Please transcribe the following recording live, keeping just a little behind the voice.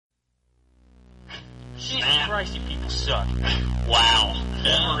Jesus Christ, you people suck. Wow.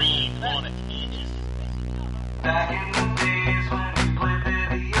 Wolverine on it. Back in the days when we played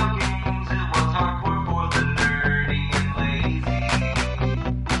video games, it was hardcore for the nerdy and lazy.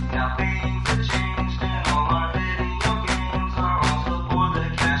 Now things have changed and all our video games are also for the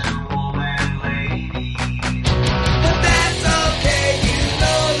casual and lady. But that's okay, you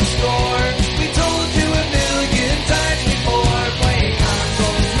know the score. We told you a million times before. Playing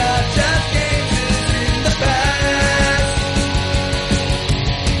consoles, not just games, is in the past.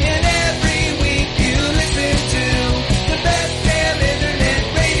 And every week you listen to the best damn internet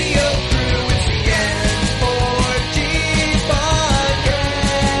radio crew. It's the N4G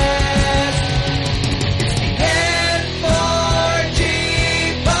podcast. It's the N4G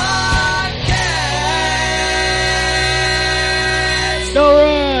podcast.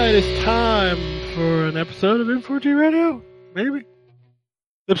 Alright, it's time for an episode of N4G Radio. Maybe.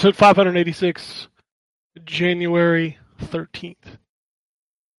 Episode 586, January 13th,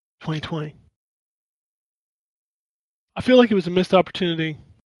 2020. I feel like it was a missed opportunity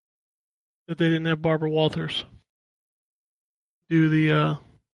that they didn't have Barbara Walters do the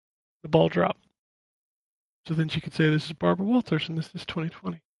ball drop. So then she could say, this is Barbara Walters and this is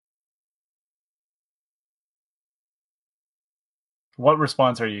 2020. What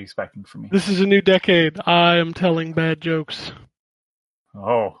response are you expecting from me? This is a new decade. I am telling bad jokes.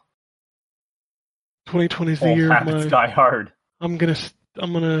 Oh, 2020 is the old year of habits my... die hard. I'm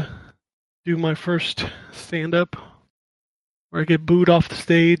gonna do my first stand-up where I get booed off the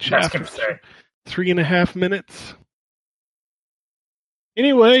stage That's after gonna say. 3.5 minutes.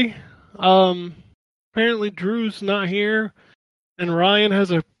 Anyway, apparently Drew's not here, and Ryan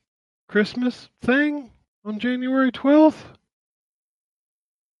has a Christmas thing on January 12th.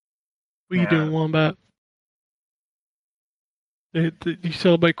 What are you Yeah. doing, Wombat? Did you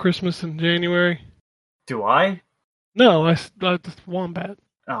celebrate Christmas in January? Do I? No, I just Wombat.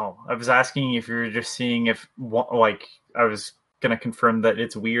 Oh, I was asking if you were just seeing if, like, I was gonna confirm that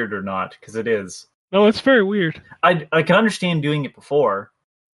it's weird or not, because it is. No, it's very weird. I can understand doing it before.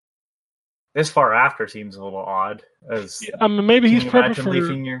 This far after seems a little odd. As Maybe can he's you prepping imagine for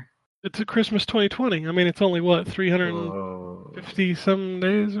leaving your... it's a Christmas 2020. I mean, it's only what 350 Oh. some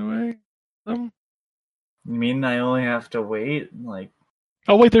days away. You mean I only have to wait? Like,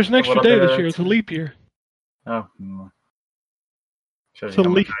 Oh wait, there's an extra little day bit this of- year. It's a leap year. oh. Shows It's you a how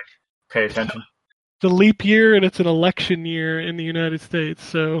much leap. I pay attention. It's a leap year, and it's an election year in the United States.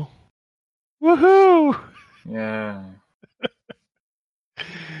 So, woohoo! Yeah.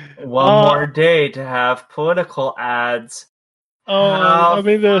 One more day to have political ads. How I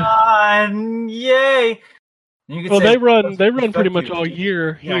mean fun! Yay! You could well, say, they run fuck pretty much you. all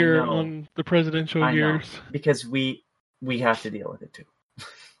year Yeah, I here know. on the presidential I know. years. Because we have to deal with it too.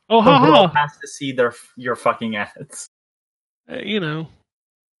 Oh, The world haha! has to see your fucking ads. You know,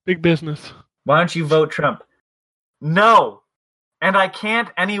 big business. Why don't you vote Trump? No! And I can't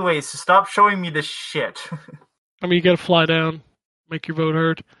anyways, so stop showing me this shit. I mean, you got to fly down, make your vote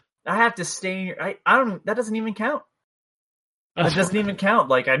heard. I have to stay... I don't... That doesn't even count. That's That doesn't even count.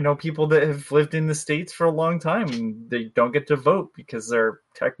 Like, I know people that have lived in the States for a long time, and they don't get to vote because they're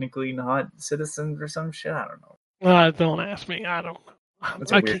technically not citizens or some shit. I don't know. Don't ask me. I don't know.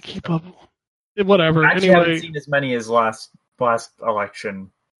 That's a I weird can't keep up. Whatever. I actually haven't Anyway, seen as many as last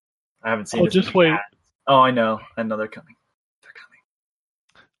election. I haven't seen. Oh, as just many wait. ads. Oh, I know. I know they're coming. They're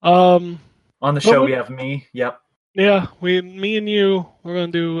coming. On the But show, we- we have me. Yep. yeah, me and you, we're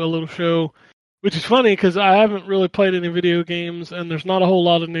gonna do a little show, which is funny because I haven't really played any video games, and there's not a whole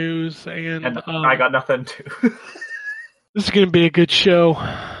lot of news, and And I got nothing too. this is gonna be a good show.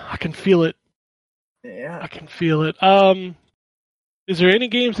 I can feel it. Yeah. I can feel it. Is there any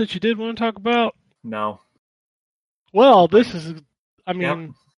games that you did want to talk about? No. Well, this is. I mean,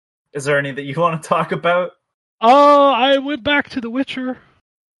 Yep. Is there any that you want to talk about? I went back to The Witcher.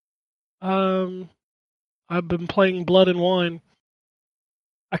 I've been playing Blood and Wine.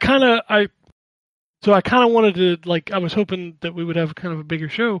 I kind of wanted to, like, I was hoping that we would have kind of a bigger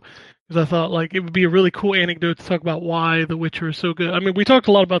show because I thought, like, it would be a really cool anecdote to talk about why The Witcher is so good. I mean, we talked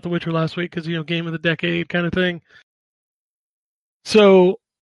a lot about The Witcher last week because, game of the decade kind of thing. So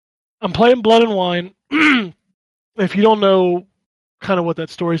I'm playing Blood and Wine. If you don't know kind of what that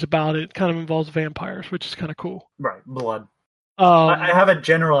story's about, it kind of involves vampires, which is kind of cool. Right, blood. I have a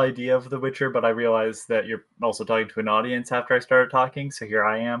general idea of The Witcher, but I realized that you're also talking to an audience after I started talking, so here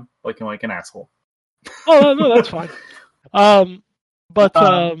I am, looking like an asshole. Oh, no, that's fine.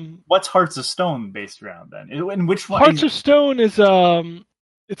 What's Hearts of Stone based around then? In which one? Hearts of Stone is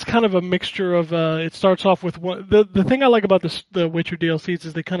it's kind of a mixture of it starts off with one. The thing I like about the Witcher DLCs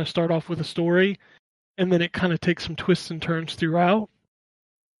is they kind of start off with a story, and then it kind of takes some twists and turns throughout.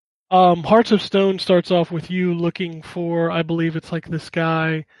 Hearts of Stone starts off with you looking for, I believe it's like this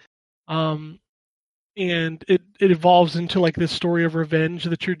guy, and it evolves into like this story of revenge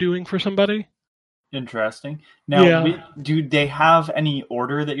that you're doing for somebody. Interesting. Now, Yeah. do they have any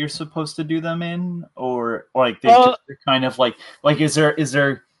order that you're supposed to do them in, or like they Uh, just kind of like is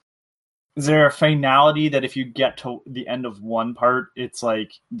there a finality that if you get to the end of one part, it's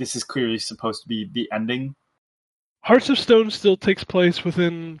like this is clearly supposed to be the ending? Hearts of Stone still takes place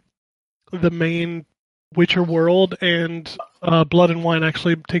within the main Witcher world, and Blood and Wine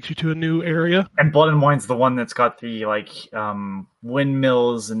actually takes you to a new area. And Blood and Wine's the one that's got the like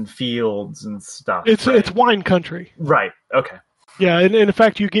windmills and fields and stuff. It's right? it's wine country. Right. Okay. Yeah, and in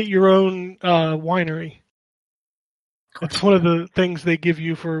fact, you get your own winery. It's one of the things they give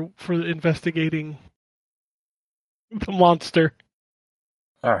you for investigating the monster.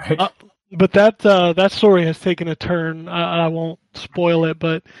 All right. But that story has taken a turn. I won't spoil it,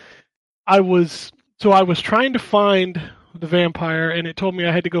 but I was trying to find the vampire, and it told me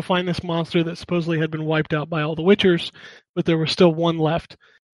I had to go find this monster that supposedly had been wiped out by all the Witchers, but there was still one left,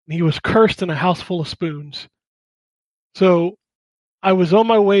 and he was cursed in a house full of spoons. So I was on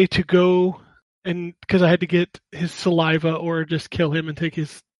my way to go, and because I had to get his saliva or just kill him and take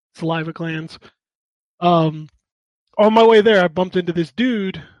his saliva glands. On my way there, I bumped into this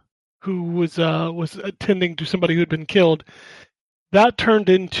dude who was attending to somebody who had been killed. That turned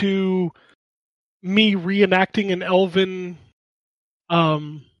into me reenacting an elven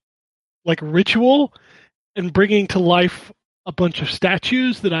like ritual and bringing to life a bunch of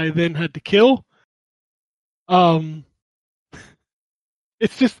statues that I then had to kill.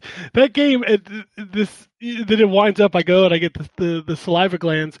 It's just that game. Then it winds up. I go and I get the saliva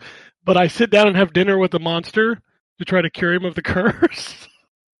glands, but I sit down and have dinner with the monster to try to cure him of the curse.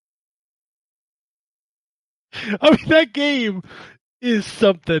 I mean, that game is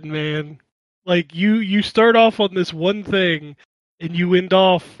something, man. Like you start off on this one thing, and you end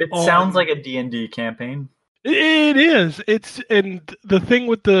off. It sounds like a D&D campaign. It is. And the thing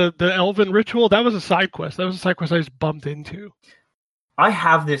with the elven ritual, that was a side quest. That was a side quest I just bumped into. I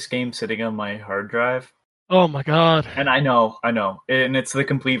have this game sitting on my hard drive. Oh my god! And I know, and it's the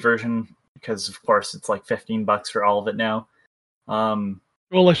complete version because, of course, it's like $15 for all of it now. Well,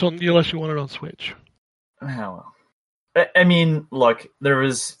 unless you want it on Switch. Well, I mean, look, there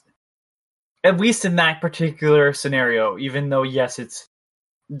was, at least in that particular scenario, even though yes, it's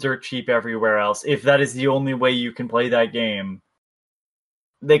dirt cheap everywhere else. If that is the only way you can play that game,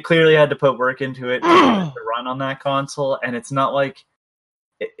 they clearly had to put work into it to run on that console, and it's not like.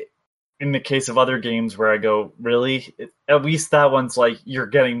 In the case of other games where I go, really? At least that one's like, you're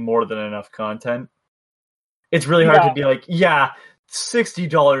getting more than enough content. It's really hard to be like, yeah,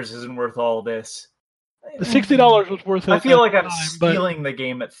 $60 isn't worth all this. The $60 was worth it. I feel like I'm time, stealing the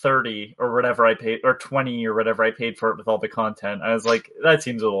game at $30 or whatever I paid, or $20 or whatever I paid for it with all the content. I was like, that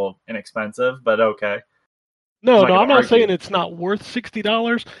seems a little inexpensive, but okay. No, I'm I'm not argue. saying it's not worth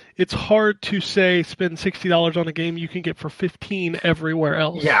 $60. It's hard to say spend $60 on a game you can get for $15 everywhere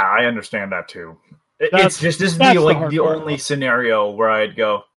else. Yeah, I understand that too. That's This is the the hard part. only scenario where I'd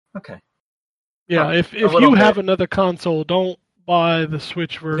go, okay. Yeah, if little you have bit. another console, don't buy the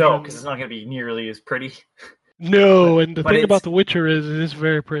Switch version. No, because it's not going to be nearly as pretty. No, and the But thing it's- about The Witcher is it is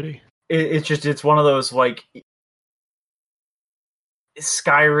very pretty. It's one of those, like,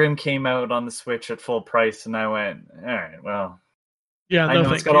 Skyrim came out on the Switch at full price, and I went, alright, well, Yeah, I no, know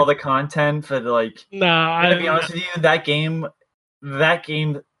thank it's got you. all the content for the, like, Nah, to be honest with you, that game,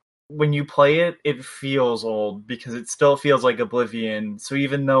 when you play it, it feels old, because it still feels like Oblivion, so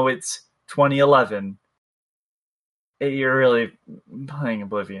even though it's 2011, you're really playing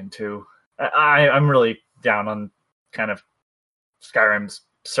Oblivion too. I'm really down on kind of Skyrim's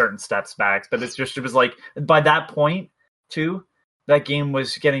certain steps back, but it was like, by that point, too, that game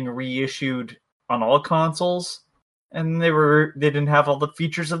was getting reissued on all consoles, and they didn't have all the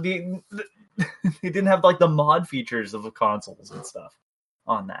features of they didn't have like the mod features of the consoles and stuff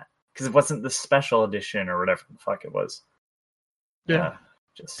on that, because it wasn't the special edition or whatever the fuck it was. Yeah.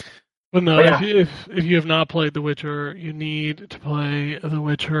 Just But no, But yeah. if you have not played The Witcher, you need to play The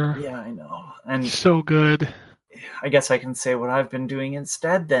Witcher. yeah, I know. And It's so good. I guess I can say what I've been doing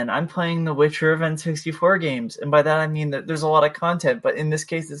instead then. I'm playing the Witcher of N64 games, and by that I mean that there's a lot of content, but in this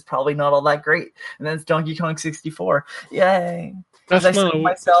case it's probably not all that great. And then it's Donkey Kong 64. Yay! That's I said not to a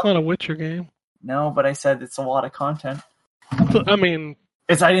myself- that's not a Witcher game. No, but I said it's a lot of content. I mean,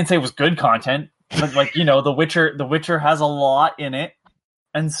 I didn't say it was good content, but like, the Witcher has a lot in it,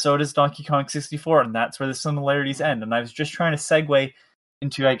 and so does Donkey Kong 64, and that's where the similarities end. And I was just trying to segue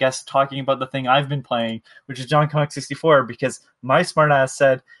into, I guess, talking about the thing I've been playing, which is Donkey Kong 64, because my smartass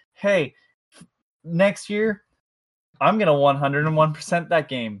said, hey, next year, I'm going to 101% that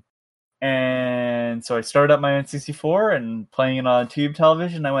game. And so I started up my N64 and playing it on tube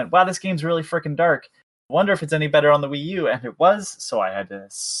television. I went, wow, this game's really freaking dark. I wonder if it's any better on the Wii U. And it was, so I had to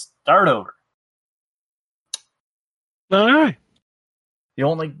start over. All right. The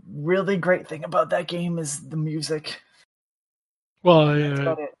only really great thing about that game is the music. Well, That's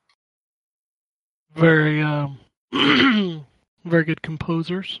about it. very, very good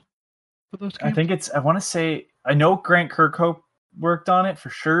composers for those games. I think I want to say, I know Grant Kirkhope worked on it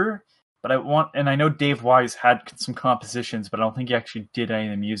for sure, but I know Dave Wise had some compositions, but I don't think he actually did any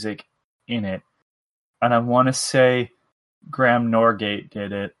of the music in it. And I want to say Graham Norgate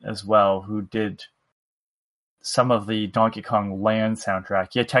did it as well, who did some of the Donkey Kong Land soundtrack.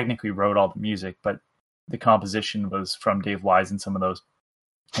 He technically wrote all the music, but the composition was from Dave Wise in some of those.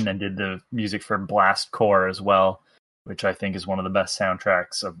 And then did the music for Blast Core as well, which I think is one of the best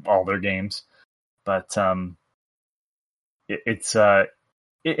soundtracks of all their games. But it's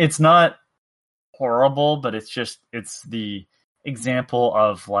not horrible, but it's the example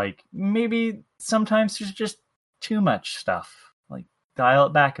of, like, maybe sometimes there's just too much stuff. Like, dial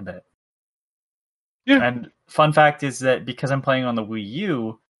it back a bit. Yeah. And fun fact is that because I'm playing on the Wii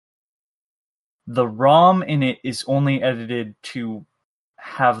U, the ROM in it is only edited to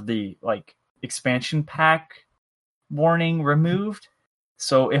have the, like, expansion pack warning removed.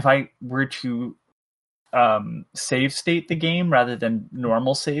 So if I were to save state the game rather than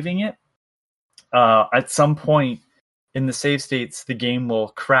normal saving it, at some point in the save states, the game will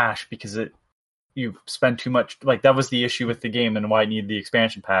crash because you spend too much. Like, that was the issue with the game and why it needed the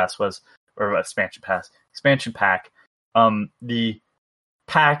expansion pack. The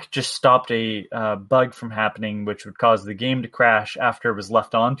pack just stopped a bug from happening, which would cause the game to crash after it was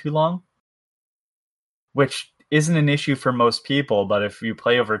left on too long, which isn't an issue for most people, but if you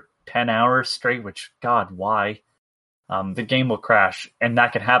play over 10 hours straight, which, God, why? The game will crash, and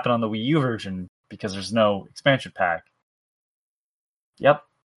that can happen on the Wii U version because there's no expansion pack. Yep.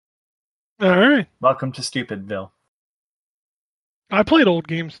 All right. Welcome to Stupidville. I played old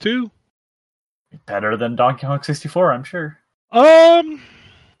games too. Better than Donkey Kong 64, I'm sure. Um.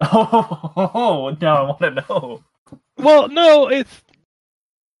 Oh, now I want to know. Well, no,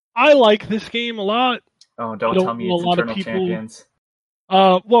 I like this game a lot. Oh, don't know tell me a it's lot of Eternal people- Champions.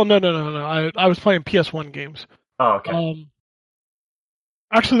 Well, no. I was playing PS1 games. Oh, okay.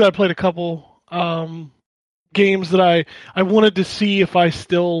 Actually, I played a couple games that I wanted to see if I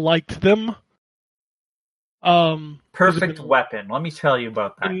still liked them. Perfect Weapon. Let me tell you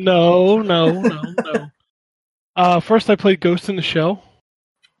about that. No. First, I played Ghost in the Shell.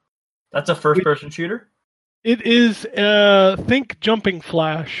 That's a first-person shooter? It is, think Jumping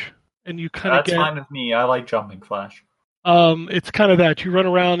Flash, and you kind of That's get. fine with me. I like Jumping Flash. It's kind of that you run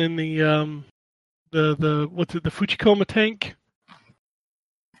around in the Fuchikoma tank.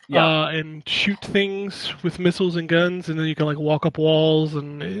 Yeah. And shoot things with missiles and guns, and then you can, like, walk up walls.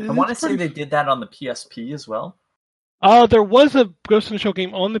 And I want to say they did that on the PSP as well. There was a Ghost in the Shell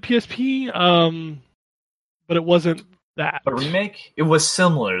game on the PSP, but it wasn't that. A remake? It was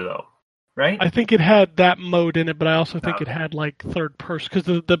similar, though, right? I think it had that mode in it, but I also think Okay. it had, like, third person, because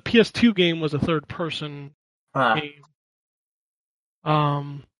the PS2 game was a third person game.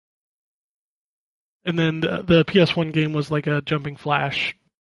 And then the PS1 game was like a Jumping Flash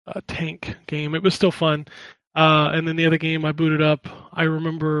tank game. It was still fun. And then the other game I booted up, I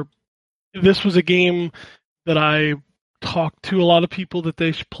remember this was a game that I talked to a lot of people that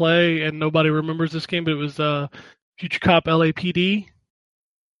they should play, and nobody remembers this game, but it was Future Cop LAPD.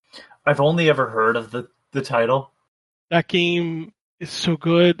 I've only ever heard of the title. That game is so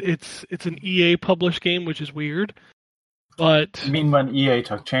good. It's an EA published game, which is weird. But I mean, when EA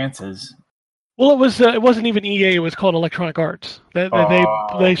took chances. well, it wasn't even EA. It was called Electronic Arts.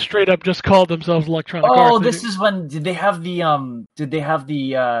 They straight up just called themselves Electronic Arts. Oh, this is when did they have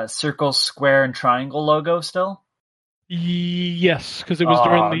the circle, square, and triangle logo still? Yes, because it was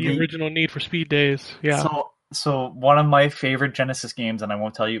during the original Need for Speed days. Yeah. So one of my favorite Genesis games, and I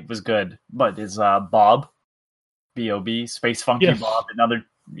won't tell you it was good, but is Bob, B-O-B, Space Funky Yes. Bob, and other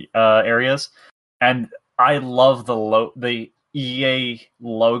areas. And I love the EA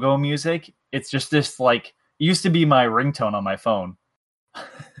logo music. It's just this, like, it used to be my ringtone on my phone.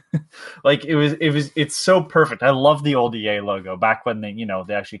 Like, it's so perfect. I love the old EA logo back when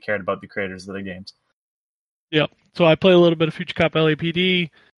they actually cared about the creators of the games. Yeah. So I play a little bit of Future Cop LAPD.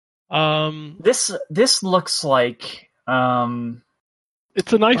 This looks like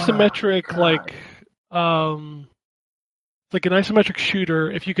It's an isometric, like It's like an isometric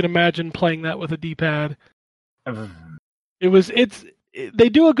shooter. If you can imagine playing that with a D-pad, Mm. they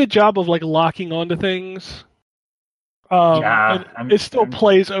do a good job of like locking onto things. Yeah, and it still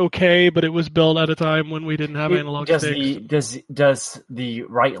plays okay, but it was built at a time when we didn't have analog does sticks. does the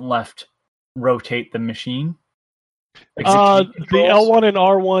right and left rotate the machine? Like, is it tank The controls? L1 and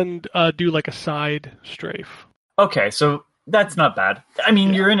R1 do like a side strafe. Okay, so that's not bad. I mean,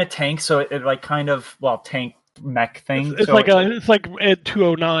 Yeah. you're in a tank, so it like kind of tank mech thing. It's so like Ed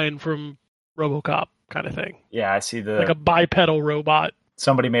 209 from RoboCop kind of thing, yeah, I see like a bipedal robot.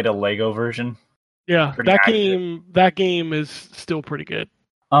 somebody made a Lego version. Yeah, Pretty that accurate. game is still pretty good.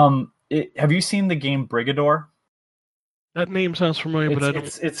 Have you seen the game Brigador? That name sounds familiar, but I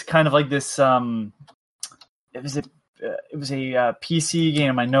don't. It's kind of like this. It was a PC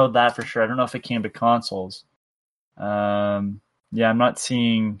game. I know that for sure. I don't know if it came to consoles. Yeah, I'm not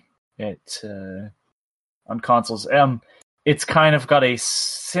seeing it on consoles. It's kind of got a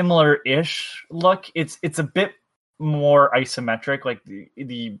similar-ish look. It's a bit more isometric. Like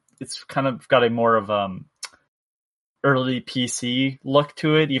it's kind of got a more of early PC look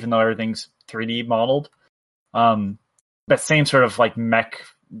to it, even though everything's 3D modeled. But same sort of like mech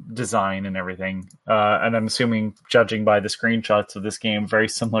design and everything. And I'm assuming, judging by the screenshots of this game, very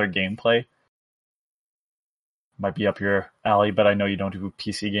similar gameplay. Might be up your alley, but I know you don't do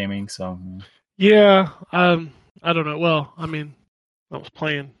PC gaming, so Yeah, I don't know. Well, I mean, I was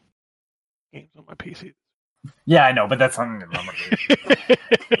playing games on my PC. yeah, I know, but that's something.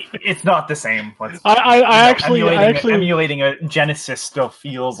 It's not the same. Emulating a Genesis still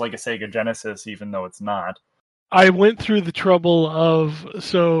feels like a Sega Genesis, even though it's not. I went through the trouble of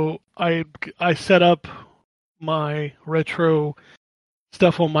I set up my retro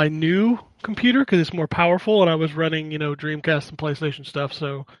stuff on my new computer because it's more powerful, and I was running Dreamcast and PlayStation stuff.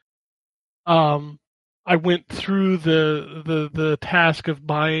 So, I went through the task of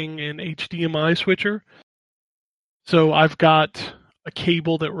buying an HDMI switcher. So I've got a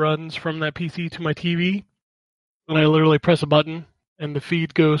cable that runs from that PC to my TV, and I literally press a button, and the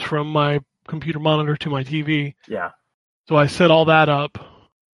feed goes from my computer monitor to my TV. Yeah. So I set all that up,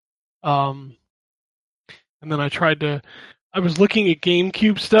 and then I was looking at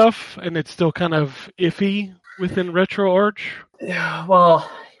GameCube stuff, and it's still kind of iffy within RetroArch. Yeah, well,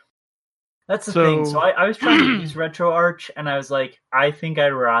 that's the thing. So I was trying to use RetroArch, and I was like, I think I'd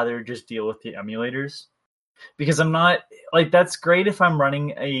rather just deal with the emulators. Because I'm not, like, that's great if I'm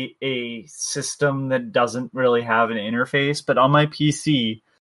running a system that doesn't really have an interface, but on my PC,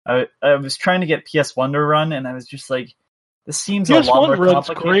 I was trying to get PS1 to run, and I was just like, this seems a lot more runs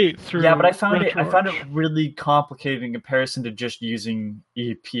complicated. great through Yeah, but I found it RetroArch. really complicated in comparison to just using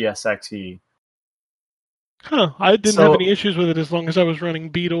EPSXE. Huh, I didn't have any issues with it as long as I was running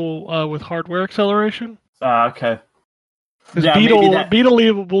Beetle with hardware acceleration. Okay. Because Yeah,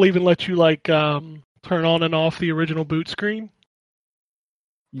 Beetle will even let you, like, turn on and off the original boot screen.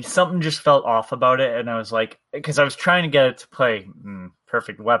 Something just felt off about it, and I was like, because I was trying to get it to play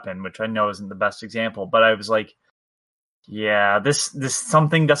Perfect Weapon, which I know isn't the best example, but I was like, yeah, this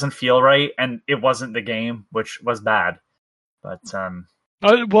something doesn't feel right, and it wasn't the game, which was bad. But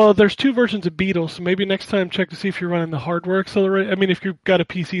well, there's two versions of Beetle, so maybe next time check to see if you're running the hardware accelerator. I mean, if you've got a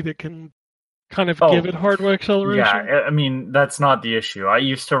PC that can kind of give it hardware acceleration. Yeah, I mean, that's not the issue. I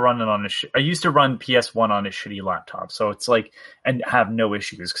used to run it on I used to run PS1 on a shitty laptop, so it's like, and have no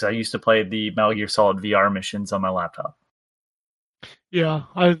issues because I used to play the Metal Gear Solid VR missions on my laptop. Yeah,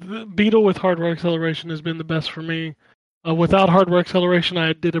 Beetle with hardware acceleration has been the best for me. Without hardware acceleration,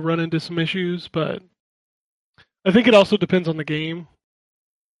 I did run into some issues, but I think it also depends on the game.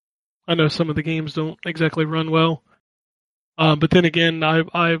 I know some of the games don't exactly run well, but then again,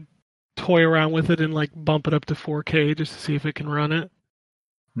 I toy around with it and like bump it up to 4K just to see if it can run it.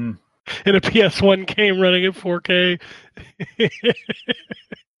 In a PS1 game running at 4K, you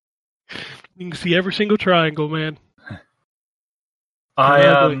can see every single triangle, man.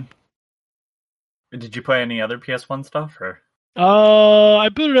 Did you play any other PS1 stuff or? I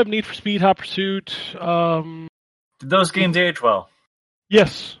booted up Need for Speed, Hot Pursuit. Did those games age well?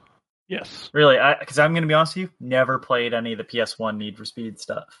 Yes. Really? Because I'm going to be honest with you, never played any of the PS1 Need for Speed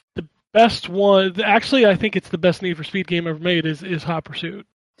stuff. The best one, actually, I think it's the best Need for Speed game ever made is Hot Pursuit.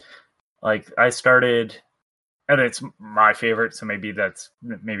 Like, I started, and it's my favorite, so maybe it's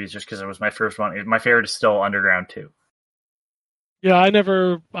just because it was my first one. My favorite is still Underground 2. Yeah, I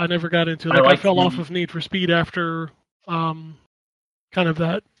never got into it. I fell off of Need for Speed after kind of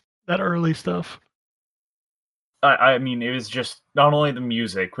that early stuff. I mean, it was just not only the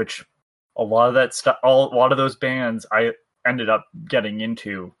music, which a lot of that stuff, a lot of those bands I ended up getting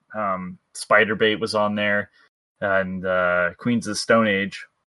into. Spiderbait was on there. and Queens of the Stone Age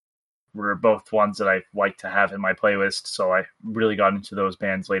were both ones that I like to have in my playlist, so I really got into those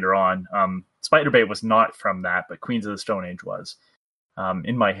bands later on. Spider-Bait was not from that, but Queens of the Stone Age was.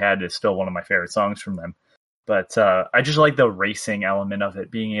 In my head is still one of my favorite songs from them. But I just like the racing element of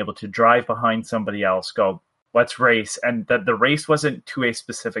it, being able to drive behind somebody else, go, let's race, and that the race wasn't to a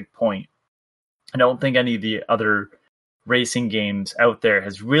specific point. I don't think any of the other racing games out there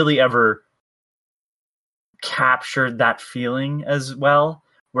has really ever captured that feeling as well,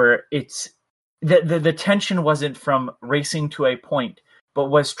 where it's the tension wasn't from racing to a point, but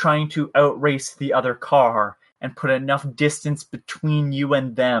was trying to outrace the other car and put enough distance between you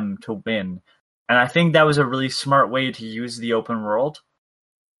and them to win. And I think that was a really smart way to use the open world.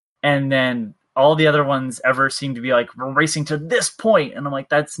 And then all the other ones ever seem to be like, we're racing to this point, and I'm like,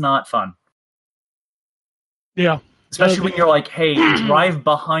 that's not fun. Yeah. Especially when you're like, hey, drive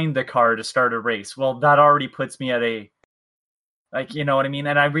behind the car to start a race. Well, that already puts me at a, like, you know what I mean?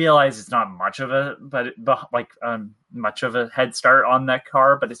 And I realize it's not much of a, much of a head start on that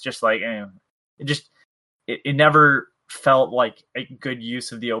car, but it's just like, it never felt like a good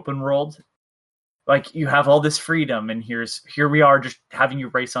use of the open world. Like, you have all this freedom, and here we are just having you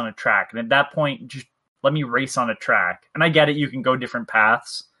race on a track. And at that point, just let me race on a track. And I get it, you can go different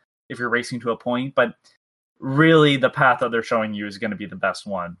paths if you're racing to a point, but really the path that they're showing you is going to be the best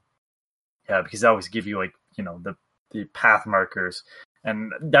one. Yeah, because they always give you, like, you know, the path markers.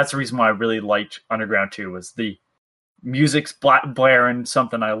 And that's the reason why I really liked Underground 2, was the music's blaring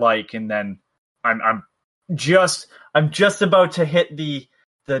something I like, and then I'm just about to hit the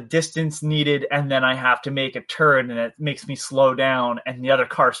distance needed, and then I have to make a turn, and it makes me slow down, and the other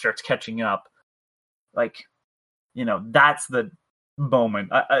car starts catching up. Like, you know, that's the moment.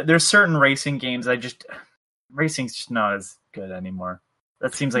 There's certain racing games racing's just not as good anymore.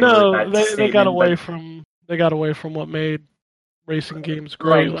 That seems like a really bad statement, they got away from what made racing games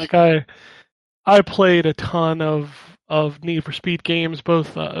great. Like I played a ton of Need for Speed games.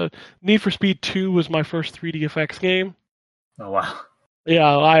 Both Need for Speed 2 was my first 3DFX game. Oh wow.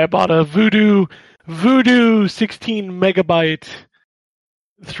 Yeah, I bought a Voodoo 16 megabyte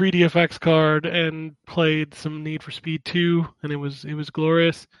 3DFX card and played some Need for Speed 2, and it was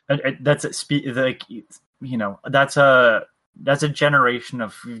glorious. That's a speed, like, you know, that's a generation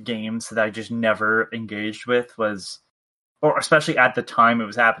of games that I just never engaged with, or especially at the time it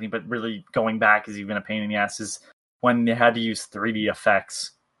was happening, but really going back is even a pain in the ass, is when they had to use 3D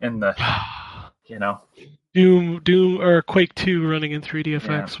effects in the, you know, Doom or Quake 2 running in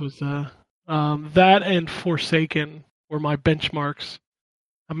 3DFX was that, and Forsaken were my benchmarks.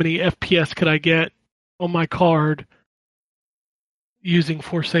 How many FPS could I get on my card using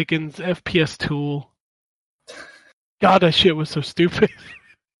Forsaken's FPS tool? God, that shit was so stupid.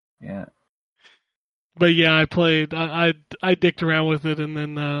 Yeah. But yeah, I played. I dicked around with it, and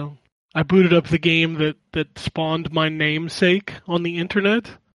then I booted up the game that spawned my namesake on the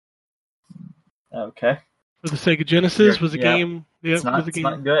internet. Okay. For the Sega Genesis was a game. Yeah, it's not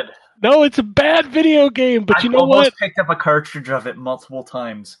good. No, it's a bad video game. But you know what? I almost picked up a cartridge of it multiple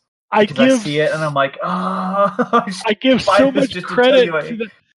times. I see it and I'm like, oh. I give so much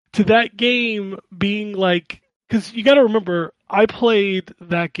credit to that game being like, because you got to remember, I played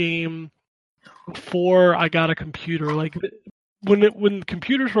that game before I got a computer. Like when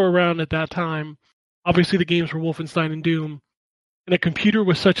computers were around at that time, obviously the games were Wolfenstein and Doom, and a computer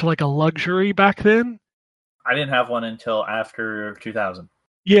was such like a luxury back then. I didn't have one until after 2000.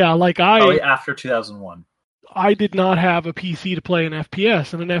 Yeah, like probably after 2001. I did not have a PC to play an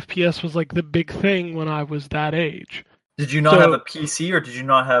FPS, and an FPS was like the big thing when I was that age. Did you not have a PC, or did you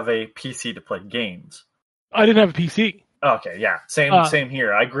not have a PC to play games? I didn't have a PC. Okay, yeah. Same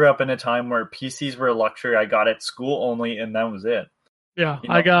here. I grew up in a time where PCs were a luxury. I got at school only, and that was it. Yeah, you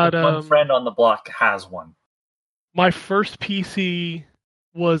know, I got... one friend on the block has one. My first PC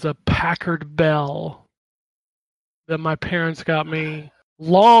was a Packard Bell that my parents got me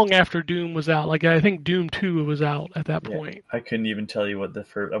long after Doom was out. Like, I think Doom 2 was out at that point. I couldn't even tell you what the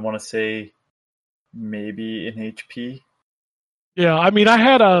first... I want to say maybe an HP. Yeah, I mean, I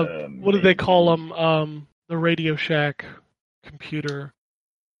had a... what did they call them? The Radio Shack computer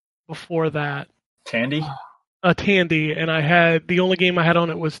before that. Tandy? A Tandy, and I had... The only game I had on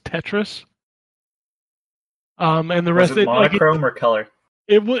it was Tetris. And the rest... Was it monochrome or color?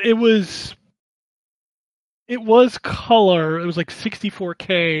 It was color. It was like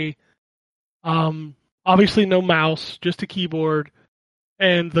 64K. Obviously no mouse, just a keyboard.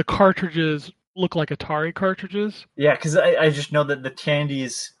 And the cartridges look like Atari cartridges. Yeah, because I just know that the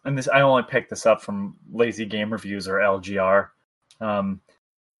Tandies, and this I only picked this up from Lazy Game Reviews or LGR.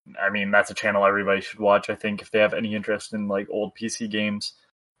 I mean, that's a channel everybody should watch, I think, if they have any interest in like old PC games.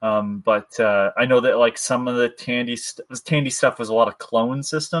 But I know that like some of the Tandy stuff was a lot of clone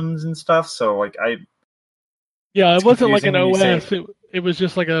systems and stuff. So like Yeah, it's it wasn't like an confusing when you OS. say- It was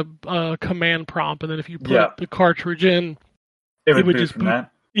just like a command prompt, and then if you put Yeah. the cartridge in, it would would boot just from boot-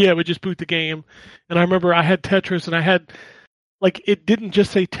 that. yeah, it would just boot the game. And I remember I had Tetris, and I had like it didn't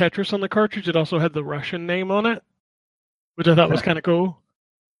just say Tetris on the cartridge; it also had the Russian name on it, which I thought was kind of cool.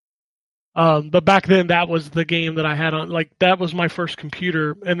 But back then, that was the game that I had on. Like that was my first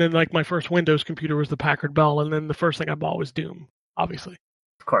computer, and then like my first Windows computer was the Packard Bell, and then the first thing I bought was Doom, obviously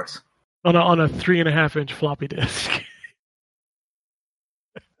Of course. on a 3.5-inch floppy disk.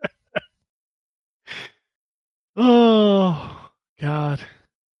 Oh God!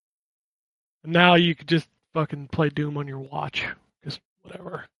 Now you could just fucking play Doom on your watch, just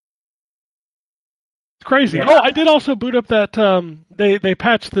whatever. It's crazy. Yeah. Oh, I did also boot up that they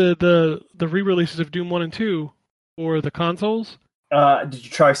patched the re-releases of Doom 1 and 2 for the consoles. Did you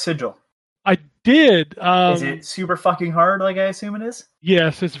try Sigil? I did. Is it super fucking hard, like I assume it is?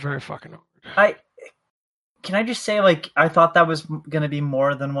 Yes, it's very fucking hard. Can I just say, like, I thought that was going to be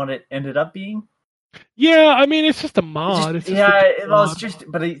more than what it ended up being? Yeah, I mean it's just a mod. It's just a well, mod.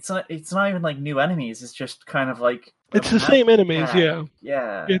 but it's not even like new enemies. It's just kind of like It's the same enemies. Yeah,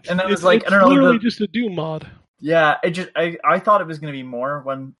 yeah. it's, And then it was it's, like it's I don't know. literally just a Doom mod. Yeah, I thought it was going to be more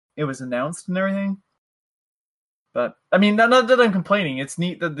when it was announced and everything. But I mean, not that I'm complaining. It's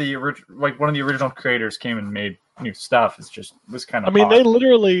neat that one of the original creators came and made new stuff. Was kind of. I mean, they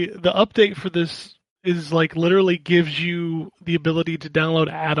literally the update for this is like literally gives you the ability to download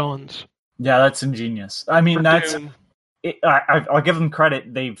add-ons. Yeah, that's ingenious. I mean, for that's. Doom. I'll give them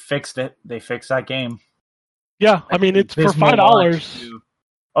credit. They fixed it. They fixed that game. Yeah, I mean it's for Abysmal launch, $5. too.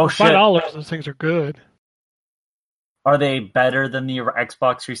 Oh For shit! $5, those things are good. Are they better than the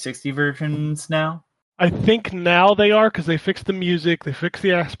Xbox 360 versions now? I think now they are because they fixed the music, they fixed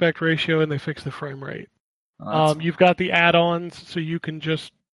the aspect ratio, and they fixed the frame rate. You've got the add-ons, so you can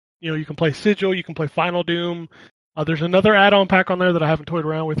just, you can play Sigil, you can play Final Doom. There's another add-on pack on there that I haven't toyed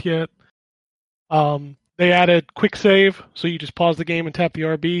around with yet. They added quick save, so you just pause the game and tap the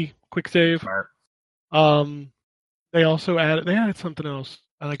RB quick save. Smart. They also added something else,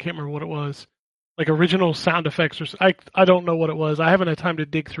 and I can't remember what it was. Like original sound effects, I don't know what it was. I haven't had time to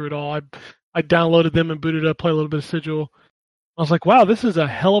dig through it all. I downloaded them and booted up, play a little bit of Sigil. I was like, wow, this is a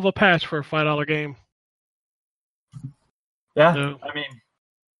hell of a patch for a $5 game. Yeah, So, I mean,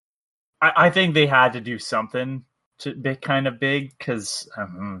 I think they had to do something to be kind of big because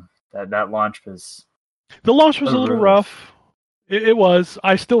that launch was. the launch was a little rough. rough. It was.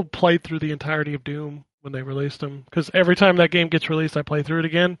 I still played through the entirety of Doom when they released them because every time that game gets released, I play through it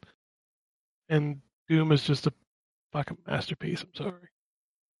again. And Doom is just a fucking masterpiece. I'm sorry.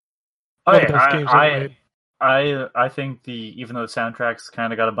 Oh, One of the best games ever made. I think even though the soundtrack's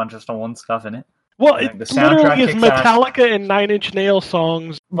kind of got a bunch of stolen stuff in it. Well, I it think the soundtrack literally is kicks ass. Metallica and Nine Inch Nails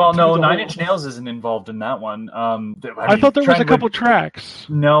songs. Well, no, the Nine whole- Inch Nails isn't involved in that one. I thought there was a couple tracks.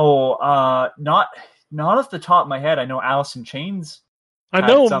 No, not off the top of my head. I know Alice in Chains. I had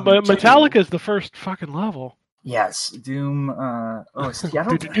know, some but too. Metallica is the first fucking level. Yes, Doom. Now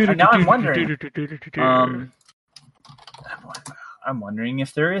I'm wondering. I'm wondering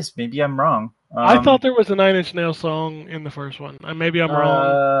if there is. Maybe I'm wrong. I thought there was a Nine Inch Nails song in the first one. Maybe I'm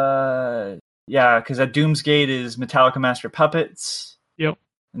wrong. Yeah, because at Doomsgate is Metallica Master Puppets. Yep.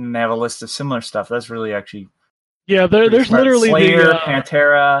 And they have a list of similar stuff. That's really actually. Yeah, pretty there's smart. literally Slayer, the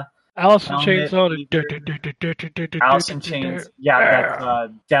Pantera, Alice in Helmet, Chains song. Alice in Chains. Yeah,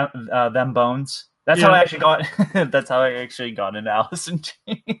 that's Them Bones. That's how I actually got. That's how I actually got into Alice in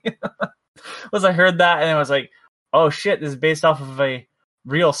Chains. Was I heard that and I was like, oh shit, this is based off of a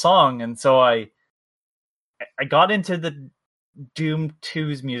real song, and so I got into the Doom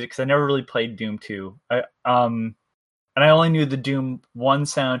 2's music because I never really played Doom 2. And I only knew the Doom 1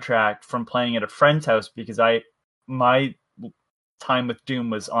 soundtrack from playing at a friend's house because my time with Doom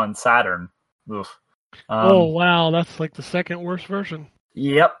was on Saturn. Oof. Oh wow, that's like the second worst version.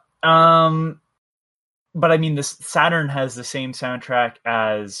 Yep. But I mean, this Saturn has the same soundtrack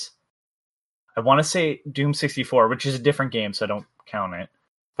as, I want to say, Doom 64, which is a different game, so I don't count it.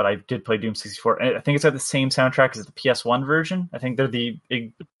 But I did play Doom 64. And I think it's got the same soundtrack as the PS1 version. I think they're the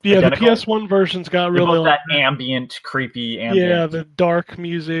identical. The PS1 version's got really like that ambient, creepy ambient. Yeah, the dark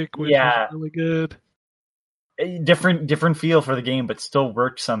music, which is really good. Different feel for the game, but still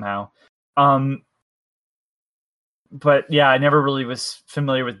worked somehow. But yeah, I never really was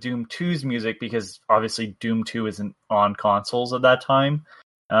familiar with Doom 2's music because obviously Doom 2 isn't on consoles at that time.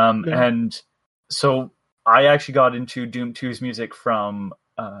 And so I actually got into Doom 2's music from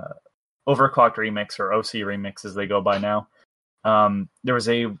Overclocked Remix, or OC Remix as they go by now. There was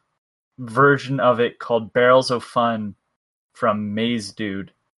a version of it called Barrels of Fun from Maze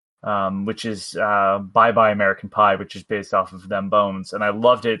Dude, which is Bye Bye American Pie, which is based off of Them Bones. And I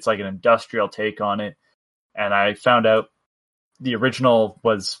loved it. It's like an industrial take on it. And I found out the original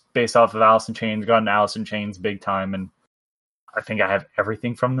was based off of Alice in Chains, got into Alice in Chains big time, and I think I have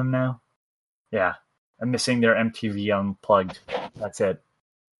everything from them now. Yeah. I'm missing their MTV Unplugged. That's it.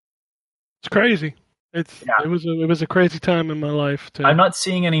 It's crazy. It was a crazy time in my life. I'm not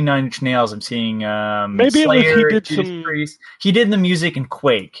seeing any Nine Inch Nails. I'm seeing maybe Slayer, he did Judas some. Priest. He did the music in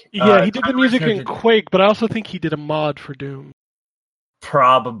Quake. Yeah, he did the music in Quake, but I also think he did a mod for Doom.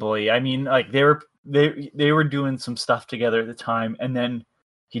 Probably. I mean, like they were doing some stuff together at the time, and then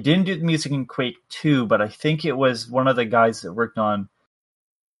he didn't do the music in Quake 2, but I think it was one of the guys that worked on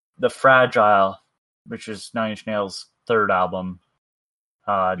The Fragile, which is Nine Inch Nails' third album.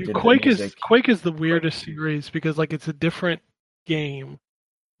 Quake is the weirdest series because like it's a different game.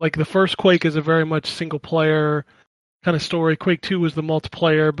 Like the first Quake is a very much single player kind of story. Quake 2 was the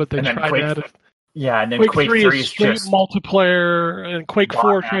multiplayer, but they tried that. Yeah, and then Quake 3 is straight just multiplayer, and Quake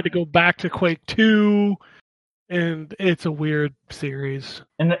 4 tried to go back to Quake 2, and it's a weird series.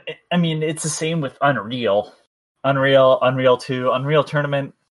 And I mean, it's the same with Unreal 2, Unreal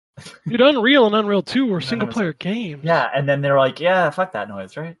Tournament. Dude, Unreal and Unreal 2 were single-player games. Yeah, and then they're like, yeah, fuck that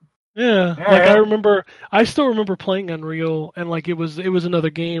noise, right? Yeah, I still remember playing Unreal, and like it was another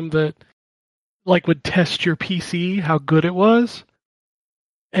game that like would test your PC, how good it was.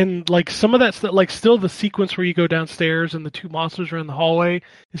 And like some of that stuff, like still the sequence where you go downstairs and the two monsters are in the hallway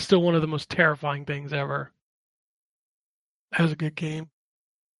is still one of the most terrifying things ever. That was a good game.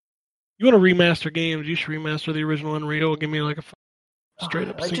 You want to remaster games, you should remaster the original Unreal. Give me like a straight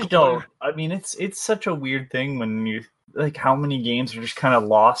up single player. I mean, it's such a weird thing when you like how many games are just kind of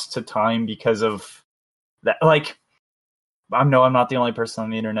lost to time because of that. Like, I'm not the only person on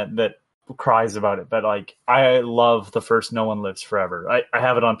the internet that cries about it, but like I love the first No One Lives Forever. I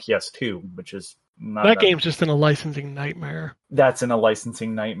have it on PS2, which is not that game's just in a licensing nightmare. That's in a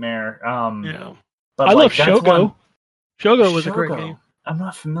licensing nightmare. Yeah, but I like, love Shogo. Shogo was a great game. I'm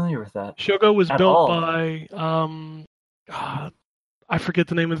not familiar with that. Shogo was built by God, I forget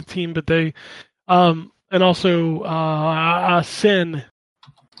the name of the team, but they and also Sin.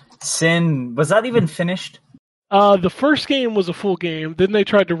 Sin, was that even finished? The first game was a full game. Then they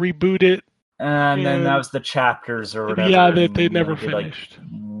tried to reboot it. And then that was the chapters or whatever. Yeah, they never finished.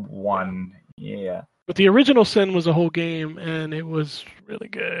 Like one, yeah. But the original Sin was a whole game, and it was really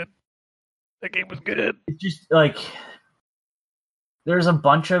good. That game was good. It's just like there's a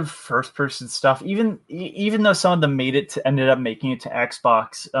bunch of first-person stuff. Even though some of them ended up making it to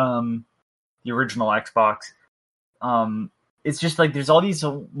Xbox, the original Xbox. It's just like there's all these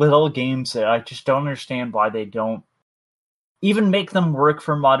little games that I just don't understand why they don't even make them work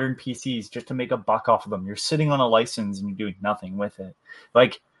for modern PCs just to make a buck off of them. You're sitting on a license and you're doing nothing with it.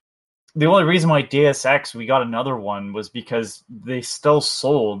 Like, the only reason why Deus Ex, we got another one, was because they still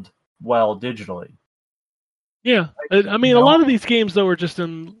sold well digitally. Yeah. I mean, a lot of these games, though, are just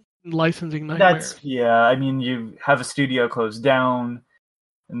in licensing nightmares. I mean, you have a studio closed down,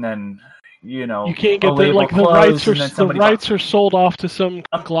 and then... you can't get the rights are sold off to some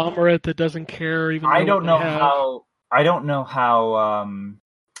conglomerate that doesn't care. Even I don't know how.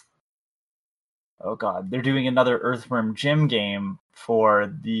 Oh God, they're doing another Earthworm Jim game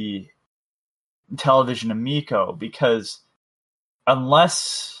for the television Amico because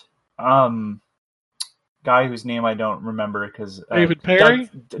unless guy whose name I don't remember because David Perry,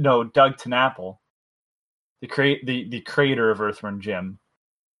 Doug TenNapel, the creator of Earthworm Jim.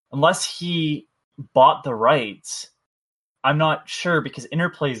 Unless he bought the rights, I'm not sure because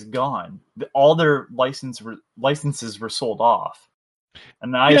Interplay's gone. All their licenses were sold off.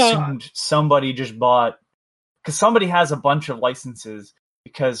 And I assumed somebody just bought... because somebody has a bunch of licenses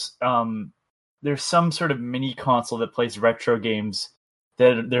because there's some sort of mini console that plays retro games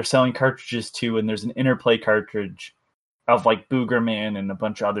that they're selling cartridges to, and there's an Interplay cartridge of like Booger Man and a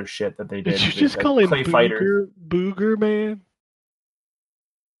bunch of other shit that they did. Did you just call him Booger Man?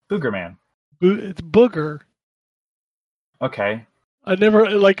 Booger Man. It's Booger. Okay. I never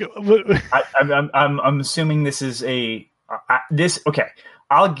like. I'm assuming this is this. Okay,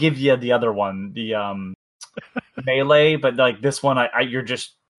 I'll give you the other one, the Melee, but like this one, you're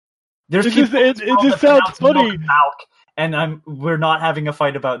just. It just sounds funny. And we're not having a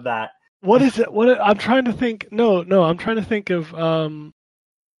fight about that. What is it? I'm trying to think. No, I'm trying to think of.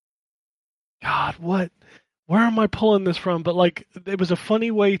 God, what? Where am I pulling this from? But like, it was a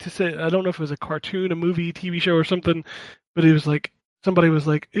funny way to say. I don't know if it was a cartoon, a movie, TV show, or something. But it was like somebody was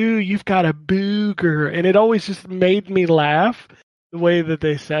like, "Ooh, you've got a booger," and it always just made me laugh the way that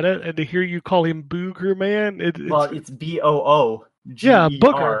they said it, and to hear you call him Booger Man, It's BOOGER. yeah,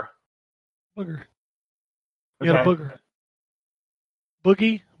 booger. Booger. You got a Okay.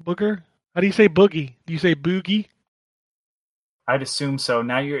 booger. Booger. How do you say boogie? Do you say boogie? I'd assume so.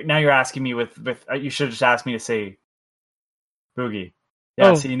 Now you're asking me with you should have just asked me to say boogie.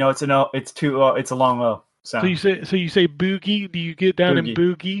 Yeah, Oh. so it's a no. It's too. It's a long O. So you say boogie? Do you get down in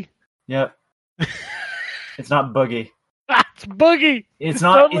boogie? Yep. It's not boogie. It's boogie. It's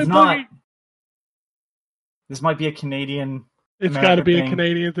not. totally It's not. boogie. This might be a Canadian. It's got to American be thing. a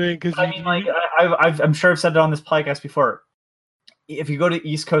Canadian thing because I mean, like I'm sure I've said it on this podcast before. If you go to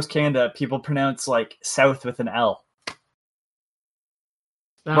East Coast Canada, people pronounce like South with an L,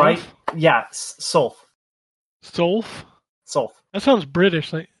 right? Yeah, Sulf. Sulf. That sounds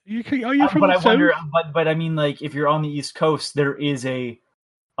British. Like you from but the I South? wonder. But I mean, like if you're on the East Coast, there is a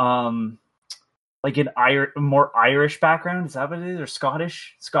like an more Irish background. Is that what it is, or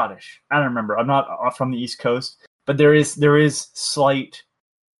Scottish? Scottish. I don't remember. I'm not from the East Coast, but there is slight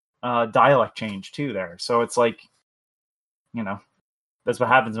dialect change too there. So it's like, that's what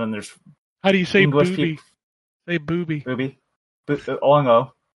happens when there's How do you say English booby? people. Say booby. Booby,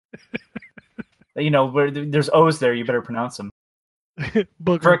 O. Where there's O's there, you better pronounce them.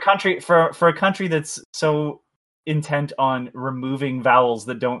 Booger. For a country that's so intent on removing vowels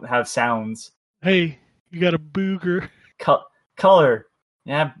that don't have sounds. Hey, you got a booger. Color.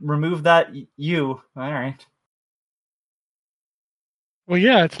 Yeah, remove that U. All right. Well,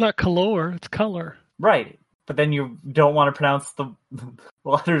 yeah, it's not color, it's color. Right. But then you don't want to pronounce the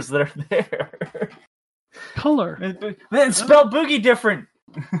letters that are there. Color. Then spell boogie different.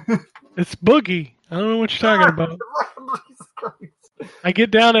 It's boogie. I don't know what you're talking about. I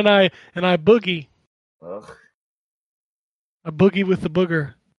get down and I boogie. Ugh. I boogie with the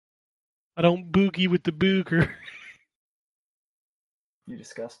booger. I don't boogie with the booger. You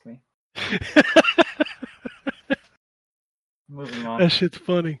disgust me. Moving on. That shit's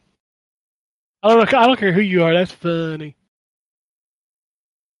funny. I don't care who you are. That's funny.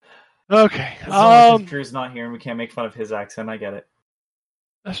 Okay. Drew's not here and we can't make fun of his accent. I get it.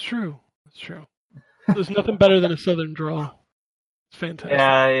 That's true. There's nothing better than a southern drawl. It's fantastic.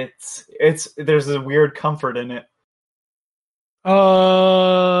 Yeah, it's there's a weird comfort in it. You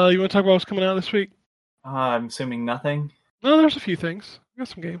want to talk about what's coming out this week? I'm assuming nothing. No, there's a few things. We got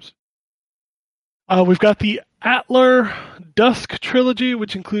some games. We've got the Atler Dusk trilogy,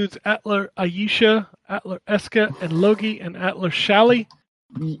 which includes Atler Ayesha, Atler Eska, and Logi, and Atler Shally.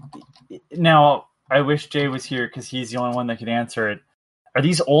 Now, I wish Jay was here because he's the only one that could answer it. Are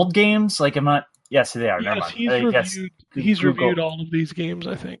these old games? Like, I'm not. Yes, they are. Never Yes, mind. he's reviewed all of these games,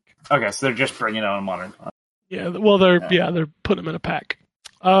 I think. Okay, so they're just bringing out a modern. Yeah, well, they're putting them in a pack.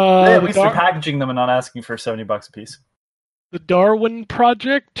 At least they're packaging them and not asking for $70 a piece. The Darwin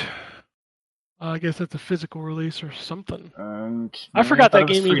Project. I guess that's a physical release or something. I forgot that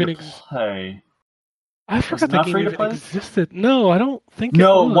game even existed. I forgot that game even existed. No, I don't think it was.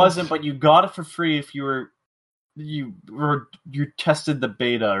 No, it wasn't, but you got it for free if you tested the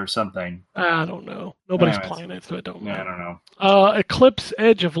beta or something. I don't know. Nobody's playing it, so I don't know. Yeah, I don't know. Eclipse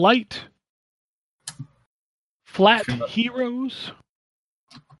Edge of Light. Flat Heroes.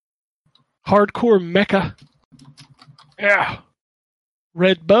 Hardcore Mecha. Yeah.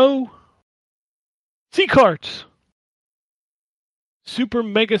 Red Bow. Sea Carts. Super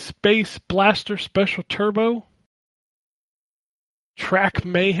Mega Space Blaster Special Turbo. Track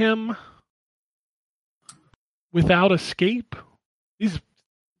Mayhem. Without Escape. These a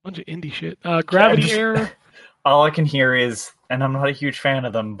bunch of indie shit. Gravity Air. All I can hear is, and I'm not a huge fan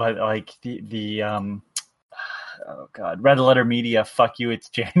of them, but like the oh god, Red Letter Media, fuck you, it's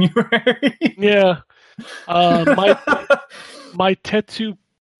January. Yeah. My Tetsu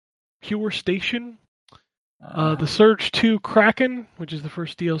Pure Station. The Surge 2 Kraken, which is the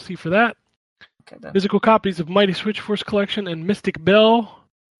first DLC for that. Okay, Physical copies of Mighty Switch Force Collection and Mystic Bell.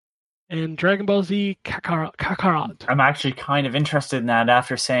 And Dragon Ball Z Kakarot. I'm actually kind of interested in that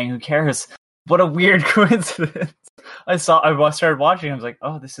after saying who cares. What a weird coincidence. I started watching, I was like,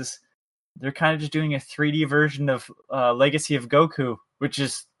 oh, they're kind of just doing a 3D version of Legacy of Goku, which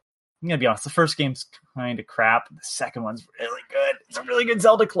is, I'm going to be honest, the first game's kind of crap. The second one's really good. It's a really good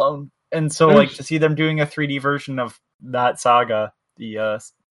Zelda clone. And so, like, to see them doing a 3D version of that saga, the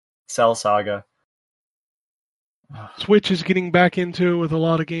Cell Saga. Switch is getting back into it with a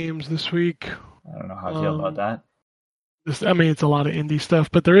lot of games this week. I don't know how I feel about that. It's a lot of indie stuff,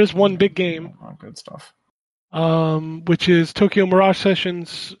 but there is one big game. Good stuff. Which is Tokyo Mirage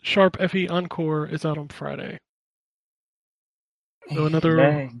Sessions Sharp FE Encore is out on Friday. So another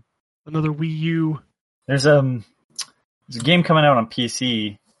Yay. Wii U. There's a game coming out on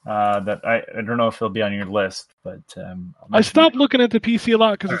PC that I don't know if it'll be on your list, but I stopped looking at the PC a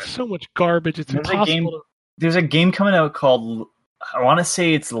lot because it's so much garbage. It's There's impossible. There's a game coming out called, I want to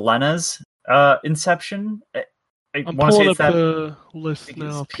say it's Lena's Inception. I I'm want to say pulling it's up that. the list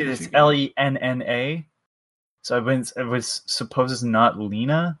now. It's Lenna. So I was supposed it's not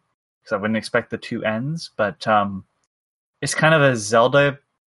Lena because I wouldn't expect the two N's, but it's kind of a Zelda.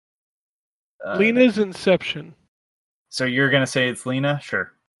 Lena's Inception. So you're gonna say it's Lena?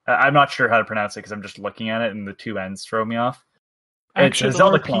 Sure. I'm not sure how to pronounce it because I'm just looking at it and the two N's throw me off. Action It's a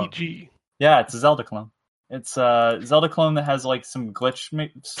Zelda RPG. clone. Yeah, it's a Zelda clone. It's a Zelda clone that has like some glitch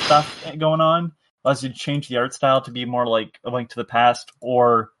stuff going on. Allows you to change the art style to be more like A Link to the Past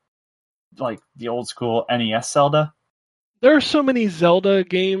or like the old school NES Zelda. There are so many Zelda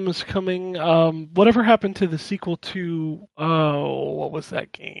games coming. Whatever happened to the sequel to what was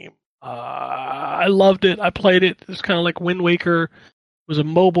that game? I loved it. I played it. It's kind of like Wind Waker. It was a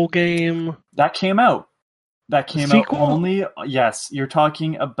mobile game. That came out. That came Sequel? out only. Yes, you're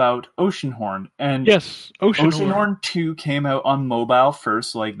talking about Oceanhorn, and Yes, Oceanhorn 2 came out on mobile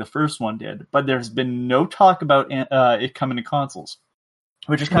first, like the first one did. But there's been no talk about it coming to consoles,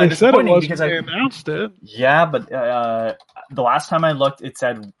 which is kind They of said it disappointing was because when they announced it. Yeah, but the last time I looked, it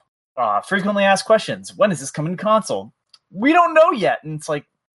said frequently asked questions. When is this coming to console? We don't know yet, and it's like,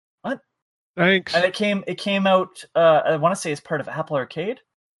 what? Thanks. And it came out. I want to say as part of Apple Arcade.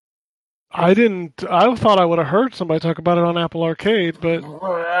 I didn't. I thought I would have heard somebody talk about it on Apple Arcade, but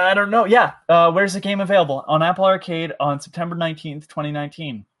I don't know. Yeah, where's the game available? On Apple Arcade on September 19th,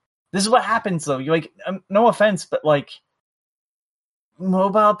 2019. This is what happens, though. You like, no offense, but like,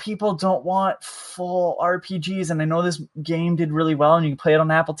 mobile people don't want full RPGs, and I know this game did really well, and you can play it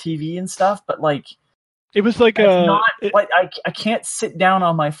on Apple TV and stuff. But like, it was like I can't sit down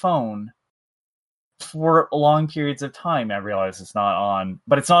on my phone for long periods of time. I realize it's not on,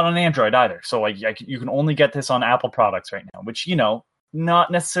 but it's not on Android either. So like, you can only get this on Apple products right now, which, you know, not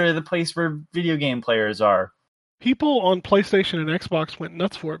necessarily the place where video game players are. people on PlayStation and Xbox went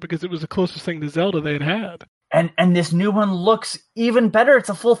nuts for it because it was the closest thing to Zelda they had had. And this new one looks even better. It's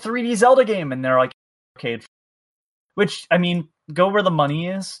a full 3D Zelda game, and they're like, arcade. Which, I mean, go where the money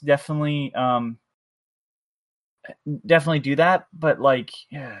is. Definitely do that. But like,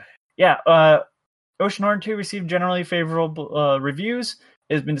 Oceanhorn 2 received generally favorable reviews.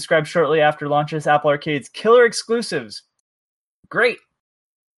 It has been described shortly after launch as Apple Arcade's killer exclusives. Great.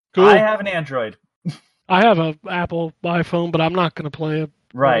 Cool. I have an Android. I have an Apple iPhone, but I'm not going to play it.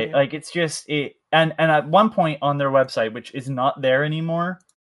 Right. Like, it's just it. And at one point on their website, which is not there anymore,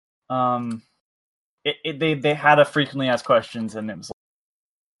 they had a frequently asked questions, and it was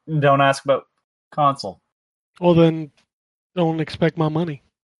like, don't ask about console. Well, then don't expect my money.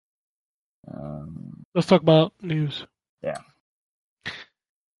 Let's talk about news. Yeah.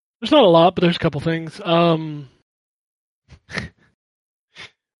 There's not a lot, but there's a couple things.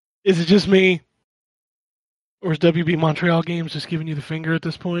 Is it just me? Or is WB Montreal Games just giving you the finger at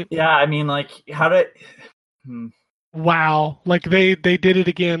this point? Yeah, I mean, like, how did... Wow. Like, they did it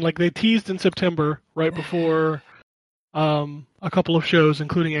again. Like, they teased in September, right before a couple of shows,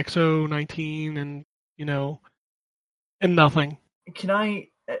 including XO19 and, and nothing. Can I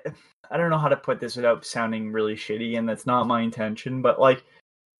don't know how to put this without sounding really shitty, and that's not my intention, but, like,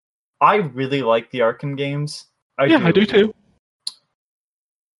 I really like the Arkham games. I do too.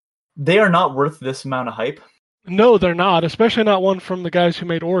 They are not worth this amount of hype. No, they're not, especially not one from the guys who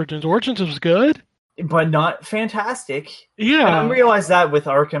made Origins. Origins was good, but not fantastic. Yeah. And I realized that with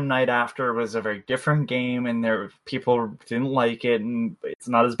Arkham Knight After was a very different game, and people didn't like it, and it's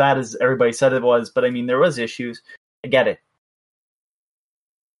not as bad as everybody said it was, but I mean, there was issues. I get it.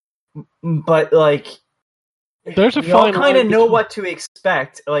 But, like, there's a we all fine kind of line know between- what to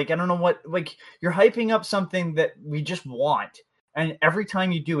expect. Like, I don't know what, like, you're hyping up something that we just want, and every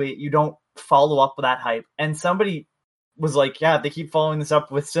time you do it, you don't follow up with that hype. And somebody was like, yeah, they keep following this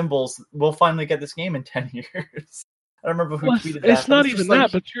up with symbols, we'll finally get this game in 10 years. I don't remember who tweeted that. It's not even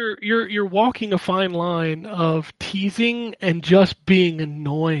that, like, but you're walking a fine line of teasing and just being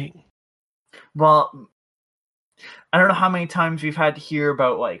annoying. Well, I don't know how many times we've had to hear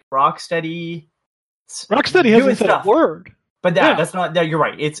about, like, Rocksteady hasn't said a word. But that's not. You're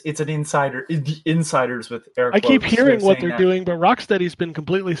right. It's an insider. Insiders with air quotes. I keep hearing what they're that. doing, but Rocksteady's been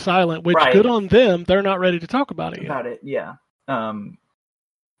completely silent. Which, Right. good on them. They're not ready to talk about it yet. About it, yeah.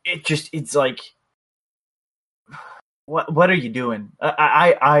 It's like, what are you doing?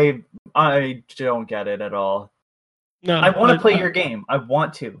 I don't get it at all. No, I want to play your game. I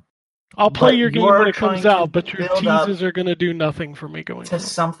want to. I'll play But your you game are when it comes trying to out, but your build up teases are going to do nothing for me going to forward.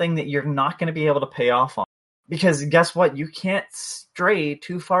 something that you're not going to be able to pay off on. Because guess what? You can't stray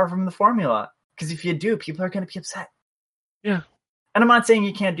too far from the formula. Because if you do, people are going to be upset. Yeah. And I'm not saying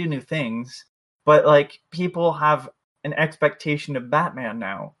you can't do new things, but like people have an expectation of Batman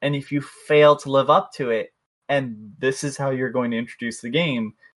now. And if you fail to live up to it, and this is how you're going to introduce the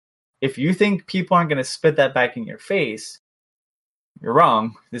game, if you think people aren't going to spit that back in your face, you're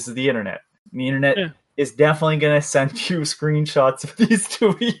wrong. This is the internet. The internet Yeah. is definitely going to send you screenshots of these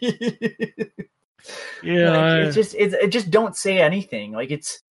tweets. Yeah. Like, it just don't say anything. Like,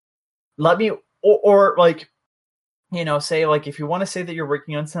 it's let me or like, you know, say like if you want to say that you're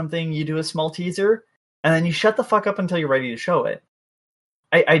working on something, you do a small teaser and then you shut the fuck up until you're ready to show it.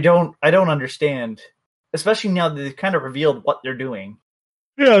 I don't understand, especially now that they've kind of revealed what they're doing.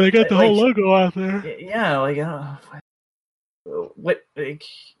 Yeah, they got the like, whole logo out there. Yeah, like what like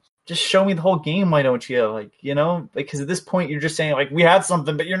just show me the whole game, why don't you? Like, you know, because at this point you're just saying like we have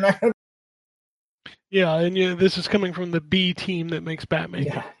something, but you're not. Yeah, and this is coming from the B team that makes Batman.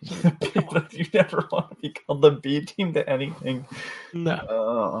 Yeah, games, so, you never want to be called the B team to anything.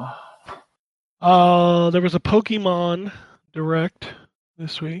 no. There was a Pokemon Direct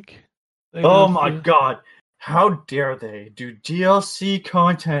this week. Oh my god. How dare they do DLC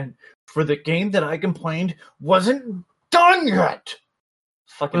content for the game that I complained wasn't done yet?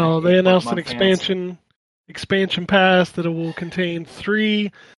 Fucking Well, they announced an Pokemon expansion pass that will contain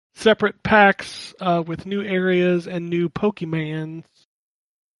 3 separate packs with new areas and new Pokemon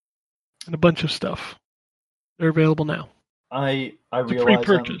and a bunch of stuff. They're available now. I It's a realize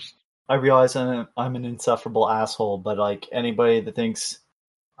pre-purchase. I realize I'm an insufferable asshole, but like anybody that thinks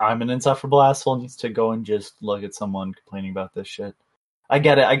I'm an insufferable asshole needs to go and just look at someone complaining about this shit. I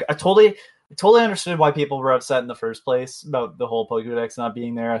get it. I totally understood why people were upset in the first place about the whole Pokédex not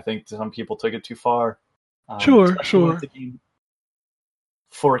being there. I think some people took it too far. Sure. With the game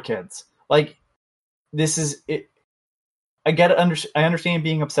for kids. Like, this is it. I get it. I understand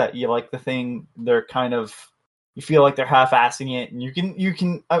being upset. You like the thing. They're kind of. You feel like they're half-assing it, and you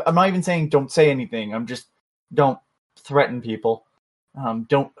can. I'm not even saying don't say anything. I'm just don't threaten people.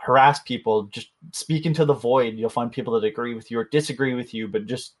 Don't harass people. Just speak into the void. You'll find people that agree with you or disagree with you, but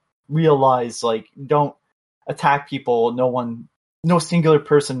just realize, like, don't attack people. No singular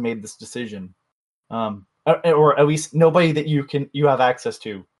person made this decision, or at least nobody that you have access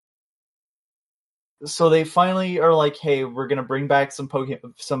to. So they finally are like, hey, we're gonna bring back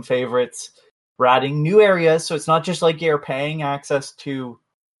some favorites. We're adding new areas, so it's not just like you're paying access to,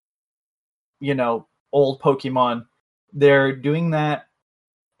 you know, old Pokemon. They're doing that,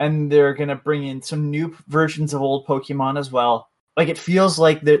 and they're gonna bring in some new versions of old Pokemon as well. Like, it feels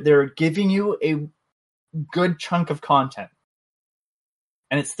like they're giving you a good chunk of content,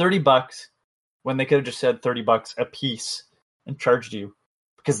 and it's $30 when they could have just said $30 a piece and charged you,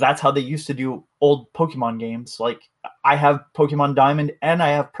 because that's how they used to do old Pokemon games. Like, I have Pokemon Diamond and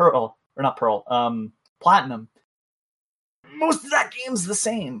I have Pearl. Or not Pearl, Platinum. Most of that game's the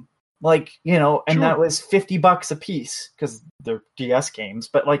same. Like, you know, and Sure. that was $50 a piece, because they're DS games,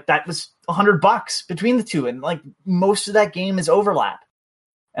 but like that was $100 between the two, and like most of that game is overlap.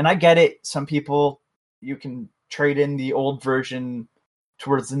 And I get it, some people, you can trade in the old version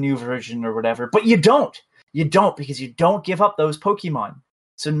towards the new version or whatever, but you don't. You don't, because you don't give up those Pokemon.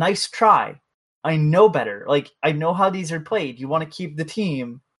 So nice try. I know better. Like, I know how these are played. You want to keep the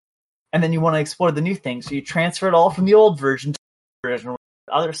team, and then you want to explore the new things, so you transfer it all from the old version to the version where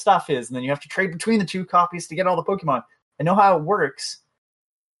the other stuff is, and then you have to trade between the 2 copies to get all the Pokemon. I know how it works.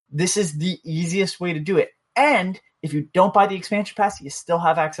 This is the easiest way to do it. And if you don't buy the expansion pass, you still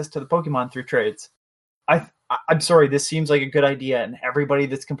have access to the Pokemon through trades. I'm sorry, this seems like a good idea, and everybody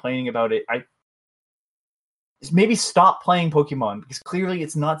that's complaining about it, maybe stop playing Pokemon, because clearly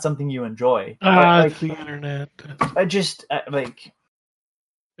it's not something you enjoy. It's the internet.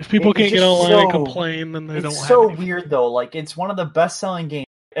 If people can't get online and complain, then they don't have It's so anything. weird, though. Like, it's one of the best-selling games.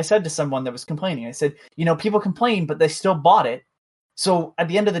 I said to someone that was complaining, I said, you know, people complain, but they still bought it. So, at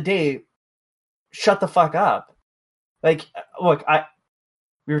the end of the day, shut the fuck up. Like, look,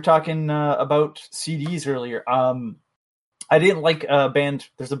 we were talking about CDs earlier. I didn't like a band.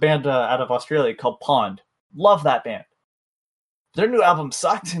 There's a band out of Australia called Pond. Love that band. Their new album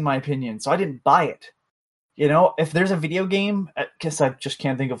sucked, in my opinion, so I didn't buy it. You know, if there's a video game, I guess I just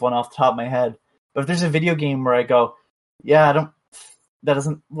can't think of one off the top of my head, but if there's a video game where I go, yeah, that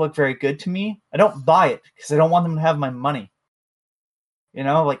doesn't look very good to me, I don't buy it, because I don't want them to have my money. You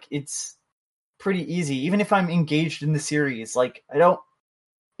know, like, it's pretty easy. Even if I'm engaged in the series, like, I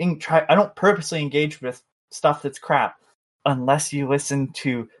don't purposely engage with stuff that's crap, unless you listen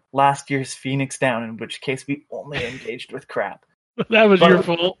to last year's Phoenix Down, in which case we only engaged with crap. That was But- your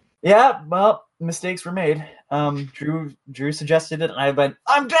fault. Yeah, well, mistakes were made. Drew suggested it, and I went,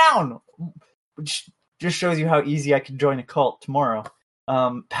 I'm down! Which just shows you how easy I could join a cult tomorrow.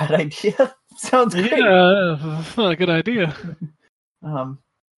 Bad idea? Sounds great. Yeah, that's not a good idea.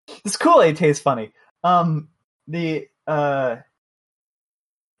 This Kool-Aid tastes funny. It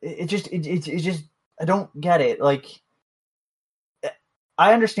just, I don't get it. Like,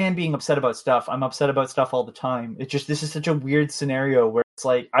 I understand being upset about stuff. I'm upset about stuff all the time. It's just, this is such a weird scenario where it's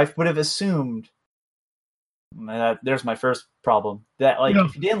like, I would have assumed, there's my first problem, that like, Yeah.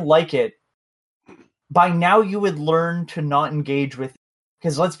 if you didn't like it, by now you would learn to not engage with,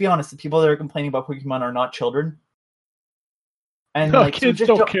 because let's be honest, the people that are complaining about Pokemon are not children. And No, like, so kids just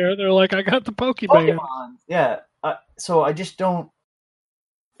don't care. They're like, I got the Pokemon. Pokemon. Yeah. So I just don't,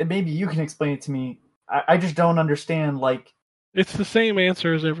 and maybe you can explain it to me. I just don't understand, like, It's the same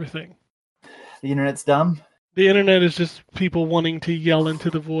answer as everything. the internet's dumb. The internet is just people wanting to yell into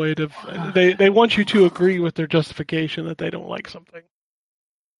the void of. They want you to agree with their justification that they don't like something.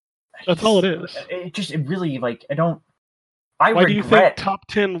 That's all it is. It really, like, I Why do you think regret. top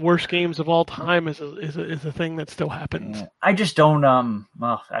 10 worst games of all time is a thing that still happens? I just don't,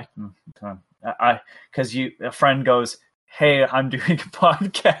 well, because a friend goes, hey, I'm doing a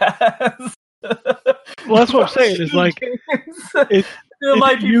podcast. Well, that's what I'm saying. Is like, it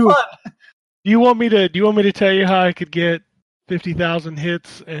might be you- fun. do you want me to tell you how I could get 50,000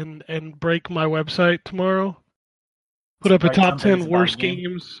 hits and break my website tomorrow? Put up a Write top something 10 about worst me.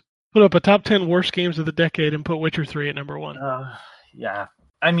 games. Put up a top 10 worst games of the decade and put Witcher 3 at number 1. Yeah.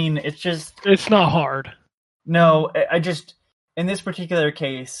 I mean, it's just, It's not hard. no, I just, in this particular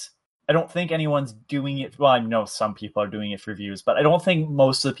case, I don't think anyone's doing it. Well, I know some people are doing it for views, but I don't think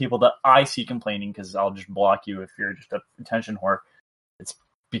most of the people that I see complaining, because I'll just block you if you're just a attention whore, it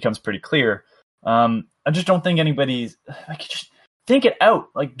becomes pretty clear. I just don't think anybody's, like, just think it out.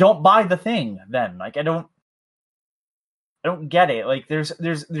 Like, don't buy the thing then. Like, I don't get it. Like,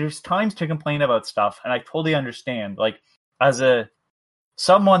 there's times to complain about stuff, and I totally understand. Like, as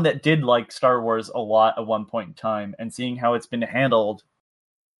someone that did like Star Wars a lot at one point in time, and seeing how it's been handled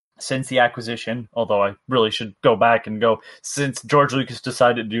since the acquisition, although I really should go back and go since George Lucas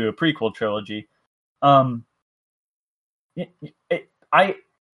decided to do a prequel trilogy, I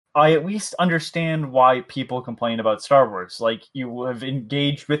at least understand why people complain about Star Wars. Like, you have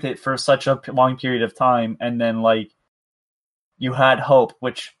engaged with it for such a long period of time, and then, like, you had hope,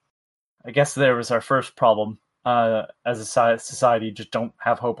 which I guess there was our first problem. As a society, just don't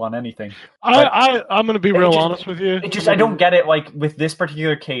have hope on anything. I'm going to be real honest with you. I don't get it. Like, with this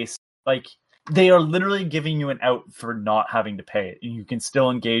particular case, like, they are literally giving you an out for not having to pay it. You can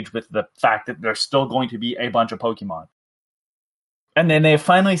still engage with the fact that there's still going to be a bunch of Pokemon. And then they've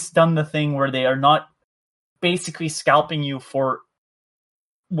finally done the thing where they are not basically scalping you for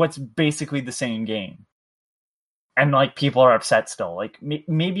what's basically the same game. And, like, people are upset still. Like,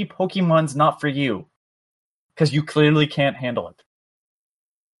 maybe Pokemon's not for you, because you clearly can't handle it.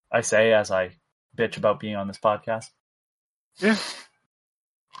 I say as I bitch about being on this podcast. Yeah.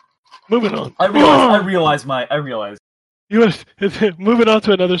 Moving on. I realize. Moving on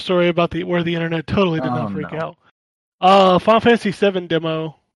to another story about where the internet totally did not freak no. out. Final Fantasy VII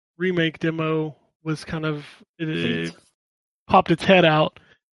demo, remake demo, was kind of it popped its head out.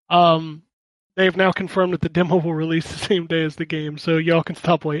 They've now confirmed that the demo will release the same day as the game, so y'all can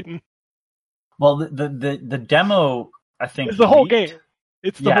stop waiting. Well, the demo, I think, It's the whole leaked. game.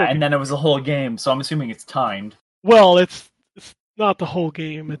 It's the whole game. and then it was the whole game, so I'm assuming it's timed. Well, it's not the whole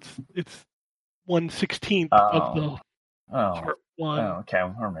game. It's 1/16 of the part one. Okay,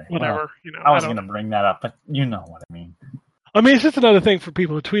 all right. Whatever. Well, I was going to bring that up, but you know what I mean. I mean, it's just another thing for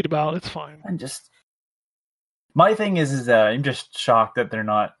people to tweet about. It's fine. My thing is that I'm just shocked that they're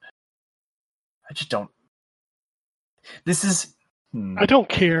not. I just don't. This is. I don't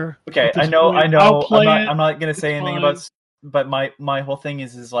care. Okay, at this I know. point. I'll play I'm not going to say It's anything fine. about. But my whole thing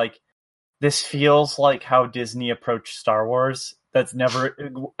is like, this feels like how Disney approached Star Wars. That's never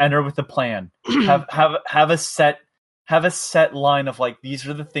enter with a plan. have a set line of, like, these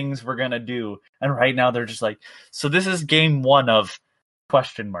are the things we're gonna do. And right now they're just like, so this is game 1 of ?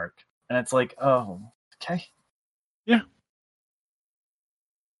 And it's like, oh, okay. Yeah.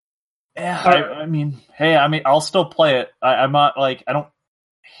 Yeah, I mean, I'll still play it. I'm not, like, I don't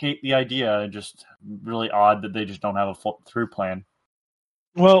hate the idea. It's just really odd that they just don't have a full through plan.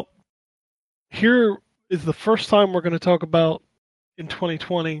 Well, here is the first time we're going to talk about in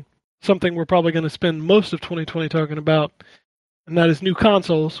 2020 something we're probably going to spend most of 2020 talking about, and that is new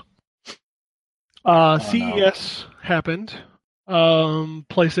consoles. CES happened.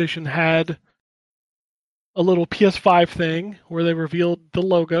 PlayStation had a little PS5 thing where they revealed the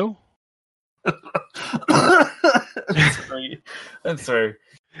logo. I'm sorry.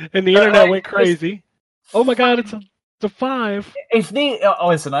 And the internet went crazy. Oh my god, it's a 5. If they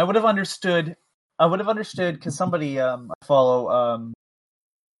listen, I would have understood because somebody I follow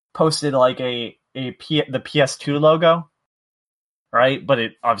posted like the PS2 logo, right? But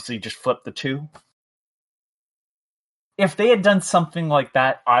it obviously just flipped the 2. If they had done something like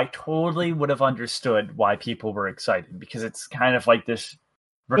that, I totally would have understood why people were excited, because it's kind of like this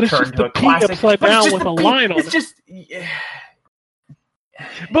return to a classic. Upside down with a line on it. It's just.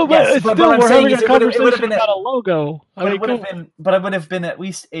 But Yes, still, but what I'm we're saying having is a it would have conversation been about a logo. I mean, it would have been at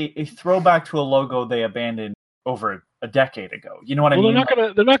least a throwback to a logo they abandoned over a decade ago. You know what I mean?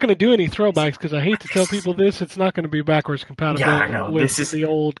 they're not gonna do any throwbacks, because I hate to tell people this. It's not going to be backwards compatible Yeah, I know. with This is- the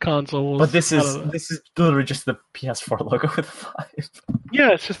old consoles. But this is literally just the PS4 logo with a 5.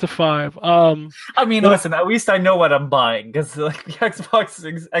 Yeah, it's just a 5. I mean, listen. At least I know what I'm buying, because like the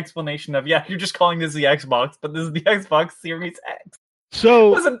Xbox explanation of you're just calling this the Xbox, but this is the Xbox Series X. So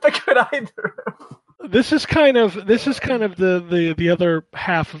Wasn't that good either. this is kind of the other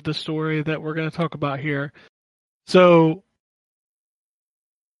half of the story that we're going to talk about here. So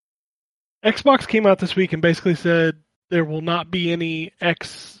Xbox came out this week and basically said there will not be any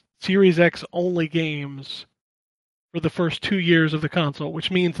Series X only games for the first 2 years of the console,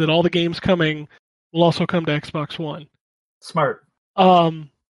 which means that all the games coming will also come to Xbox One. Smart.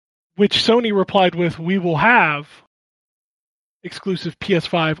 Which Sony replied with, "We will have exclusive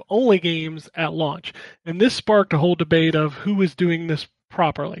PS5 only games at launch." And this sparked a whole debate of who is doing this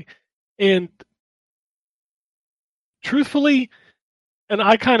properly. And truthfully, and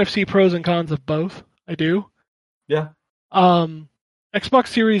I kind of see pros and cons of both. I do. Yeah. Xbox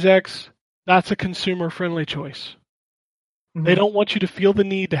Series X, that's a consumer-friendly choice. Mm-hmm. They don't want you to feel the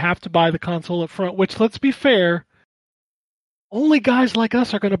need to have to buy the console up front, which, let's be fair, only guys like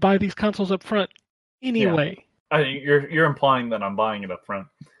us are going to buy these consoles up front anyway. I think you're implying that I'm buying it up front.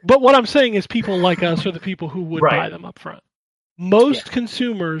 But what I'm saying is people like us are the people who would buy them up front. Most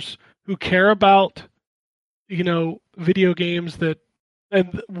consumers who care about, video games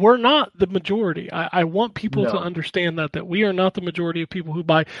and we're not the majority. I want people to understand that we are not the majority of people who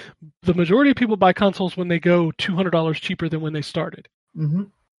buy. The majority of people buy consoles when they go $200 cheaper than when they started. Mm-hmm.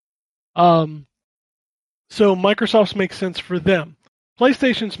 So Microsoft's makes sense for them.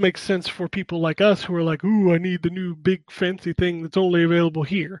 PlayStation's makes sense for people like us who are like, ooh, I need the new big fancy thing that's only available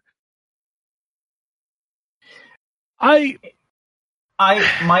here. My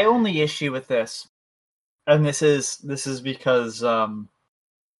only issue with this, and this is because, and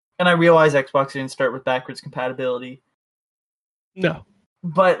I realize Xbox didn't start with backwards compatibility. No.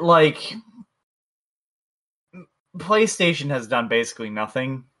 But, like, PlayStation has done basically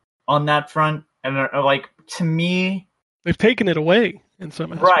nothing on that front. And, like, to me... They've taken it away in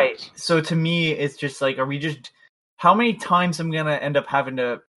some aspects. Right. So to me, it's just like, how many times I'm going to end up having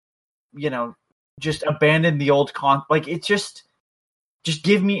to, just abandon the old like, it's just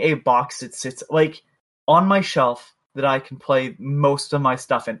give me a box that sits, like, on my shelf that I can play most of my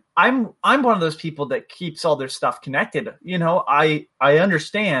stuff in. I'm one of those people that keeps all their stuff connected. I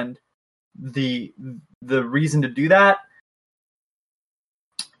understand the reason to do that.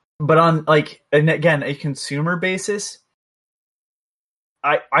 But on, like, and again, a consumer basis,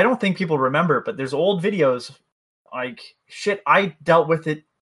 I don't think people remember, but there's old videos, like, shit, I dealt with it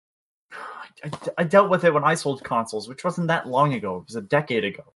when I sold consoles, which wasn't that long ago. It was a decade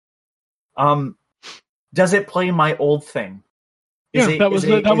ago. Does it play my old thing? That was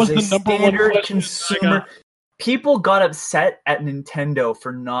the number one question consumer. People got upset at Nintendo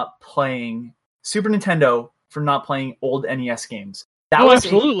for not playing Super Nintendo for not playing old NES games. That was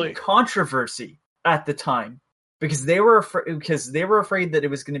absolutely a controversy at the time because they were afraid that it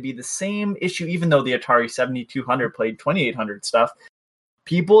was going to be the same issue, even though the Atari 7200 played 2800 stuff.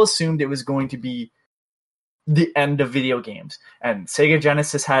 People assumed it was going to be the end of video games. And Sega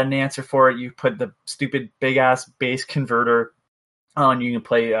Genesis had an answer for it. You put the stupid big-ass bass converter on, you can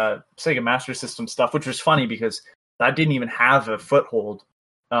play Sega Master System stuff, which was funny because that didn't even have a foothold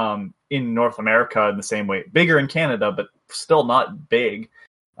in North America in the same way. Bigger in Canada, but still not big.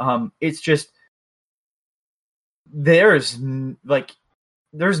 It's just, there's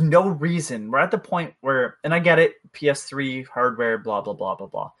no reason. We're at the point where, and I get it, PS3 hardware, blah, blah, blah, blah,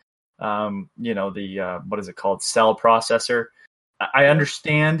 blah. What is it called? Cell processor. I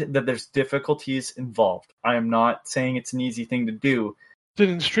understand that there's difficulties involved. I am not saying it's an easy thing to do. It's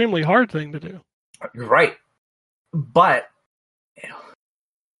an extremely hard thing to do. You're right. But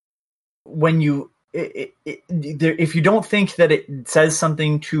when you if you don't think that it says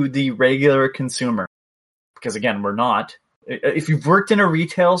something to the regular consumer, because again, we're not. If you've worked in a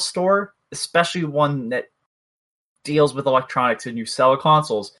retail store, especially one that deals with electronics and you sell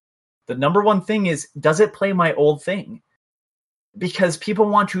consoles, the number one thing is, does it play my old thing? Because people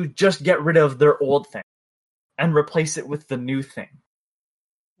want to just get rid of their old thing and replace it with the new thing.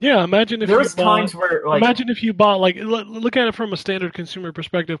 Yeah, imagine if There's you bought, times where, like, imagine if you bought, like, look at it from a standard consumer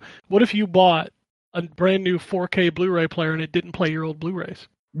perspective. What if you bought a brand new 4K Blu-ray player and it didn't play your old Blu-rays?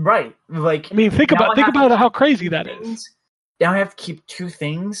 right, like, I mean, think about how crazy that is. things, now I have to keep two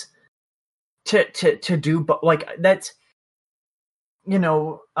things to do, but like that's, you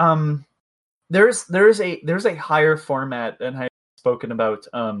know, there's a higher format, and I've spoken about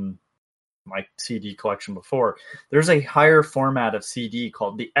my CD collection before. There's a higher format of CD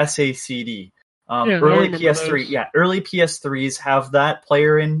called the SACD. I Early remember PS3, those. early PS3s have that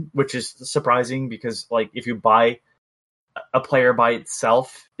player in, which is surprising because, like, if you buy a player by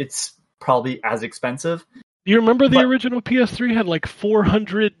itself, it's probably as expensive. Do you remember the But- original PS3 had like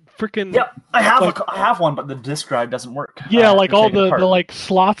 400 freaking? Yep, I have Like- I have one, but the disc drive doesn't work. Yeah, I have like to all take it the apart. like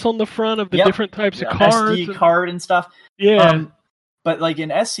slots on the front of the Yep. different types Yeah, of cards. SD and- card and stuff. yeah, But like an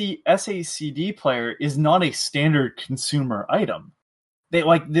SACD player is not a standard consumer item. They,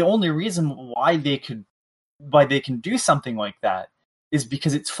 like, the only reason why they can do something like that is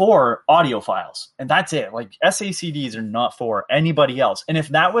because it's for audiophiles, and that's it. Like, SACDs are not for anybody else. And if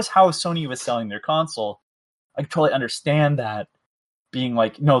that was how Sony was selling their console, I totally understand that being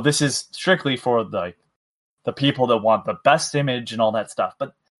like, no, this is strictly for the people that want the best image and all that stuff.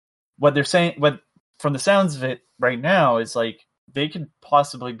 But what they're saying, from the sounds of it right now, is like they could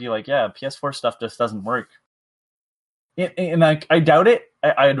possibly be like, yeah, PS4 stuff just doesn't work. And I doubt it.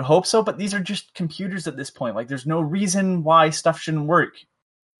 I'd hope so, but these are just computers at this point. Like, there's no reason why stuff shouldn't work.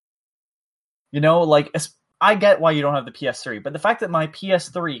 You know, like, I get why you don't have the PS3, but the fact that my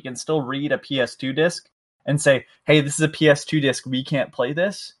PS3 can still read a PS2 disc and say, hey, this is a PS2 disc, we can't play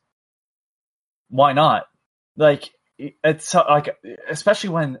this, why not? Like, it's like, especially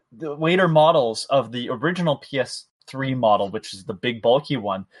when the later models of the original PS3 model, which is the big bulky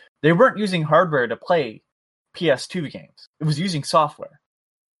one, they weren't using hardware to play PS2 games. It was using software.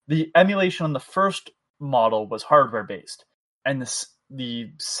 The emulation on the first model was hardware based, and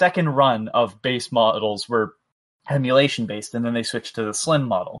the second run of base models were emulation based, and then they switched to the slim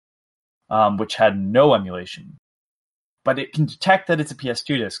model, which had no emulation, but it can detect that it's a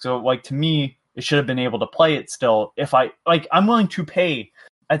PS2 disc. So, like, to me, it should have been able to play it still. If I'm willing to pay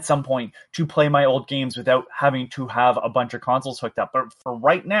at some point to play my old games without having to have a bunch of consoles hooked up. But for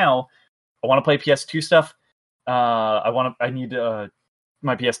right now, I want to play PS2 stuff. I need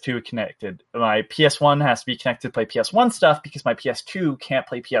my PS2 connected. My PS1 has to be connected to play PS1 stuff because my PS2 can't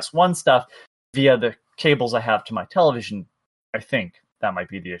play PS1 stuff via the cables I have to my television. I think that might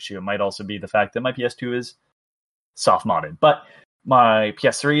be the issue. It might also be the fact that my PS2 is soft modded, but my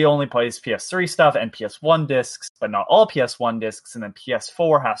PS3 only plays PS3 stuff and PS1 discs, but not all PS1 discs, and then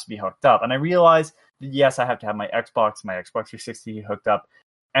PS4 has to be hooked up. And I realize that, yes, I have to have my Xbox 360 hooked up,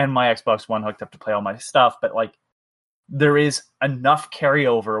 and my Xbox One hooked up to play all my stuff, but like, there is enough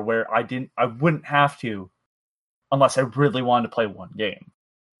carryover where I wouldn't have to unless I really wanted to play one game.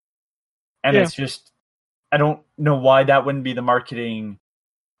 And It's just, I don't know why that wouldn't be the marketing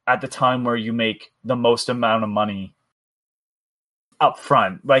at the time where you make the most amount of money up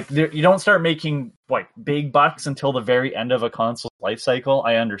front. Like, you don't start making like big bucks until the very end of a console's life cycle.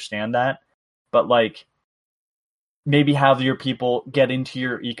 I understand that, but like, maybe have your people get into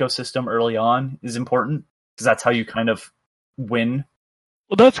your ecosystem early on is important, because that's how you kind of win.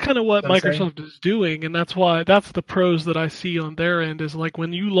 Well, that's kind of what What I'm saying? Microsoft is doing, and that's the pros that I see on their end is, like,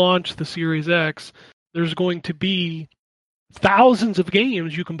 when you launch the Series X, there's going to be thousands of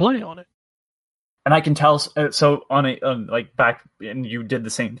games you can play on it. And I can tell, so on a like back, and you did the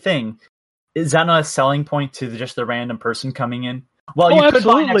same thing. Is that not a selling point to just the random person coming in? Well, you could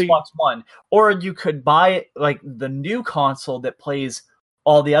buy an absolutely. Xbox One, or you could buy like the new console that plays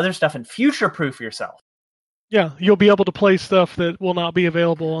all the other stuff and future-proof yourself. Yeah, you'll be able to play stuff that will not be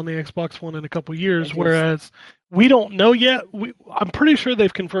available on the Xbox One in a couple years, It is. whereas we don't know yet. I'm pretty sure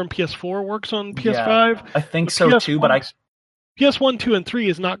they've confirmed PS4 works on PS5. I think The so too, but PS1, 2, and 3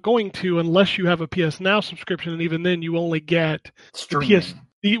 is not going to unless you have a PS Now subscription, and even then you only get streaming.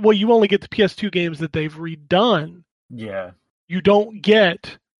 you only get the PS2 games that they've redone. Yeah. You don't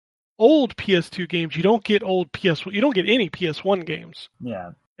get old PS2 games. You don't get old PS1. You don't get any PS1 games,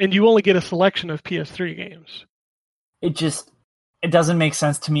 Yeah. and you only get a selection of PS3 games. It doesn't make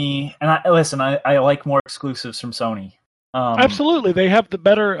sense to me. And I like more exclusives from Sony. Absolutely, they have the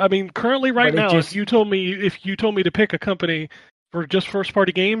better. I mean, currently, right But it now, just- if you told me to pick a company for just first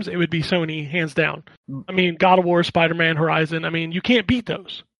party games, it would be Sony, hands down. I mean, God of War, Spider-Man, Horizon. I mean, you can't beat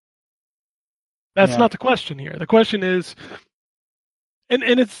those. That's Yeah. not the question here. The question is,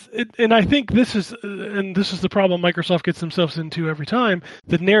 and I think this is the problem Microsoft gets themselves into every time.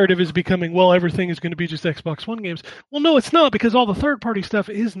 The narrative is becoming, well, everything is going to be just Xbox One games. Well, no, it's not, because all the third party stuff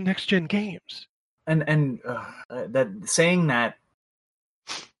is next gen games. And that saying that,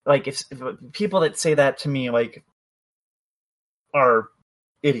 like, if people that say that to me, like, are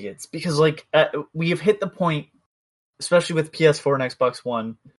idiots, because like we have hit the point, especially with PS4 and Xbox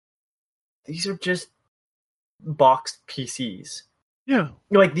One, these are just boxed PCs. Yeah.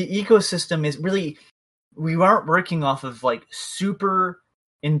 Like, the ecosystem is really, we aren't working off of like super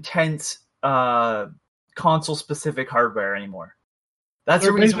intense console specific hardware anymore. That's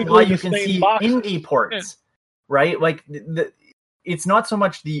They're the reason basically why the you can same see boxes. indie ports, right? Like, it's not so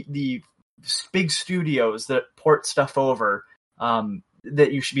much the big studios that port stuff over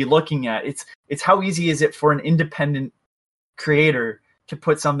that you should be looking at. It's how easy is it for an independent creator to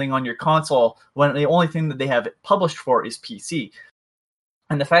put something on your console when the only thing that they have it published for is PC.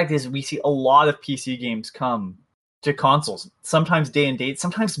 And the fact is, we see a lot of PC games come to consoles, sometimes day and date,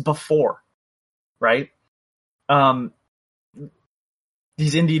 sometimes before, right?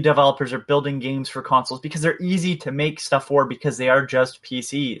 These indie developers are building games for consoles because they're easy to make stuff for, because they are just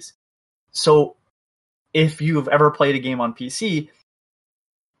PCs. So if you've ever played a game on PC,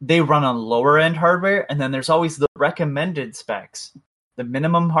 they run on lower end hardware, and then there's always the recommended specs. The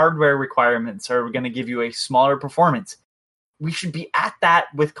minimum hardware requirements are going to give you a smaller performance. We should be at that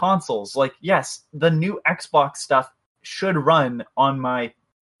with consoles. Like, yes, the new Xbox stuff should run on my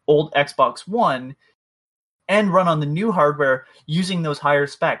old Xbox One and run on the new hardware using those higher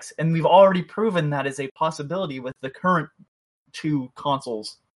specs. And we've already proven that is a possibility with the current two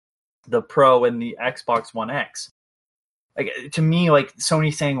consoles, the Pro and the Xbox One X. Like, to me, like,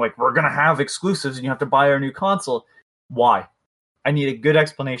 Sony saying, like, we're going to have exclusives and you have to buy our new console. Why? I need a good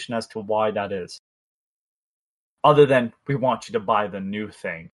explanation as to why that is. Other than, we want you to buy the new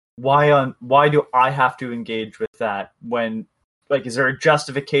thing. Why do I have to engage with that when, like, is there a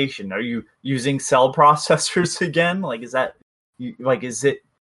justification? Are you using cell processors again? Like, is it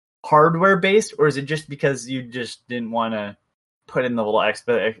hardware based, or is it just because you just didn't want to put in the little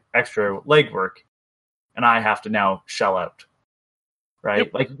extra legwork and I have to now shell out? Right?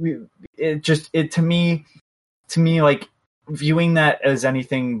 Yep. Like, to me, like, viewing that as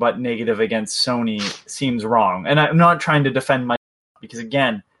anything but negative against Sony seems wrong. And I'm not trying to defend myself, because,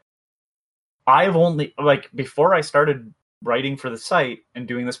 again, I've only, like, before I started writing for the site and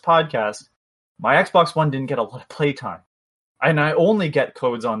doing this podcast, my Xbox One didn't get a lot of playtime. And I only get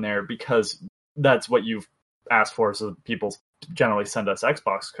codes on there because that's what you've asked for, so people generally send us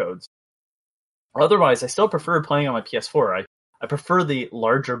Xbox codes. Otherwise, I still prefer playing on my PS4. I prefer the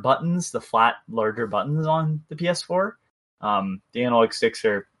larger buttons, the flat, larger buttons on the PS4. The analog sticks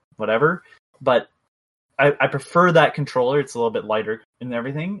are whatever, but I prefer that controller. It's a little bit lighter and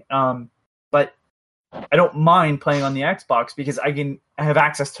everything. But I don't mind playing on the Xbox because I have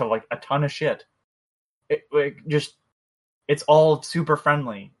access to, like, a ton of shit. It's all super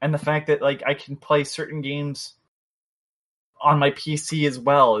friendly, and the fact that, like, I can play certain games on my PC as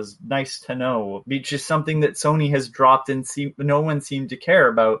well is nice to know. It's just something that Sony has dropped and no one seemed to care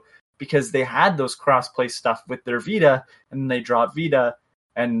about, because they had those cross-play stuff with their Vita, and then they dropped Vita,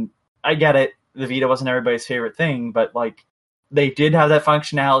 and I get it, the Vita wasn't everybody's favorite thing, but, like, they did have that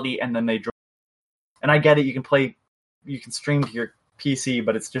functionality, and then they dropped. And I get it, you can stream to your PC,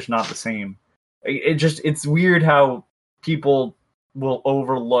 but it's just not the same. It's weird how people will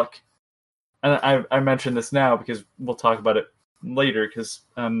overlook, and I mention this now because we'll talk about it later, because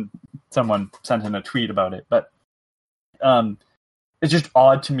someone sent in a tweet about it, but it's just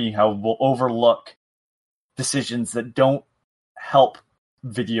odd to me how we'll overlook decisions that don't help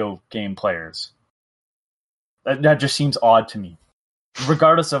video game players. That just seems odd to me.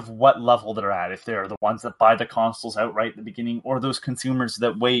 Regardless of what level they're at, if they're the ones that buy the consoles outright at the beginning, or those consumers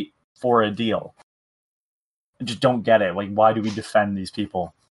that wait for a deal. I just don't get it. Like, why do we defend these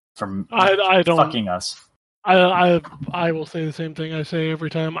people from I don't fucking us? I will say the same thing I say every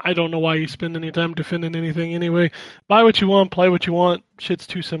time. I don't know why you spend any time defending anything anyway. Buy what you want, play what you want. Shit's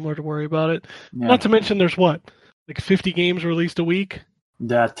too similar to worry about it. Yeah. Not to mention there's like 50 games released a week.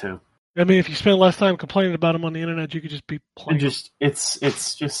 That too. I mean, if you spend less time complaining about them on the internet, you could just be playing.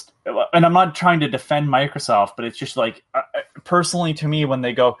 It's just, and I'm not trying to defend Microsoft, but it's just like, personally to me, when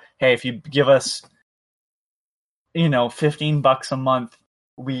they go, hey, if you give us, $15 a month,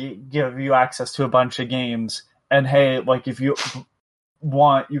 we give you access to a bunch of games, And hey, like if you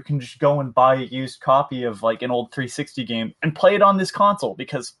want, you can just go and buy a used copy of like an old 360 game and play it on this console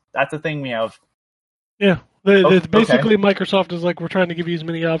because that's the thing we have. Yeah, Okay. basically Microsoft is like, we're trying to give you as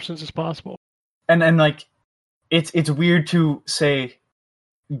many options as possible. And like it's weird to say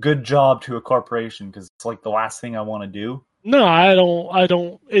good job to a corporation because it's like the last thing I want to do. No, I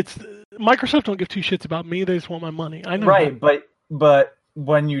don't. It's Microsoft don't give two shits about me. They just want my money. I know. Right, that. but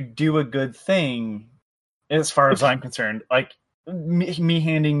when you do a good thing, as far as I'm concerned, like me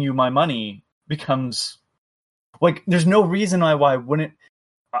handing you my money becomes like there's no reason why I wouldn't.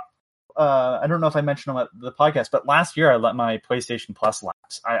 I don't know if I mentioned on the podcast, but last year I let my PlayStation Plus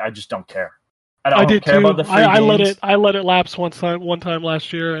lapse. I just don't care. I did care too. about the free games. I let it lapse one time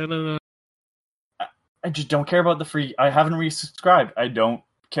last year, and then I just don't care about the free. I haven't resubscribed. I don't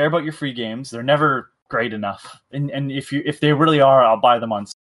care about your free games. They're never great enough. And if they really are, I'll buy them on.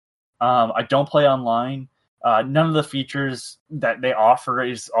 I don't play online. None of the features that they offer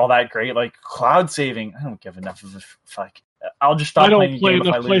is all that great. Like cloud saving, I don't give enough of a fuck. I'll just stop playing. I don't play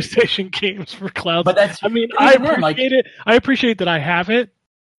enough PlayStation games for cloud. But that's. I mean, I appreciate it. I appreciate that I have it,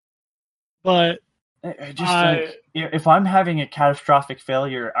 but. If I'm having a catastrophic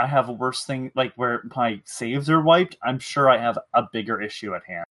failure, I have a worse thing, like where my saves are wiped, I'm sure I have a bigger issue at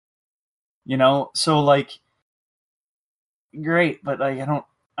hand. You know? So, like, great, but like,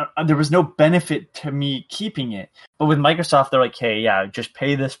 there was no benefit to me keeping it. But with Microsoft, they're like, hey, yeah, just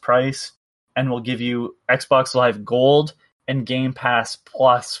pay this price, and we'll give you Xbox Live Gold and Game Pass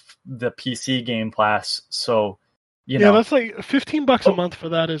plus the PC Game Pass, so... You know, that's like $15 a month for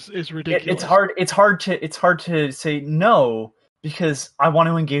that is ridiculous. It's hard to say no because I want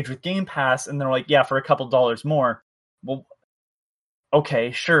to engage with Game Pass, and they're like, yeah, for a couple dollars more. Well,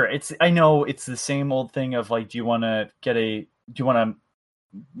 okay, sure. I know it's the same old thing of like, do you want to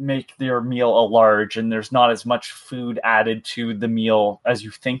make your meal a large, and there's not as much food added to the meal as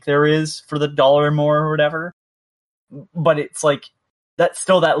you think there is for the $1 more or whatever. But it's like that's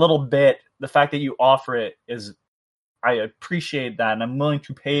still that little bit. The fact that you offer it is. I appreciate that, and I'm willing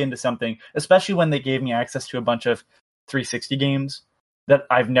to pay into something, especially when they gave me access to a bunch of 360 games that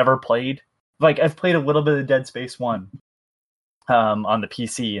I've never played. Like, I've played a little bit of Dead Space 1 on the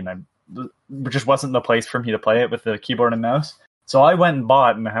PC, and it just wasn't the place for me to play it with the keyboard and mouse. So I went and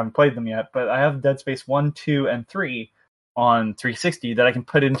bought, and I haven't played them yet, but I have Dead Space 1, 2, and 3 on 360 that I can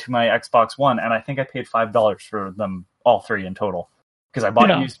put into my Xbox One, and I think I paid $5 for them, all three in total, because I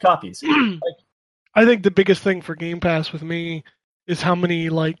bought used copies. I think the biggest thing for Game Pass with me is how many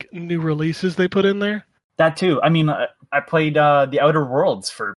like new releases they put in there. That too. I mean, I played The Outer Worlds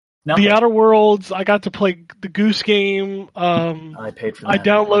for nothing. The Outer Worlds. I got to play the Goose Game. I paid for that. I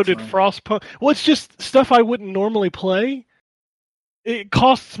downloaded Frostpunk. Well, it's just stuff I wouldn't normally play. It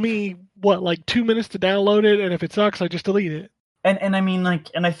costs me like 2 minutes to download it, and if it sucks, I just delete it. And I mean, like,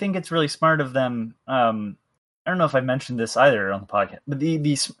 and I think it's really smart of them. I don't know if I mentioned this either on the podcast, but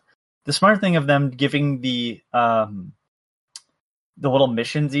the smart thing of them giving the little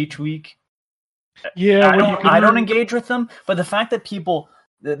missions each week. Yeah, I don't engage with them, but the fact that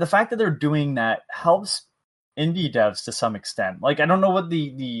the fact that they're doing that helps indie devs to some extent. Like, I don't know what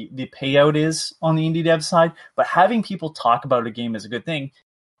the payout is on the indie dev side, but having people talk about a game is a good thing.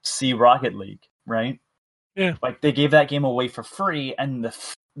 See Rocket League, right? Yeah. Like, they gave that game away for free, and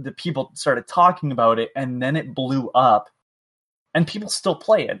the people started talking about it, and then it blew up. And people still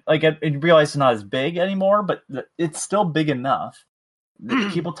play it. Like, I realize it's not as big anymore, but it's still big enough.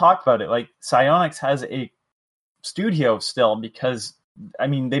 People talk about it. Like, Psyonix has a studio still because, I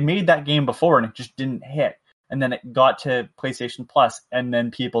mean, they made that game before and it just didn't hit. And then it got to PlayStation Plus, and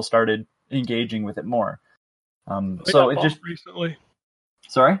then people started engaging with it more. So it just recently.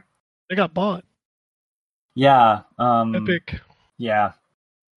 Sorry? They got bought. Yeah. Epic. Yeah.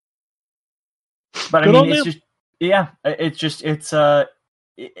 But I mean, it's just. Yeah, it's I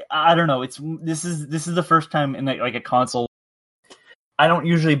don't know. This is the first time in like a console. I don't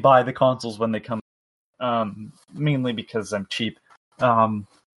usually buy the consoles when they come, mainly because I'm cheap.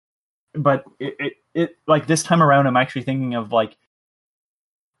 But it like this time around, I'm actually thinking of like,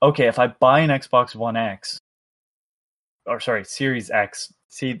 okay, if I buy an Xbox One X, or sorry, Series X.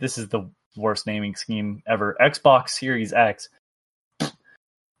 See, this is the worst naming scheme ever. Xbox Series X. If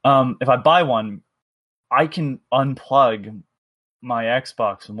I buy one, I can unplug my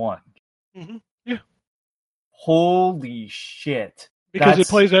Xbox One. Mm-hmm. Yeah. Holy shit. Because it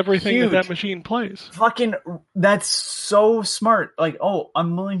plays everything that machine plays. Fucking, that's so smart. Like, oh,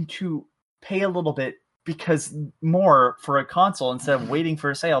 I'm willing to pay a little bit because more for a console instead of waiting for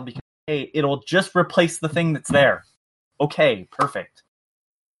a sale because, hey, it'll just replace the thing that's there. Okay, perfect.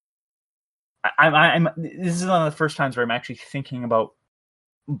 I'm this is one of the first times where I'm actually thinking about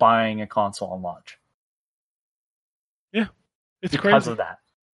buying a console on launch. Yeah, it's because crazy. of that.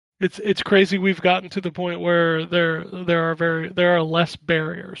 It's crazy. We've gotten to the point where there are less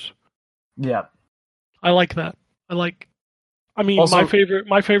barriers. Yeah. I like that. I mean, Also-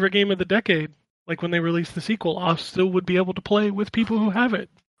 my favorite game of the decade. Like when they release the sequel, I still would be able to play with people who have it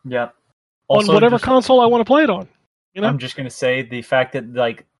Yeah. on whatever console I want to play it on. You know, I'm just gonna say the fact that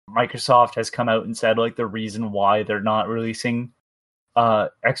like Microsoft has come out and said like the reason why they're not releasing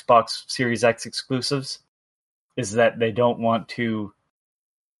Xbox Series X exclusives is that they don't want to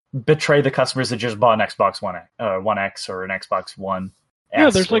betray the customers that just bought an Xbox One X or an Xbox One S yeah,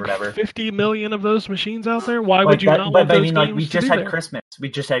 there's or like whatever. 50 million of those machines out there. Why would Like you that, not but want I those mean, like games we to just be had there? Christmas. We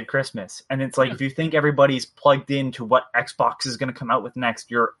just had Christmas, and it's like Yeah. if you think everybody's plugged into what Xbox is going to come out with next,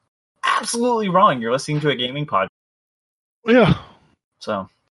 you're absolutely wrong. You're listening to a gaming pod. Yeah. So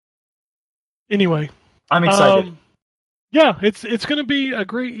Anyway, I'm excited. Yeah, it's going to be a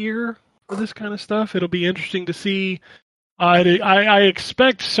great year for this kind of stuff. It'll be interesting to see. I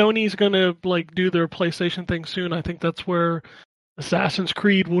expect Sony's going to like do their PlayStation thing soon. I think that's where Assassin's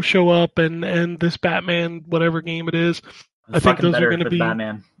Creed will show up and this Batman whatever game it is. I think Fucking those are better going to for be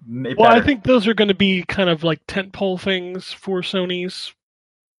Batman. Well, I think those are going to be kind of like tentpole things for Sony's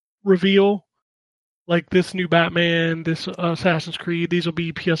reveal. Like this new Batman, this Assassin's Creed, these will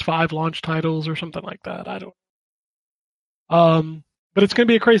be PS5 launch titles or something like that. I don't. But it's going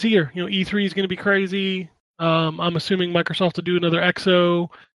to be a crazy year. You know, E3 is going to be crazy. I'm assuming Microsoft will do another EXO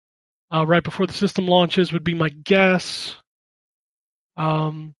right before the system launches would be my guess.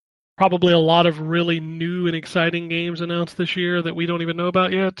 Probably a lot of really new and exciting games announced this year that we don't even know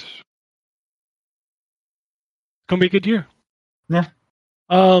about yet. It's going to be a good year. Yeah.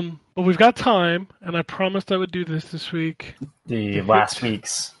 But we've got time, and I promised I would do this week. The last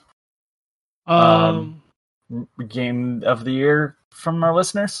week's game of the year from our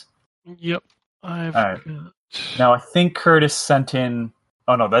listeners. Yep. I've All right. got... Now I think Curtis sent in.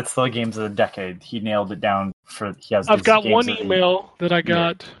 Oh no, that's the games of the decade. He nailed it down for. He has. I've these got games one of the email that I year.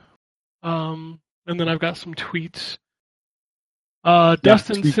 got, and then I've got some tweets. You have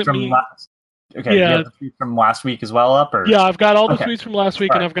Dustin the tweet sent from me. last. Okay, Yeah. you have the tweet from last week as well up, or Yeah, I've got all the Okay. tweets from last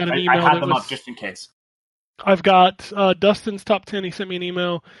week, All and right. I've got an I email had that them was. up just in case. I've got Dustin's top 10. He sent me an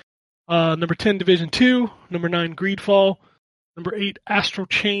email. Number 10, Division 2. Number 9, Greedfall. Number 8, Astral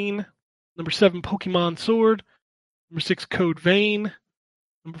Chain. Number 7, Pokemon Sword. Number 6, Code Vein.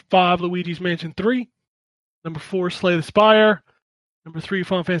 Number 5, Luigi's Mansion 3. Number 4, Slay the Spire. Number 3,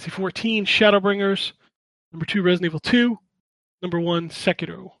 Final Fantasy 14, Shadowbringers. Number 2, Resident Evil 2. Number 1,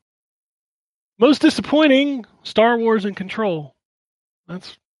 Sekiro. Most disappointing, Star Wars and Control.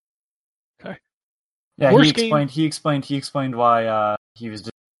 That's okay. Yeah, Worst he explained why he was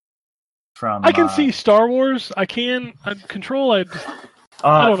just from. I can see Star Wars. I can Control. I don't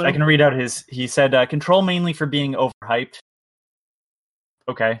know. I can read out his. He said Control mainly for being overhyped.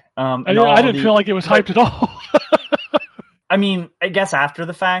 Okay. I didn't feel like it was hyped at all. I mean, I guess after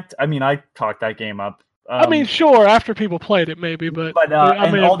the fact. I mean, I talked that game up. I mean, sure, after people played it, maybe, but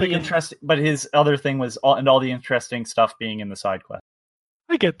But his other thing was all the interesting stuff being in the side quest.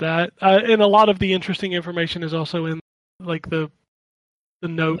 I get that, and a lot of the interesting information is also in like the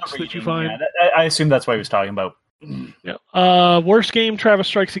notes that you find. Yeah, I assume that's what he was talking about. Yeah. Worst game, Travis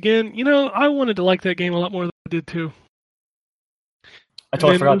Strikes Again. You know, I wanted to like that game a lot more than I did too. I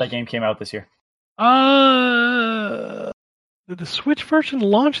totally forgot that game came out this year. Did the Switch version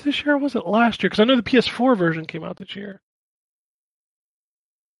launch this year, or was it last year? Because I know the PS4 version came out this year.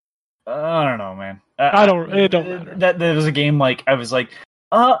 I don't know, man. It don't matter. That was a game like I was like,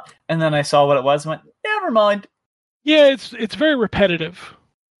 and then I saw what it was and went, never mind. Yeah, it's very repetitive.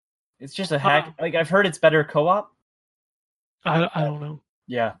 It's just a hack. Like I've heard it's better co-op. I don't know.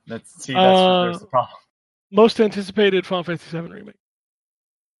 Yeah, there's the problem. Most anticipated Final Fantasy VII remake.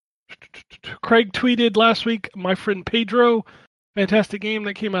 Craig tweeted last week, my friend Pedro, fantastic game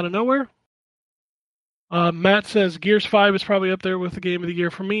that came out of nowhere. Matt says Gears 5 is probably up there with the game of the year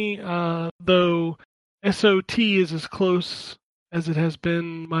for me, though SOT is as close as it has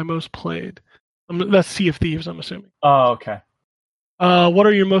been my most played. That's Sea of Thieves, I'm assuming. Oh, okay. What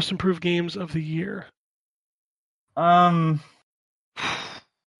are your most improved games of the year? I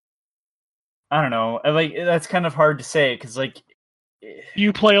don't know. Like that's kind of hard to say because like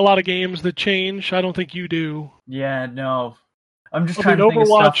you play a lot of games that change. I don't think you do. Yeah, no. I'm just trying to think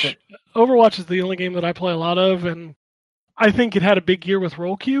Overwatch. of stuff that... Overwatch is the only game that I play a lot of, and I think it had a big year with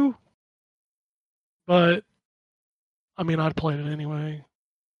Roll Queue. But I mean, I'd played it anyway.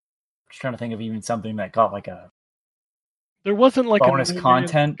 Just trying to think of even something that got like a There wasn't like bonus a No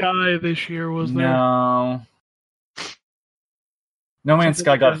content. Man's Sky this year, was there? No. No Man's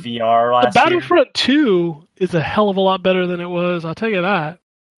Something Sky got like that. VR The last year. Battlefront 2 is a hell of a lot better than it was. I'll tell you that.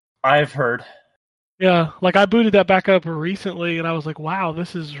 I've heard. Yeah, like I booted that back up recently, and I was like, "Wow,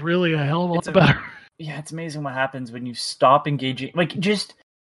 this is really a hell of a lot better." Yeah, it's amazing what happens when you stop engaging. Like, just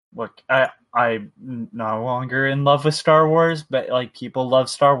look, I'm no longer in love with Star Wars, but like people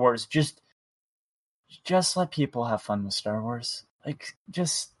love Star Wars. Just let people have fun with Star Wars. Like,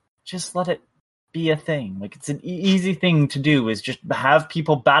 just let it be a thing. Like, it's an easy thing to do. Is just have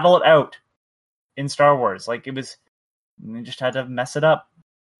people battle it out in Star Wars. Like it was, they just had to mess it up,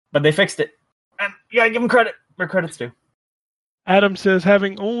 but they fixed it. And yeah, give them credit where credit's due. Adam says,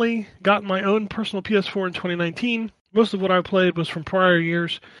 having only gotten my own personal PS4 in 2019, most of what I played was from prior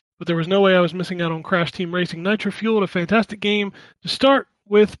years, but there was no way I was missing out on Crash Team Racing Nitro Fueled, a fantastic game to start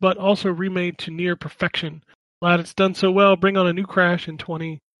with, but also remade to near perfection. Glad it's done so well. Bring on a new Crash in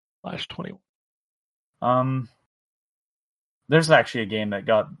 20/21. There's actually a game that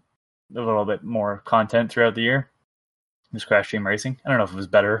got a little bit more content throughout the year. It was Crash Team Racing. I don't know if it was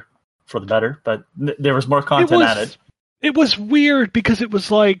better for the better, but there was more content added. It was weird because it was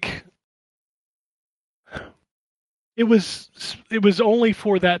like it was only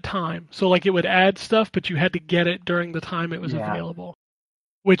for that time. So like it would add stuff, but you had to get it during the time it was available,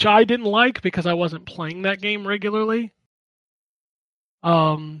 which I didn't like because I wasn't playing that game regularly.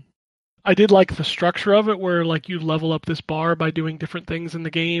 I did like the structure of it where like you level up this bar by doing different things in the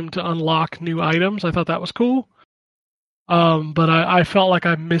game to unlock new items. I thought that was cool. But I felt like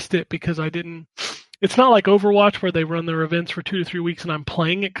I missed it because I didn't. It's not like Overwatch where they run their events for 2 to 3 weeks and I'm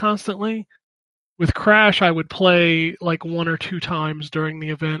playing it constantly. With Crash, I would play like 1 or 2 times during the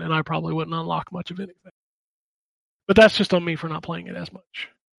event and I probably wouldn't unlock much of anything. But that's just on me for not playing it as much.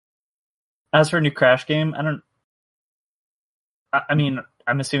 As for a new Crash game, I mean,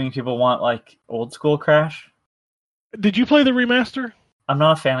 I'm assuming people want like old school Crash. Did you play the remaster? I'm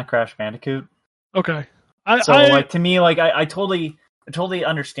not a fan of Crash Bandicoot. Okay. To me, like I totally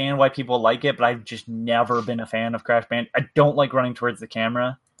understand why people like it, but I've just never been a fan of Crash Bandicoot. I don't like running towards the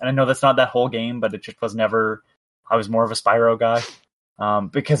camera, and I know that's not that whole game, but it just was never. I was more of a Spyro guy,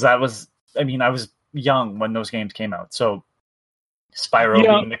 because I was young when those games came out, so Spyro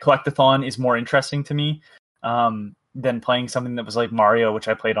being the collectathon is more interesting to me than playing something that was like Mario, which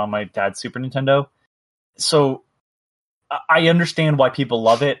I played on my dad's Super Nintendo. So I understand why people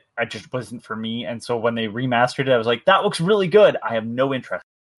love it. It just wasn't for me. And so when they remastered it, I was like, that looks really good. I have no interest.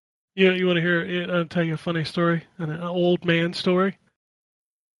 Yeah, you want to hear it? I'll tell you a funny story, an old man story.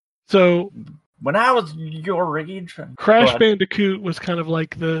 So when I was your age, Crash Bandicoot was kind of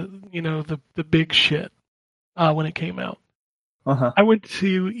like the big shit when it came out. Uh-huh. I went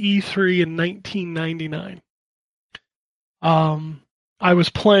to E3 in 1999. I was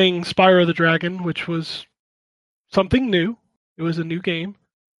playing Spyro the Dragon, which was something new. It was a new game.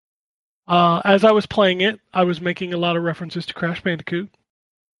 As I was playing it, I was making a lot of references to Crash Bandicoot.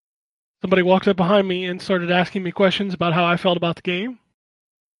 Somebody walked up behind me and started asking me questions about how I felt about the game.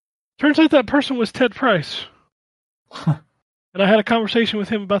 Turns out that person was Ted Price. And I had a conversation with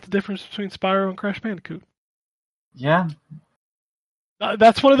him about the difference between Spyro and Crash Bandicoot. Yeah.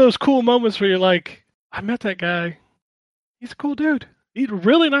 That's one of those cool moments where you're like, I met that guy. He's a cool dude. He's a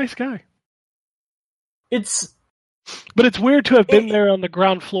really nice guy. But it's weird to have been there on the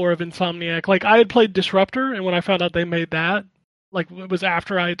ground floor of Insomniac. Like, I had played Disruptor, and when I found out they made that, like, it was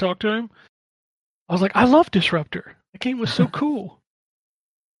after I had talked to him, I was like, I love Disruptor. The game was so cool.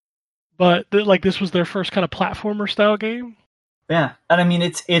 But, this was their first kind of platformer-style game. Yeah, and I mean,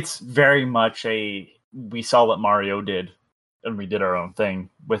 it's very much we saw what Mario did, and we did our own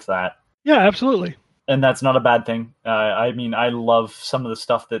thing with that. Yeah, absolutely. And that's not a bad thing. I mean, I love some of the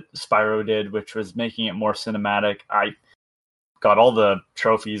stuff that Spyro did, which was making it more cinematic. I got all the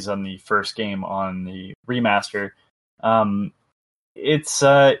trophies on the first game on the remaster. It's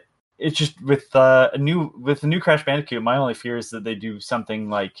just with a new Crash Bandicoot. My only fear is that they do something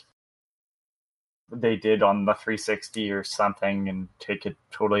like they did on the 360 or something and take it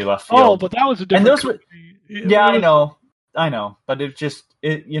totally left field. Oh, but that was a different. And those I know, but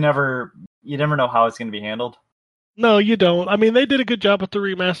you never know how it's going to be handled. No, you don't. I mean, they did a good job with the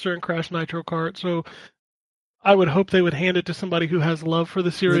remaster and Crash Nitro Kart, so I would hope they would hand it to somebody who has love for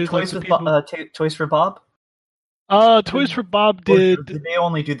the series. Toys for Bob? Toys for Bob did. Did they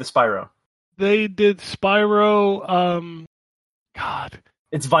only do the Spyro? They did Spyro. God.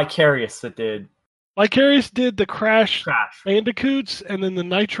 It's Vicarious that did. Vicarious did the Crash Bandicoots, and then the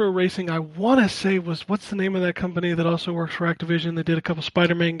Nitro Racing, I want to say what's the name of that company that also works for Activision? They did a couple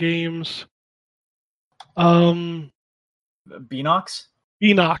Spider-Man games. Beanox?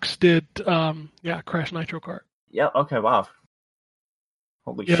 Enox did, Crash Nitro Kart. Yeah. Okay. Wow.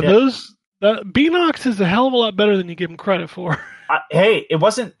 Holy Yeah, shit. Beanox is a hell of a lot better than you give him credit for. Hey, it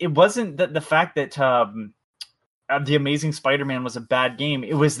wasn't the fact that The Amazing Spider-Man was a bad game.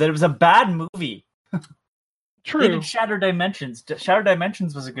 It was that it was a bad movie. True. They did Shattered Dimensions. Shattered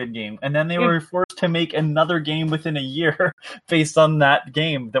Dimensions was a good game, and then they were forced to make another game within a year based on that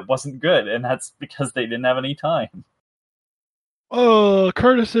game that wasn't good, and that's because they didn't have any time. Oh,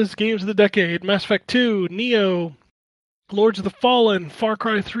 Curtis's games of the decade: Mass Effect 2, Neo, Lords of the Fallen, Far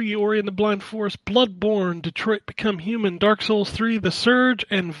Cry 3, Ori and the Blind Forest, Bloodborne, Detroit Become Human, Dark Souls 3, The Surge,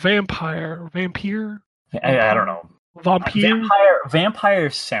 and Vampire. I don't know. Vampire? Vampire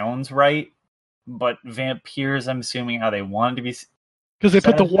sounds right, but vampires, I'm assuming how they wanted to be. Because they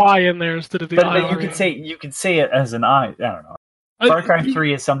put the Y in there instead of the I. But you could say it as an I. I don't know. Far Cry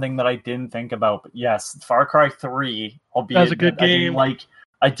 3 is something that I didn't think about, but yes, Far Cry 3, albeit that's a good game.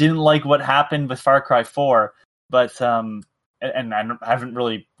 I didn't like what happened with Far Cry 4, but and I haven't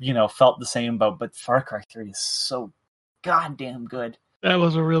really felt the same about. But Far Cry 3 is so goddamn good. That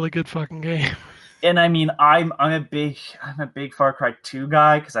was a really good fucking game. And I mean, I'm a big Far Cry 2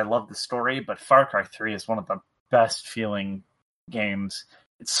 guy because I love the story, but Far Cry 3 is one of the best feeling games.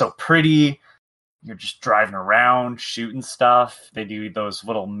 It's so pretty. You're just driving around, shooting stuff. They do those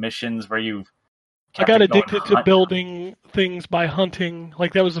little missions where you. I got addicted to building things by hunting.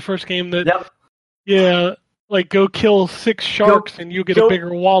 Like that was the first game that. Yep. Yeah, like go kill 6 sharks and you get a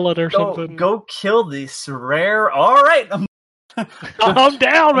bigger wallet or something. Go kill this rare. All right, I'm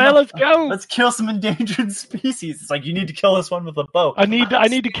down, man. Let's go. Let's kill some endangered species. It's like you need to kill this one with a bow. I need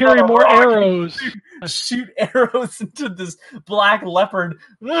to carry more arrows. Shoot arrows into this black leopard.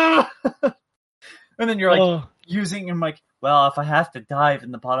 And then you're like using him like, well, if I have to dive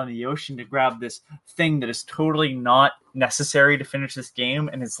in the bottom of the ocean to grab this thing that is totally not necessary to finish this game,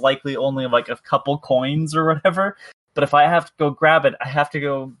 and it's likely only like a couple coins or whatever. But if I have to go grab it, I have to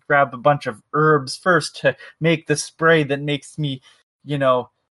go grab a bunch of herbs first to make the spray that makes me, or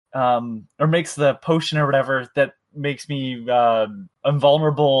makes the potion or whatever that makes me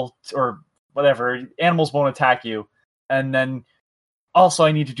invulnerable or whatever. Animals won't attack you. And then also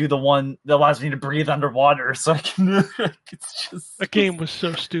I need to do the one that allows me to breathe underwater so I can... It's just... That game was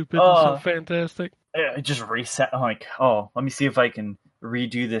so stupid and so fantastic. I just reset. I'm like, let me see if I can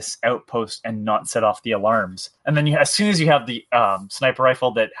redo this outpost and not set off the alarms. And then as soon as you have the sniper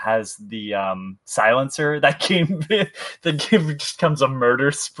rifle that has the silencer, the game just becomes a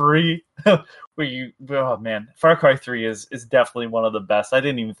murder spree. Far Cry 3 is definitely one of the best. I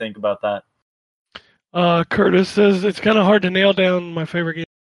didn't even think about that. Curtis says it's kind of hard to nail down my favorite game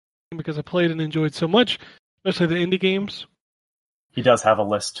because I played and enjoyed so much, especially the indie games. He does have a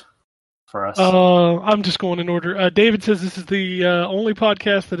list for us. I'm just going in order. David says this is the only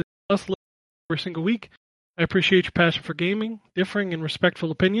podcast that is us every single week. I appreciate your passion for gaming, differing and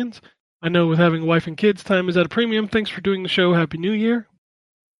respectful opinions. I know with having a wife and kids, time is at a premium. Thanks for doing the show. Happy New Year.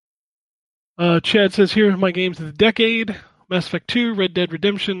 Chad says, here are my games of the decade. Mass Effect 2, Red Dead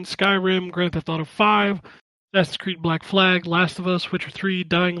Redemption, Skyrim, Grand Theft Auto 5, Assassin's Creed Black Flag, Last of Us, Witcher 3,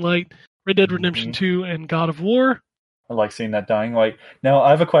 Dying Light, Red Dead Redemption 2, and God of War. I like seeing that Dying Light. Now, I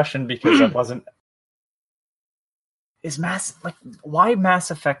have a question because I wasn't... why Mass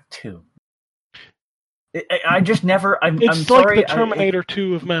Effect 2? I just never... I'm like sorry, the Terminator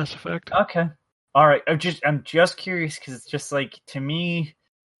 2 of Mass Effect. Okay. Alright, I'm just curious because it's just like, to me...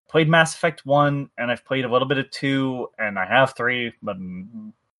 Played Mass Effect 1, and I've played a little bit of 2, and I have 3, but...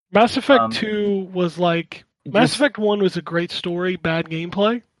 Mass Effect 2 was like... Mass Effect 1 was a great story, bad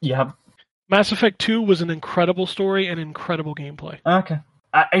gameplay. Yeah. Mass Effect 2 was an incredible story and incredible gameplay. Okay.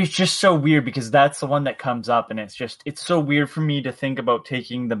 It's just so weird, because that's the one that comes up, and it's so weird for me to think about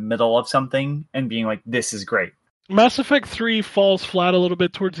taking the middle of something and being like, this is great. Mass Effect 3 falls flat a little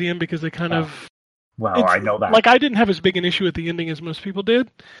bit towards the end because they kind of... Well, I know that. Like, I didn't have as big an issue with the ending as most people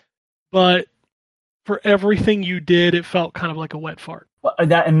did, but for everything you did, it felt kind of like a wet fart. Well,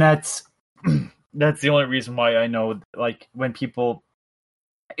 that's the only reason why I know, like, when people...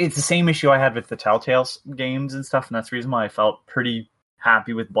 It's the same issue I had with the Telltale games and stuff, and that's the reason why I felt pretty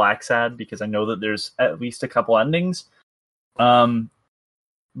happy with Black Sad, because I know that there's at least a couple endings. But,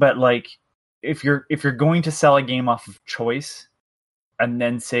 like, if you're going to sell a game off of choice... and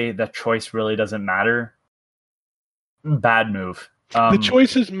then say that choice really doesn't matter, bad move. The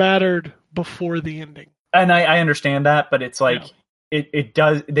choices mattered before the ending. And I understand that, but it's like, it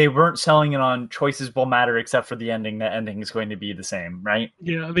does, they weren't selling it on choices will matter except for the ending. The ending is going to be the same, right?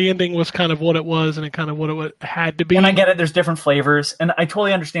 Yeah, the ending was kind of what it was, and it kind of what it had to be. And I get it, there's different flavors, and I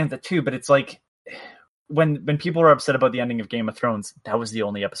totally understand that too, but it's like, when people were upset about the ending of Game of Thrones, that was the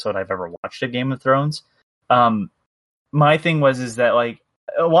only episode I've ever watched of Game of Thrones. My thing is that like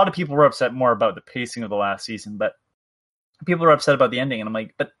a lot of people were upset more about the pacing of the last season, but people were upset about the ending, and I'm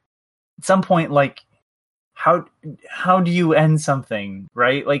like, but at some point, like, how do you end something,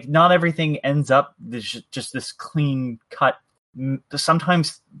 right? Like, not everything ends up just this clean cut.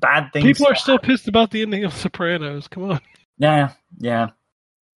 Sometimes bad things. People are still pissed about the ending of Sopranos. Come on. Yeah.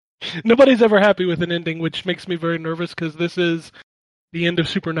 Nobody's ever happy with an ending, which makes me very nervous because this is the end of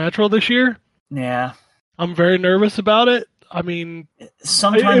Supernatural this year. Yeah. I'm very nervous about it. I mean,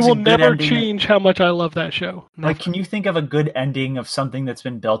 sometimes it will never ending, change how much I love that show. Never. Like, can you think of a good ending of something that's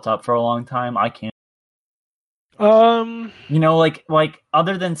been built up for a long time? I can't. You know, like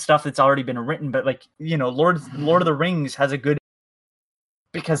other than stuff that's already been written, but like, you know, Lord of the Rings has a good,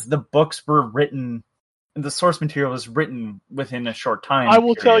 because the books were written, the source material was written within a short time. I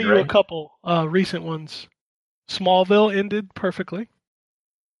will tell you right? a couple recent ones. Smallville ended perfectly.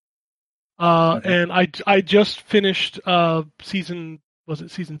 And I just finished season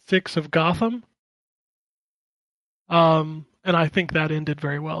 6 of Gotham. And I think that ended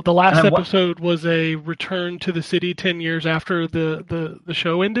very well. The last episode was a return to the city 10 years after the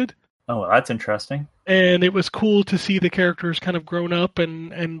show ended. Oh, well, that's interesting. And it was cool to see the characters kind of grown up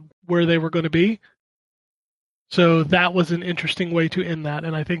and where they were going to be. So that was an interesting way to end that,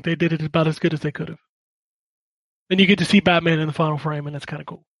 and I think they did it about as good as they could have. And you get to see Batman in the final frame, and it's kind of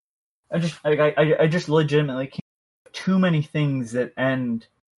cool. I just legitimately can't. Too many things that end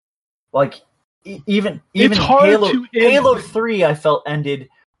like even it's hard Halo, to end. Halo 3 I felt ended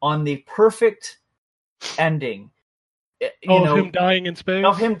on the perfect ending. Of him dying in space?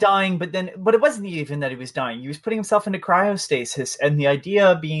 Of him dying, but it wasn't even that he was dying. He was putting himself into cryostasis, and the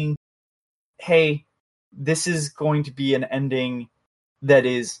idea being, hey, this is going to be an ending that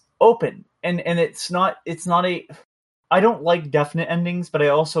is open. And it's not a, I don't like definite endings, but I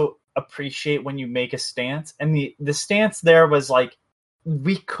also appreciate when you make a stance. And the stance there was like,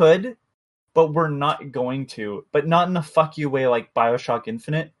 we could, but we're not going to. But not in a fuck you way like Bioshock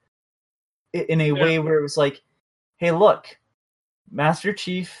Infinite. In a way where it was like, hey, look, Master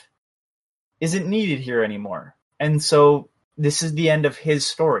Chief isn't needed here anymore. And so this is the end of his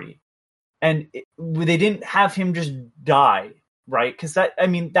story. And they didn't have him just die, right? Because that's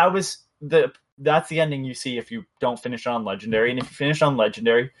the ending you see if you don't finish on Legendary. And if you finish on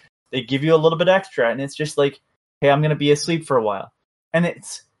Legendary, they give you a little bit extra, and it's just like, hey, I'm gonna be asleep for a while. And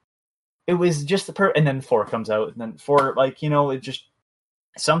it was just and then 4 comes out, and then 4, like, you know, it just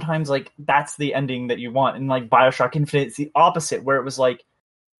sometimes like that's the ending that you want. And like Bioshock Infinite, it's the opposite, where it was like,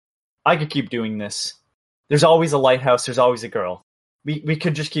 I could keep doing this. There's always a lighthouse, there's always a girl. We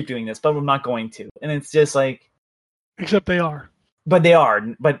could just keep doing this, but we're not going to. And it's just like... Except they are. But they are,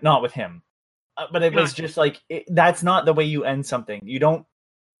 but not with him. But it was just like, that's not the way you end something. You don't,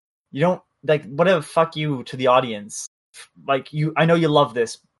 like, whatever, fuck you to the audience. Like, I know you love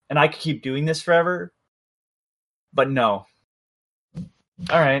this, and I could keep doing this forever, but no.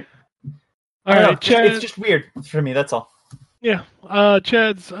 Alright. Alright, Chad. It's just weird for me, that's all. Yeah.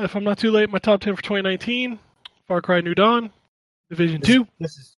 Chad's, if I'm not too late, my top 10 for 2019, Far Cry New Dawn, Division 2.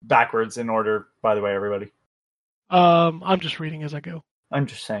 This is backwards in order, by the way, everybody. I'm just reading as I go. I'm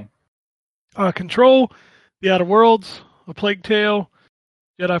just saying. Control, The Outer Worlds, A Plague Tale,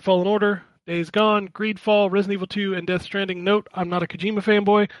 Jedi Fallen Order, Days Gone, Greedfall, Resident Evil 2, and Death Stranding. Note, I'm not a Kojima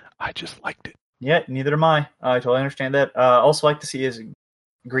fanboy. I just liked it. Yeah, neither am I. I totally understand that. Also like to see is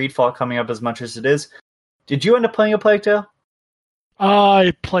Greedfall coming up as much as it is. Did you end up playing A Plague Tale?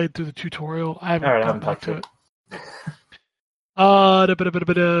 I played through the tutorial. I haven't gotten back to it.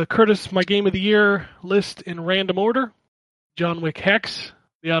 Curtis, my game of the year list in random order: John Wick Hex,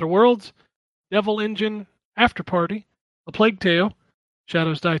 The Outer Worlds, Devil Engine, After Party, A Plague Tale,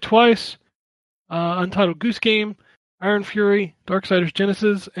 Shadows Die Twice, Untitled Goose Game, Iron Fury, Darksiders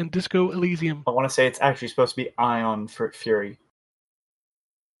Genesis, and Disco Elysium. I want to say it's actually supposed to be Ion Fury.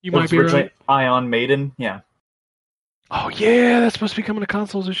 You might be right. Ion Maiden, yeah. Oh yeah, that's supposed to be coming to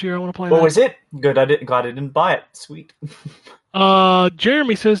consoles this year. I want to play that. Oh, is it? Good, glad I didn't buy it. Sweet.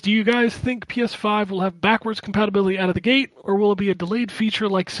 Jeremy says, do you guys think PS5 will have backwards compatibility out of the gate, or will it be a delayed feature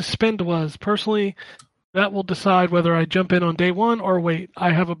like Suspend was? Personally, that will decide whether I jump in on day one or wait.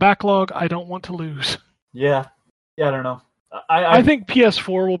 I have a backlog I don't want to lose. Yeah, I don't know. I think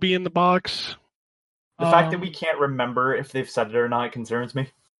PS4 will be in the box. The fact that we can't remember if they've said it or not concerns me.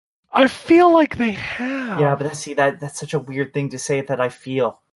 I feel like they have. Yeah, but that's such a weird thing to say that I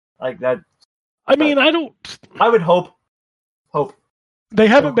feel. Like that. I mean, I don't... I would hope. They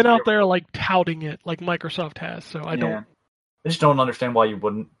haven't been out there like touting it like Microsoft has, so I don't... I just don't understand why you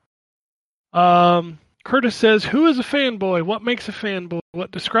wouldn't. Curtis says, "Who is a fanboy? What makes a fanboy?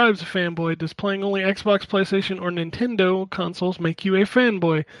 What describes a fanboy? Does playing only Xbox, PlayStation, or Nintendo consoles make you a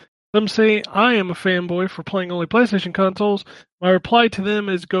fanboy? Some say I am a fanboy for playing only PlayStation consoles. My reply to them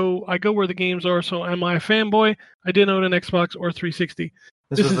is I go where the games are, so am I a fanboy? I didn't own an Xbox or 360.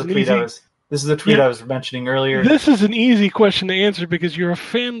 This is the tweet This is the tweet I was mentioning earlier. This is an easy question to answer because you're a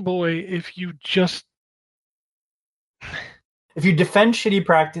fanboy if you just... If you defend shitty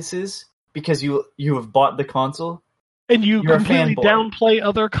practices because you have bought the console, and you you're completely a fanboy. downplay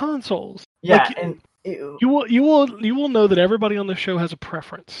other consoles. Yeah, Like, and you will know that everybody on the show has a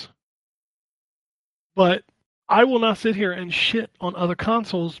preference. But I will not sit here and shit on other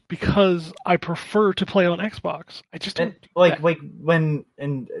consoles because I prefer to play on Xbox. I just don't and do like that. like when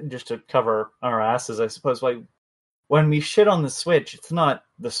and just to cover our asses, I suppose, like when we shit on the Switch, it's not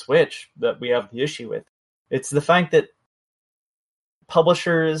the Switch that we have the issue with. It's the fact that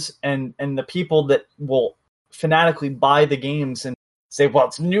publishers and the people that will fanatically buy the games and say, well,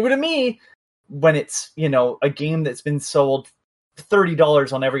 it's new to me, when it's, a game that's been sold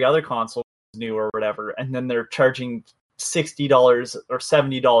 $30 on every other console new or whatever, and then they're charging $60 or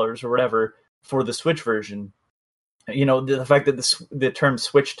 $70 or whatever for the Switch version. The fact that the term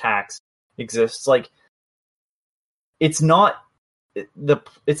Switch tax exists, like, it's not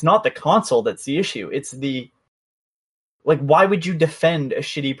the console that's the issue. It's why would you defend a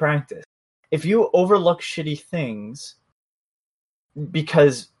shitty practice? If you overlook shitty things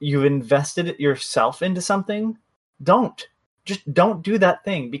because you invested yourself into something, don't do that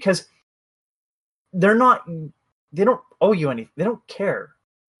thing, because they don't owe you anything. They don't care.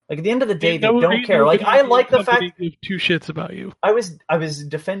 Like, at the end of the day, they don't care. Like, I like the fact give two shits about you. I was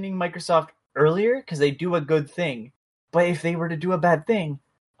defending Microsoft earlier because they do a good thing, but if they were to do a bad thing,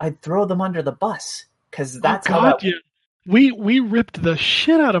 I'd throw them under the bus, because that's how that. Yeah. We ripped the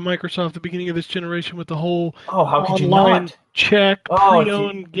shit out of Microsoft at the beginning of this generation with the whole How could you online not? check Oh,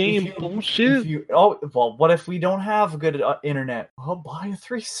 pre-owned game bullshit. What if we don't have good internet? I'll buy a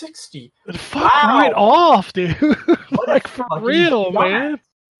 360. Fuck right off, dude. Like, for fucking real, dumbass.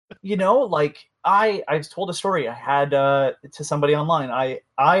 man. I told a story I had to somebody online.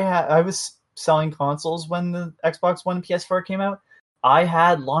 I was selling consoles when the Xbox One and PS4 came out. I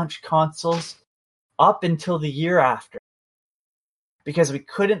had launch consoles up until the year after, because we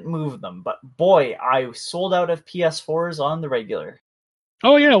couldn't move them. But boy, I sold out of PS4s on the regular.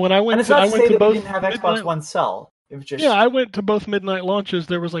 Oh yeah, when I went, And it's not to say that both we didn't have Xbox One sell. It was just I went to both midnight launches.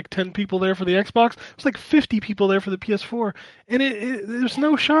 There was like 10 people there for the Xbox. There was like 50 people there for the PS4, and there's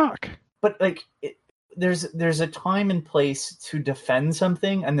no shock. But there's a time and place to defend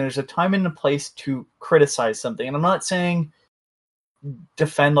something, and there's a time and a place to criticize something. And I'm not saying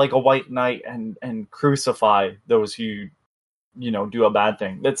defend like a white knight and crucify those who do a bad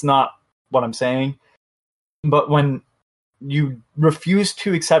thing. That's not what I'm saying. But when you refuse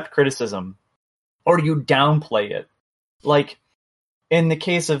to accept criticism, or you downplay it, like in the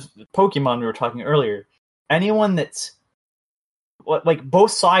case of Pokemon we were talking earlier, anyone that's like,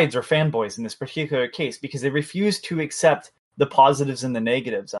 both sides are fanboys in this particular case because they refuse to accept the positives and the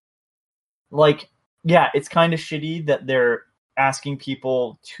negatives. Like, yeah, it's kind of shitty that they're asking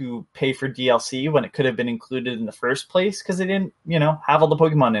people to pay for DLC when it could have been included in the first place because they didn't, have all the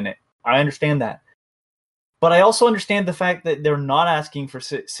Pokemon in it. I understand that. But I also understand the fact that they're not asking for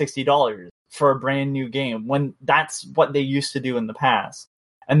 $60 for a brand new game when that's what they used to do in the past.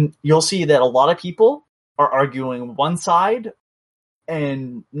 And you'll see that a lot of people are arguing one side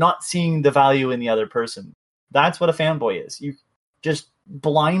and not seeing the value in the other person. That's what a fanboy is. You just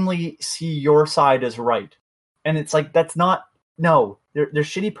blindly see your side as right. And it's like, that's not... No, there's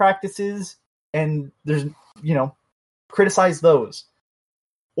shitty practices, and there's, criticize those.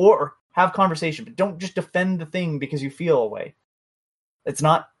 Or have conversation, but don't just defend the thing because you feel a way. It's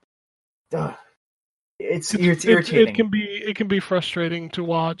not... It's irritating. It can be frustrating to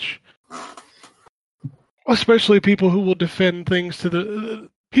watch, especially people who will defend things to the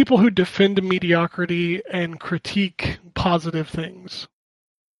people who defend mediocrity and critique positive things.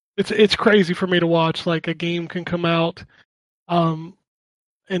 It's crazy for me to watch. Like, a game can come out,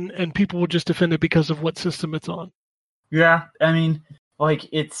 and people will just defend it because of what system it's on. Yeah, I mean, like,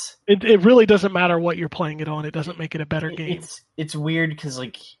 it really doesn't matter what you're playing it on. It doesn't make it a better game. It's weird because,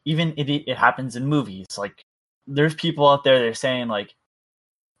 like, even it happens in movies. Like, there's people out there that are saying, like,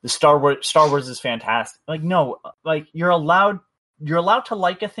 the Star Wars is fantastic. Like, no, like, you're allowed to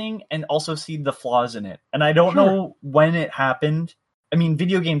like a thing and also see the flaws in it. And I don't know when it happened. I mean,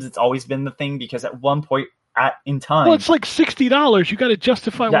 video games, it's always been the thing, because at one point in time... Well, it's like $60. You got to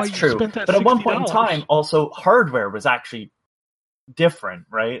justify why you spent that $60. But at one point in time, also, hardware was actually different,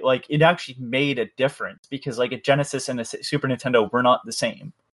 right? Like, it actually made a difference because, like, a Genesis and a Super Nintendo were not the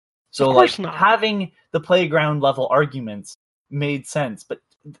same. So, Of course like, not. having the playground level arguments made sense, but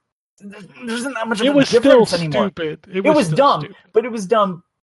there isn't that much of It a was still difference anymore. stupid. It was still dumb, stupid. but it was dumb,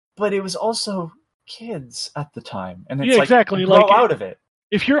 but it was also kids at the time, and it's Yeah, like, exactly. grow Like, out of it.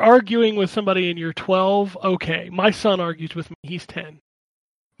 If you're arguing with somebody and you're 12, okay. My son argues with me. He's 10.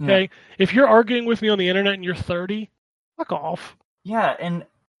 Okay? If you're arguing with me on the internet and you're 30, fuck off. Yeah, and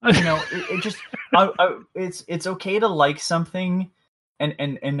you know, it just it's okay to like something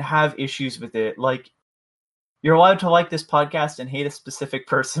and have issues with it. Like, you're allowed to like this podcast and hate a specific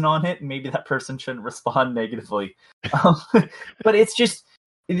person on it, and maybe that person shouldn't respond negatively. But it's just,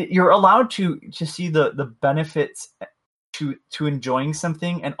 you're allowed to see the benefits to enjoying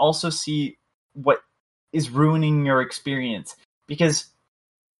something, and also see what is ruining your experience, because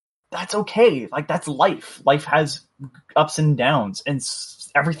that's okay. Like, that's life. Life has ups and downs, and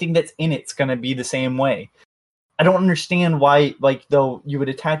everything that's in it's going to be the same way. I don't understand why, like, though, you would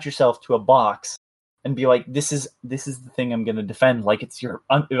attach yourself to a box and be like, this is the thing I'm going to defend. Like, it's your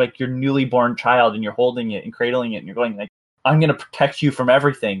newly born child, and you're holding it and cradling it, and you're going, like, I'm going to protect you from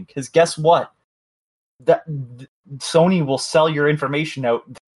everything. Because guess what? Sony will sell your information out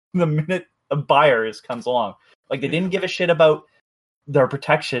the minute a buyer comes along. Like, they didn't give a shit about their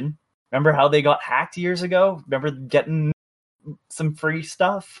protection. Remember how they got hacked years ago? Remember getting some free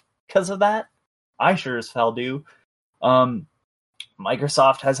stuff because of that? I sure as hell do.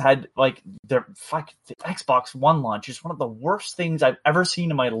 Microsoft has had, like, the Xbox One launch is one of the worst things I've ever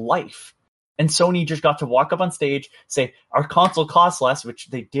seen in my life. And Sony just got to walk up on stage, say, our console costs less, which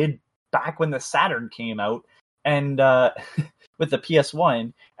they did back when the Saturn came out, and with the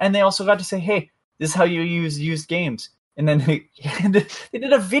PS1. And they also got to say, hey, this is how you use used games. And then they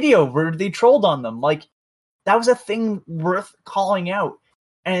did a video where they trolled on them. Like, that was a thing worth calling out.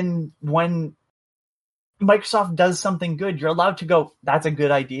 And when Microsoft does something good, you're allowed to go, that's a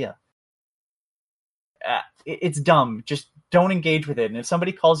good idea. It's dumb. Just don't engage with it. And if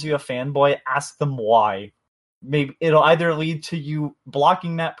somebody calls you a fanboy, ask them why. Maybe it'll either lead to you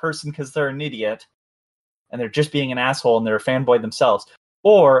blocking that person because they're an idiot and they're just being an asshole and they're a fanboy themselves,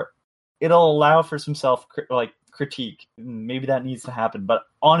 or it'll allow for some critique. Maybe that needs to happen. But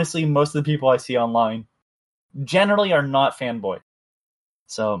honestly, most of the people I see online generally are not fanboy.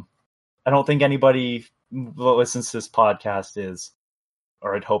 So I don't think anybody that listens to this podcast is,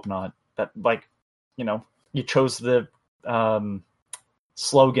 or I'd hope not. That, like, you know, you chose the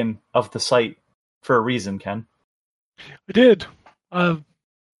slogan of the site for a reason, Ken. I did. I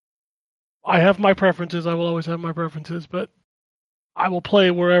have my preferences. I will always have my preferences, but I will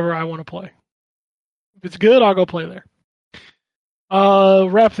play wherever I want to play. If it's good, I'll go play there.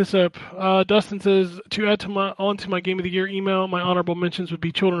 Wrap this up. Dustin says, to add onto my Game of the Year email, my honorable mentions would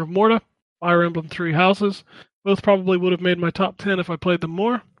be Children of Morta, Fire Emblem Three Houses. Both probably would have made my top 10 if I played them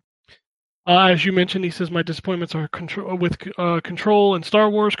more. As you mentioned, he says my disappointments are Control and Star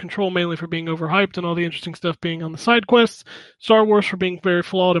Wars. Control mainly for being overhyped and all the interesting stuff being on the side quests. Star Wars for being very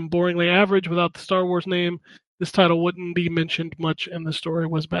flawed and boringly average. Without the Star Wars name, this title wouldn't be mentioned much, and the story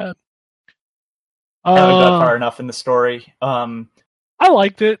was bad. I haven't got far enough in the story. I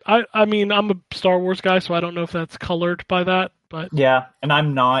liked it. I mean, I'm a Star Wars guy, so I don't know if that's colored by that, but yeah, and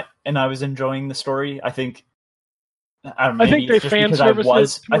I'm not, and I was enjoying the story. I think I think they fan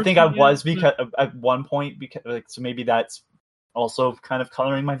service. I think I was because at one point, because, like, so maybe that's also kind of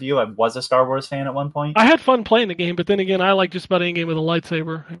coloring my view. I was a Star Wars fan at one point. I had fun playing the game, but then again, I like just about any game with a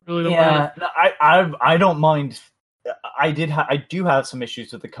lightsaber. I really don't mind. I don't mind. I do have some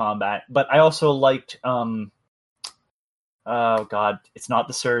issues with the combat, but I also liked oh god, it's not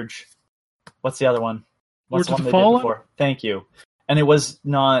the Surge. What's the other one? What's the one they did before? Thank you. And it was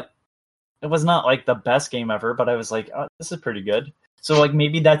not like the best game ever, but I was like, oh, this is pretty good. So, like,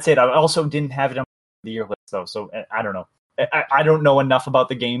 maybe that's it. I also didn't have it on the year list though, so I don't know. I don't know enough about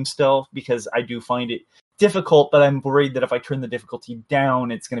the game still, because I do find it difficult, but I'm worried that if I turn the difficulty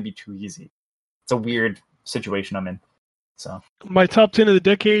down, it's going to be too easy. It's a weird situation I'm in. So my top 10 of the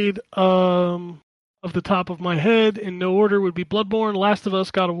decade, of the top of my head, in no order, would be Bloodborne, Last of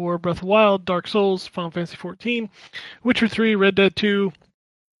Us, God of War, Breath of the Wild, Dark Souls, Final Fantasy XIV, Witcher 3, Red Dead 2.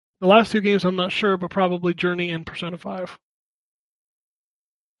 The last two games I'm not sure, but probably Journey and Persona 5.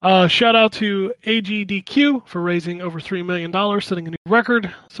 Shout out to AGDQ for raising over $3 million, setting a new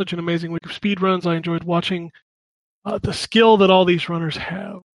record. Such an amazing week of speedruns. I enjoyed watching the skill that all these runners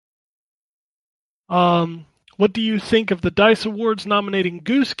have. What do you think of the DICE Awards nominating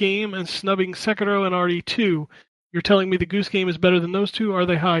Goose Game and snubbing Sekiro and RE2? You're telling me the Goose Game is better than those two? Are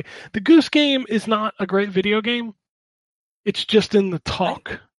they high? The Goose Game is not a great video game. It's just in the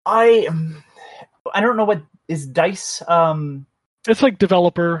talk. I don't know what is Dice. It's like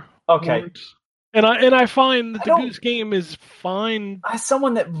developer Okay. words. And I find that I the don't- Goose Game is fine. As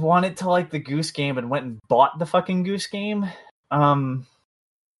someone that wanted to like the Goose Game and went and bought the fucking Goose Game,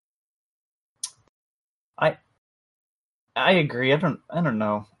 I agree. I don't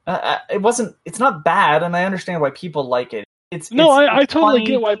know. It's not bad, and I understand why people like it. I It's totally funny.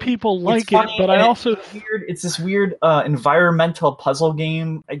 get why people It's like it, funny, but and I also it's this weird environmental puzzle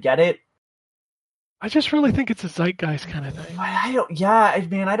game. I get it. I just really think it's a zeitgeist kind of thing. I don't. Yeah, I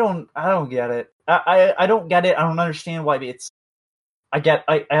mean, I don't get it. I don't get it. I don't understand why it's.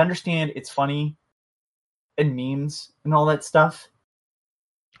 I understand it's funny, and memes and all that stuff.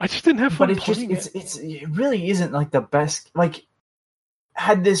 I just didn't have fun But playing it really isn't like the best. Like,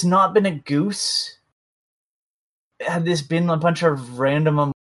 had this not been a goose, had this been a bunch of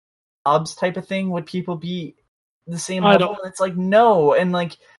random mobs type of thing, would people be the same I level? don't- And it's like no, and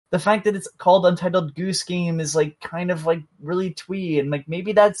like the fact that it's called Untitled Goose Game is like kind of like really twee, and like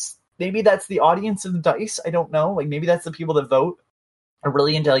maybe that's the audience of Dice. I don't know. Like maybe that's the people that vote are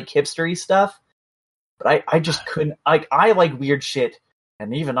really into like hipstery stuff. But I just couldn't. Like I like weird shit.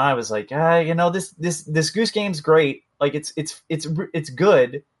 And even I was like, this Goose Game's great. Like it's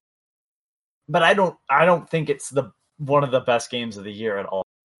good, but I don't think it's one of the best games of the year at all.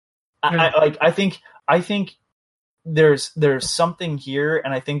 Yeah. I think there's something here,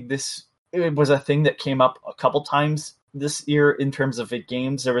 and I think it was a thing that came up a couple times this year in terms of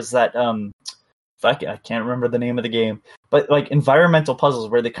games. There was that I can't remember the name of the game, but like environmental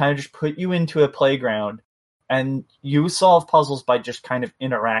puzzles where they kind of just put you into a playground. And you solve puzzles by just kind of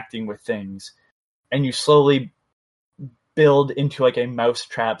interacting with things. And you slowly build into like a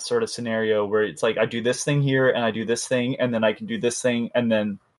mousetrap sort of scenario where it's like, I do this thing here, and I do this thing, and then I can do this thing, and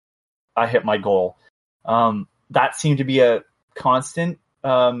then I hit my goal. That seemed to be a constant.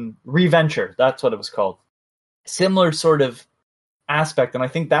 Reventure, that's what it was called. Similar sort of aspect, and I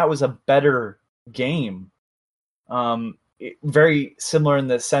think that was a better game. Very similar in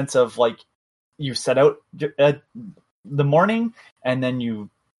the sense of like, you set out the morning, and then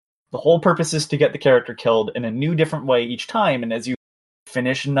the whole purpose is to get the character killed in a new different way each time, and as you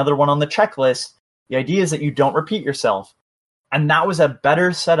finish another one on the checklist, the idea is that you don't repeat yourself. And that was a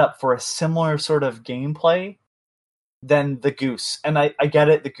better setup for a similar sort of gameplay than the Goose. And I get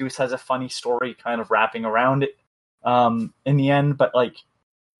it, the Goose has a funny story kind of wrapping around it in the end, but like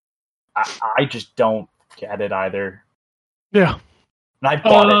I just don't get it either. Yeah. And I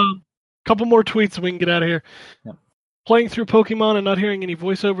bought it. Couple more tweets and we can get out of here. Yep. Playing through Pokemon and not hearing any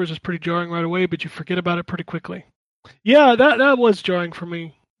voiceovers is pretty jarring right away, but you forget about it pretty quickly. Yeah, that was jarring for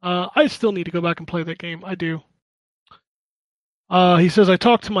me. I still need to go back and play that game. I do. He says, I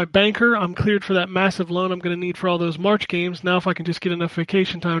talked to my banker. I'm cleared for that massive loan I'm going to need for all those March games. Now if I can just get enough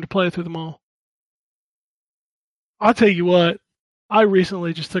vacation time to play through them all. I'll tell you what, I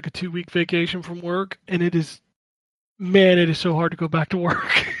recently just took a 2-week vacation from work, and it is so hard to go back to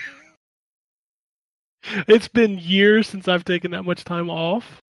work. It's been years since I've taken that much time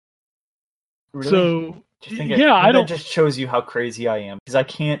off. Really? So, I don't. That just shows you how crazy I am, because I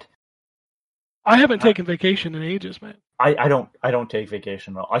can't. I haven't taken vacation in ages, man. I don't take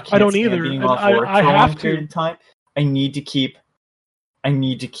vacation at all. I can't. I don't stand either. Being And off work I for a have long to. period of time. I need to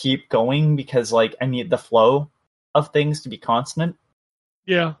keep going because like I need the flow of things to be constant.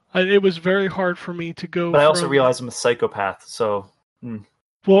 Yeah, it was very hard for me to go. But I also realize I'm a psychopath, so.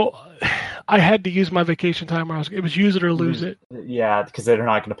 Well, I had to use my vacation time. It was use it or lose it. Yeah, because they're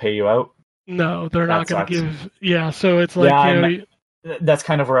not going to pay you out. No, they're not going to sucks. give. Yeah, so it's like that's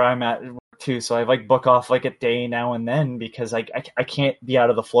kind of where I'm at too. So I like book off like a day now and then because I can't be out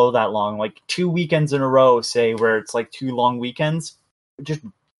of the flow that long. Like 2 weekends in a row, say where it's like 2 long weekends. Just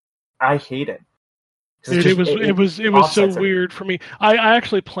I hate it. Dude, it was so weird for me. I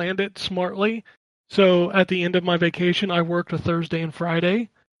actually planned it smartly. So at the end of my vacation, I worked a Thursday and Friday,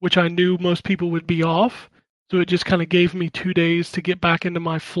 which I knew most people would be off. So it just kind of gave me 2 days to get back into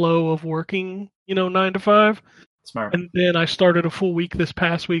my flow of working, 9 to 5. Smart. And then I started a full week this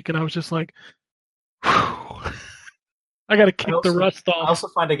past week, and I was just like, whew, I got to kick the rust off. I also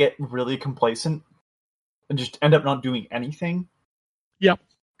find I get really complacent and just end up not doing anything. Yep.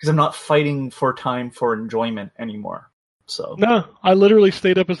 Because I'm not fighting for time for enjoyment anymore. So no, I literally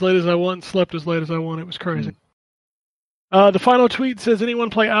stayed up as late as I want and slept as late as I want. It was crazy. The final tweet says, anyone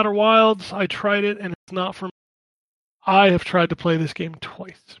play Outer Wilds? I tried it, and it's not for me. I have tried to play this game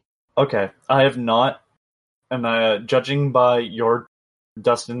twice. Okay, I have not. And judging by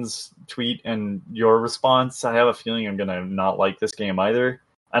Dustin's tweet and your response, I have a feeling I'm going to not like this game either.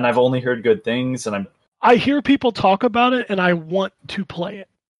 And I've only heard good things, and I hear people talk about it, and I want to play it.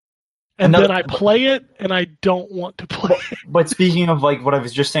 And Another- then I play it, and I don't want to play it. But speaking of like what I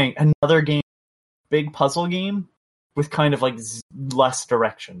was just saying, another game, big puzzle game with kind of like less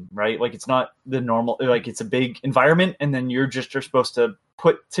direction, right? Like it's not the normal, like it's a big environment, and then you're supposed to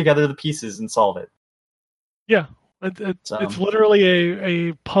put together the pieces and solve it. Yeah, So- it's literally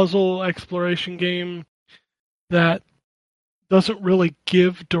a puzzle exploration game that doesn't really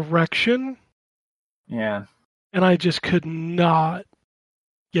give direction, Yeah. and I just could not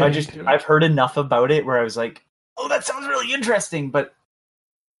get into it. I've heard enough about it where I was like, oh, that sounds really interesting, but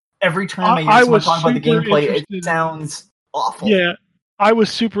every time I I hear someone was talk about the super gameplay, interested. it sounds awful. Yeah, I was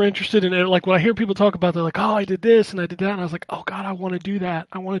super interested in it. Like when I hear people talk about, they're like, "Oh, I did this and I did that," and I was like, "Oh God, I want to do that.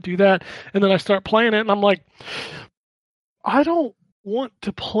 I want to do that." And then I start playing it, and I'm like, "I don't want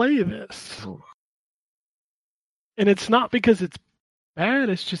to play this." And it's not because it's bad;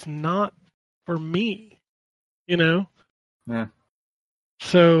 it's just not for me, you know. Yeah.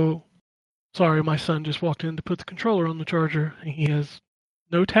 So, sorry, my son just walked in to put the controller on the charger, and he has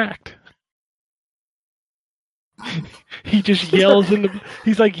no tact. He just yells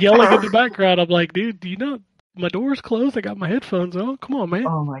he's like yelling in the background. I'm like, dude, do you know my door's closed? I got my headphones on. Come on, man.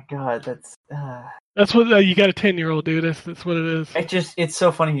 Oh my god, that's That's what you got a 10-year-old, dude. That's what it is. it's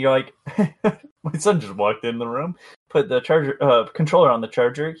so funny. You're like, my son just walked in the room, put the charger controller on the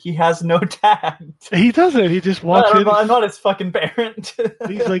charger. He has no tact. He doesn't. He just walks in. I'm not his fucking parent.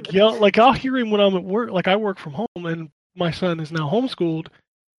 He's like like I'll hear him when I'm at work. Like I work from home, and my son is now homeschooled.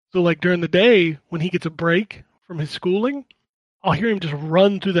 So like during the day when he gets a break from his schooling, I'll hear him just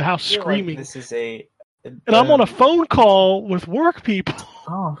run through the house I feel like screaming. this is a And I'm on a phone call with work people.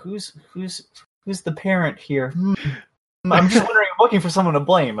 Oh, who's the parent here? I'm just wondering. I'm looking for someone to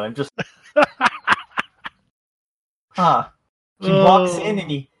blame. I'm just. He walks in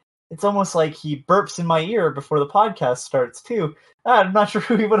and it's almost like he burps in my ear before the podcast starts too. I'm not sure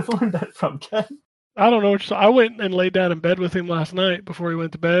who he would have learned that from, Ken. I don't know. I went and laid down in bed with him last night before he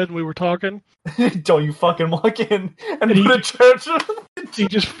went to bed, and we were talking. Don't you fucking walk in and And put a charger. He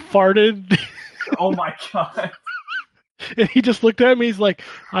just farted, Oh my god. and he just looked at me. He's like,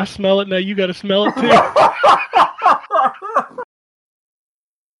 "I smell it now. You got to smell it too."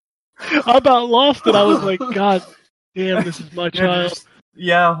 I about lost it. I was like, "God damn, this is my child."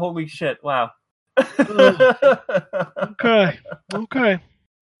 Yeah, holy shit! Wow. Okay,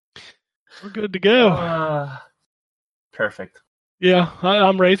 we're good to go. Perfect. Yeah,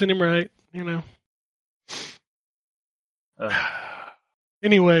 I'm raising him right. You know.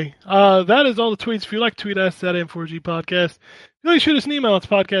 Anyway, that is all the tweets. If you like to tweet us at N4G Podcast, you can shoot us an email. It's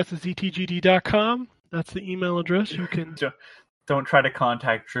podcast@ztgd.com. That's the email address. You can. Don't try to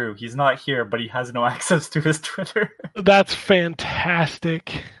contact Drew. He's not here, but he has no access to his Twitter. That's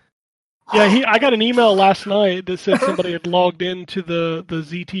fantastic. Yeah, I got an email last night that said somebody had logged into the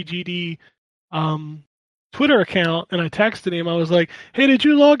ZTGD Twitter account, and I texted him. I was like, "Hey, did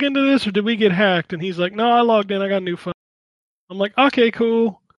you log into this, or did we get hacked?" And he's like, "No, I logged in. I got a new phone." I'm like, "Okay,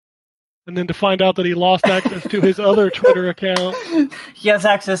 cool." And then to find out that he lost access to his other Twitter account. He has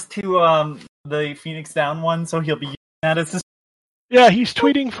access to the Phoenix Down one, so he'll be using that as his. Yeah, he's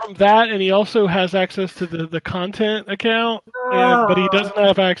tweeting from that, and he also has access to the content account, but he doesn't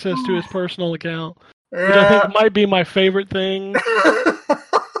have access to his personal account, which I think might be my favorite thing.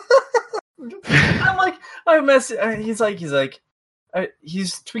 I'm like,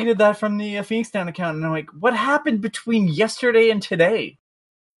 he's tweeted that from the Phoenix Down account, and I'm like, what happened between yesterday and today?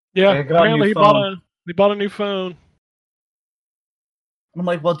 Yeah, I got a new apparently he bought a new phone. I'm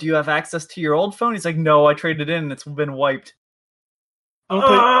like, well, do you have access to your old phone? He's like, no, I traded in, and it's been wiped.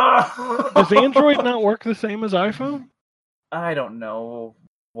 Does Android not work the same as iPhone? I don't know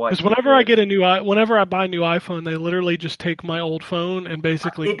what. Because whenever I buy a new iPhone, they literally just take my old phone and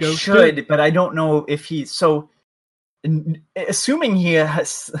basically ghost should, it. but I don't know if assuming he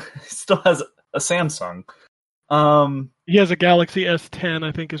still has a Samsung. He has a Galaxy S10,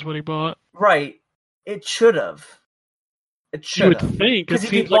 I think, is what he bought. Right. It should have. You would think, because if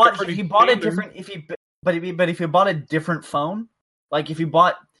he bought a different, if he bought a different phone, like if he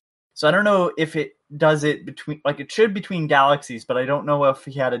bought, so I don't know if it does it between, like it should between Galaxies, but I don't know if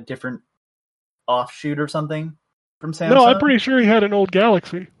he had a different offshoot or something from Samsung. No, I'm pretty sure he had an old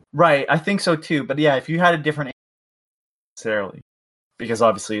Galaxy. Right, I think so too. But yeah, if you had a different, necessarily, because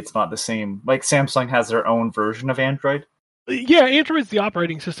obviously it's not the same. Like Samsung has their own version of Android. Yeah, Android's the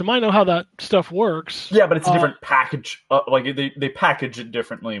operating system. I know how that stuff works. Yeah, but it's a different package. Like they package it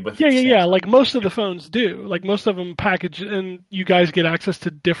differently with. Yeah. Like most of the phones do. Like most of them package, and you guys get access to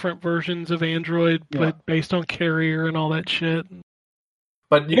different versions of Android, but based on carrier and all that shit.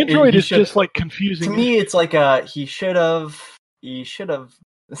 But Android he is should- just like to confusing. me, it's like he should have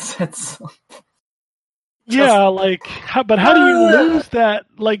said something. Yeah, like, but how do you lose that?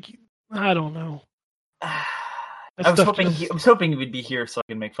 Like, I don't know. I That was stuff hoping just- I was hoping he would be here so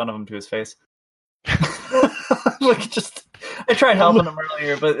I could make fun of him to his face. Like, just I tried helping him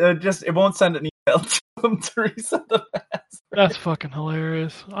earlier, but it won't send an email to him to reset the password. That's fucking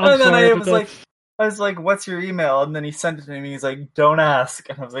hilarious. I'm And then sorry, I but was like, that's- "What's your email?" And then he sent it to me. He's like, "Don't ask."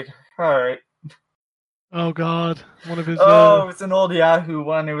 And I was like, "All right." oh god, one of his. Oh, it's an old Yahoo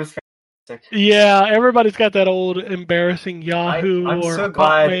one. It was fantastic. Yeah, everybody's got that old embarrassing Yahoo I'm or so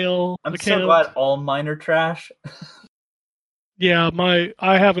glad- Hotmail I'm account. so glad all mine are trash. Yeah,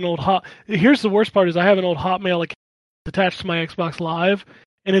 I have an old Here's the worst part: is I have an old Hotmail account attached to my Xbox Live,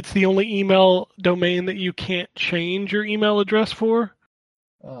 and it's the only email domain that you can't change your email address for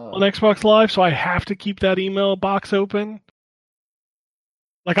on Xbox Live. So I have to keep that email box open.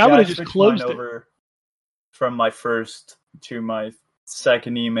 Like I would have just switched closed mine it. over from my first to my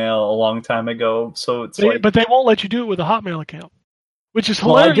second email a long time ago. So it's But they won't let you do it with a Hotmail account, which is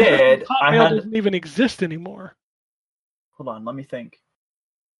Well, I hilarious. did. because I Hotmail had- doesn't even exist anymore. hold on, let me think.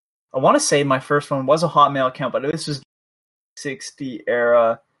 I want to say my first one was a Hotmail account, but this was 60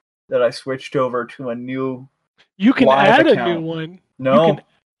 era that I switched over to a new. You can Live add account. a new one. No, You can,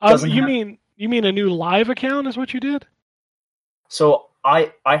 doesn't you have- mean a new live account is what you did? so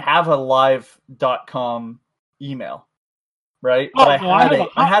I have a live.com email, right? But I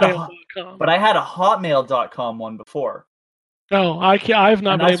had a Hotmail.com. but I had a hotmail.com one before. No, I've not And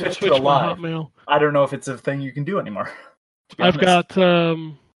been I able to switched to switch a my live. Hotmail. I don't know if it's a thing you can do anymore. to be I've honest.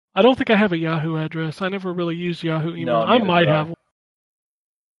 got I don't think I have a Yahoo address. I never really used Yahoo email. No, I neither might did I. have one.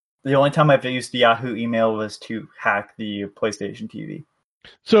 The only time I've used the Yahoo email was to hack the PlayStation TV.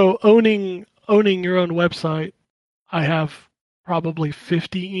 So owning your own website, I have probably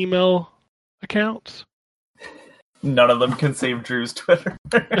 50 email accounts. None of them can save Drew's Twitter.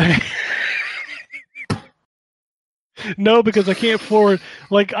 No, because I can't forward.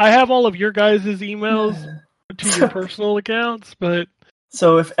 Like I have all of your guys' emails to your personal accounts, but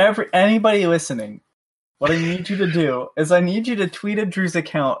So if anybody listening, what I need you to do is I need you to tweet at Drew's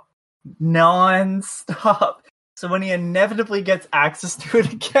account non-stop. So when he inevitably gets access to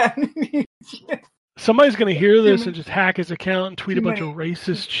it again, somebody's gonna hear this Too and just hack his account and tweet a too bunch many- of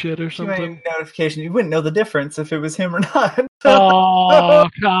racist shit or too many something. notification. You wouldn't know the difference if it was him or not. Oh,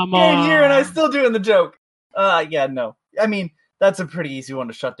 come You're on! here and I still doing the joke. Yeah, no. I mean, that's a pretty easy one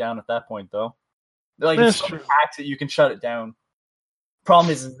to shut down at that point, though. Like, if That's someone true. hacks it, you can shut it down.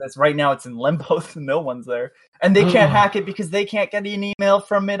 Problem is that right now it's in limbo, no one's there. And they can't hack it because they can't get an email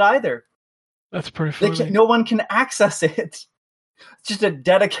from it either. That's pretty They funny. can't, no one can access it. It's just a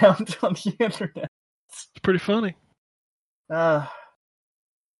dead account on the internet. It's pretty funny. Uh,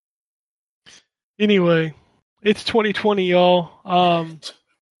 Anyway, it's 2020, y'all.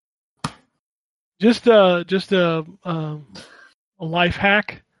 Just a life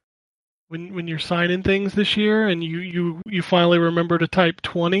hack when you're signing things this year and you finally remember to type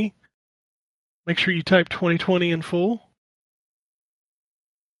 20. Make sure you type 2020 in full.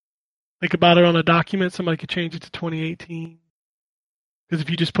 Think about it on a document. Somebody could change it to 2018. Because if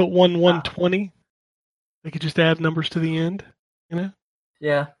you just put 1/1/20, they could just add numbers to the end. You know,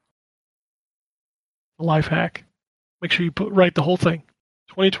 yeah. a life hack. Make sure you write the whole thing.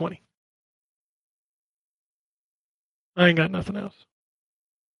 2020. I ain't got nothing else.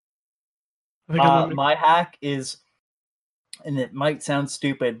 I think I'm gonna- My hack is, and it might sound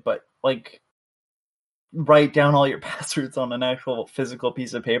stupid, but like, write down all your passwords on an actual physical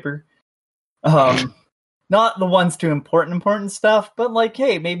piece of paper. Not the ones to important stuff, but like,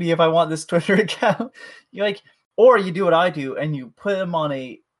 hey, maybe if I want this Twitter account, or you do what I do and you put them on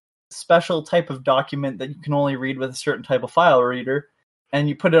a special type of document that you can only read with a certain type of file reader, and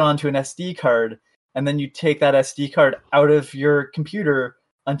you put it onto an SD card, and then you take that SD card out of your computer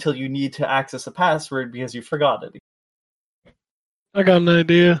until you need to access a password because you forgot it. I got an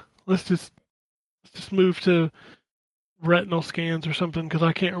idea. Let's just move to retinal scans or something because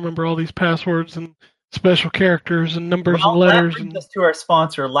I can't remember all these passwords and special characters and numbers and That letters. brings And us to our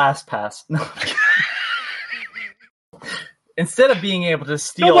sponsor, LastPass. No. Instead of being able to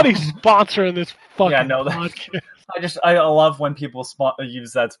steal, nobody's sponsoring this fucking Yeah, no, that- podcast. I love when people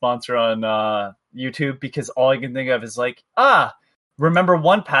use that sponsor on YouTube because all I can think of is like, remember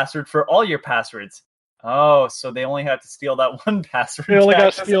one password for all your passwords. Oh, so they only have to steal that one password. They only to got to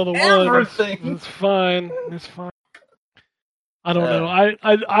access steal the one. everything. It's fine. It's fine. I don't know.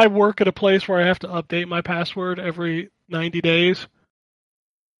 I work at a place where I have to update my password every 90 days.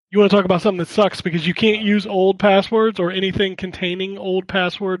 You want to talk about something that sucks because you can't use old passwords or anything containing old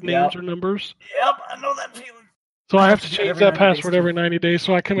password names or numbers. Yep, I know that feeling. So I have to change Every that 90 days password too. every 90 days.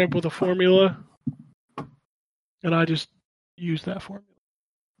 So I come up with a formula, and I just use that formula.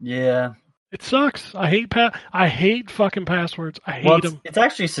 Yeah. It sucks. I hate fucking passwords. I hate Well, them. it's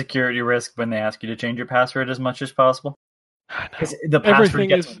actually a security risk when they ask you to change your password as much as possible. I know. Because the password Everything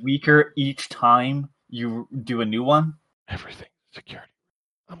gets is- weaker each time you do a new one. Everything is security.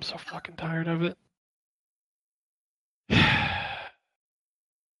 I'm so fucking tired of it.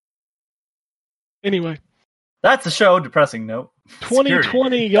 Anyway, That's the show. Depressing note.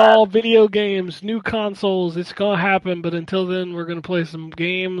 2020, y'all, video games, new consoles, it's gonna happen, but until then, we're gonna play some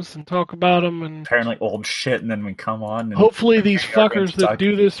games and talk about them, and Apparently old shit, and then we come on. And hopefully these Video games fuckers that suck.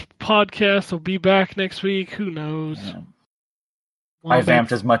 do this podcast will be back next week. Who knows? Yeah. Well, I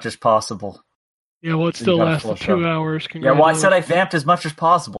vamped as much as possible. Yeah, well, it You still got a lasted full 2 show. hours. Yeah, well, I said I vamped as much as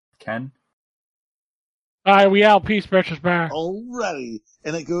possible, Ken. All right, we out. Peace, precious bye. Alrighty.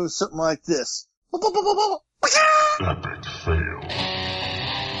 And it goes something like this. Epic fail.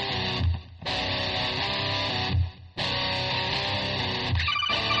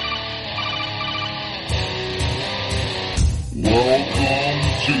 Welcome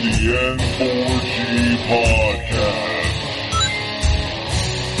to the N4G podcast.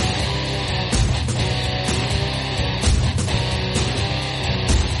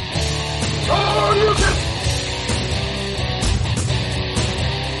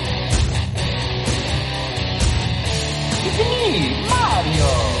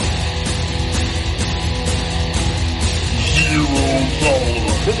 Zero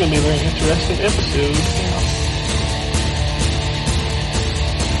tolerance. This is going to be a very interesting episode.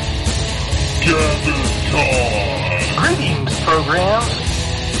 Gather time. Greetings, programs.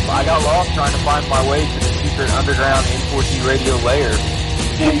 I got lost trying to find my way to the secret underground N4G Radio lair.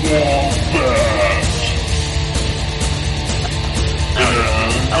 The Wombat.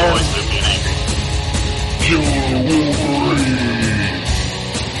 And Always being angry. Killer Wolverine.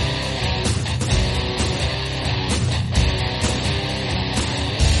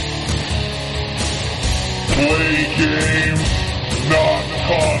 Play games, not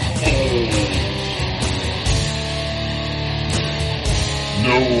consoles.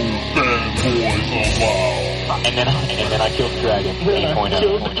 No fanboys allowed. And then I killed the dragon. 8.0.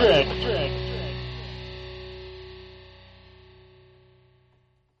 Killed the dragon.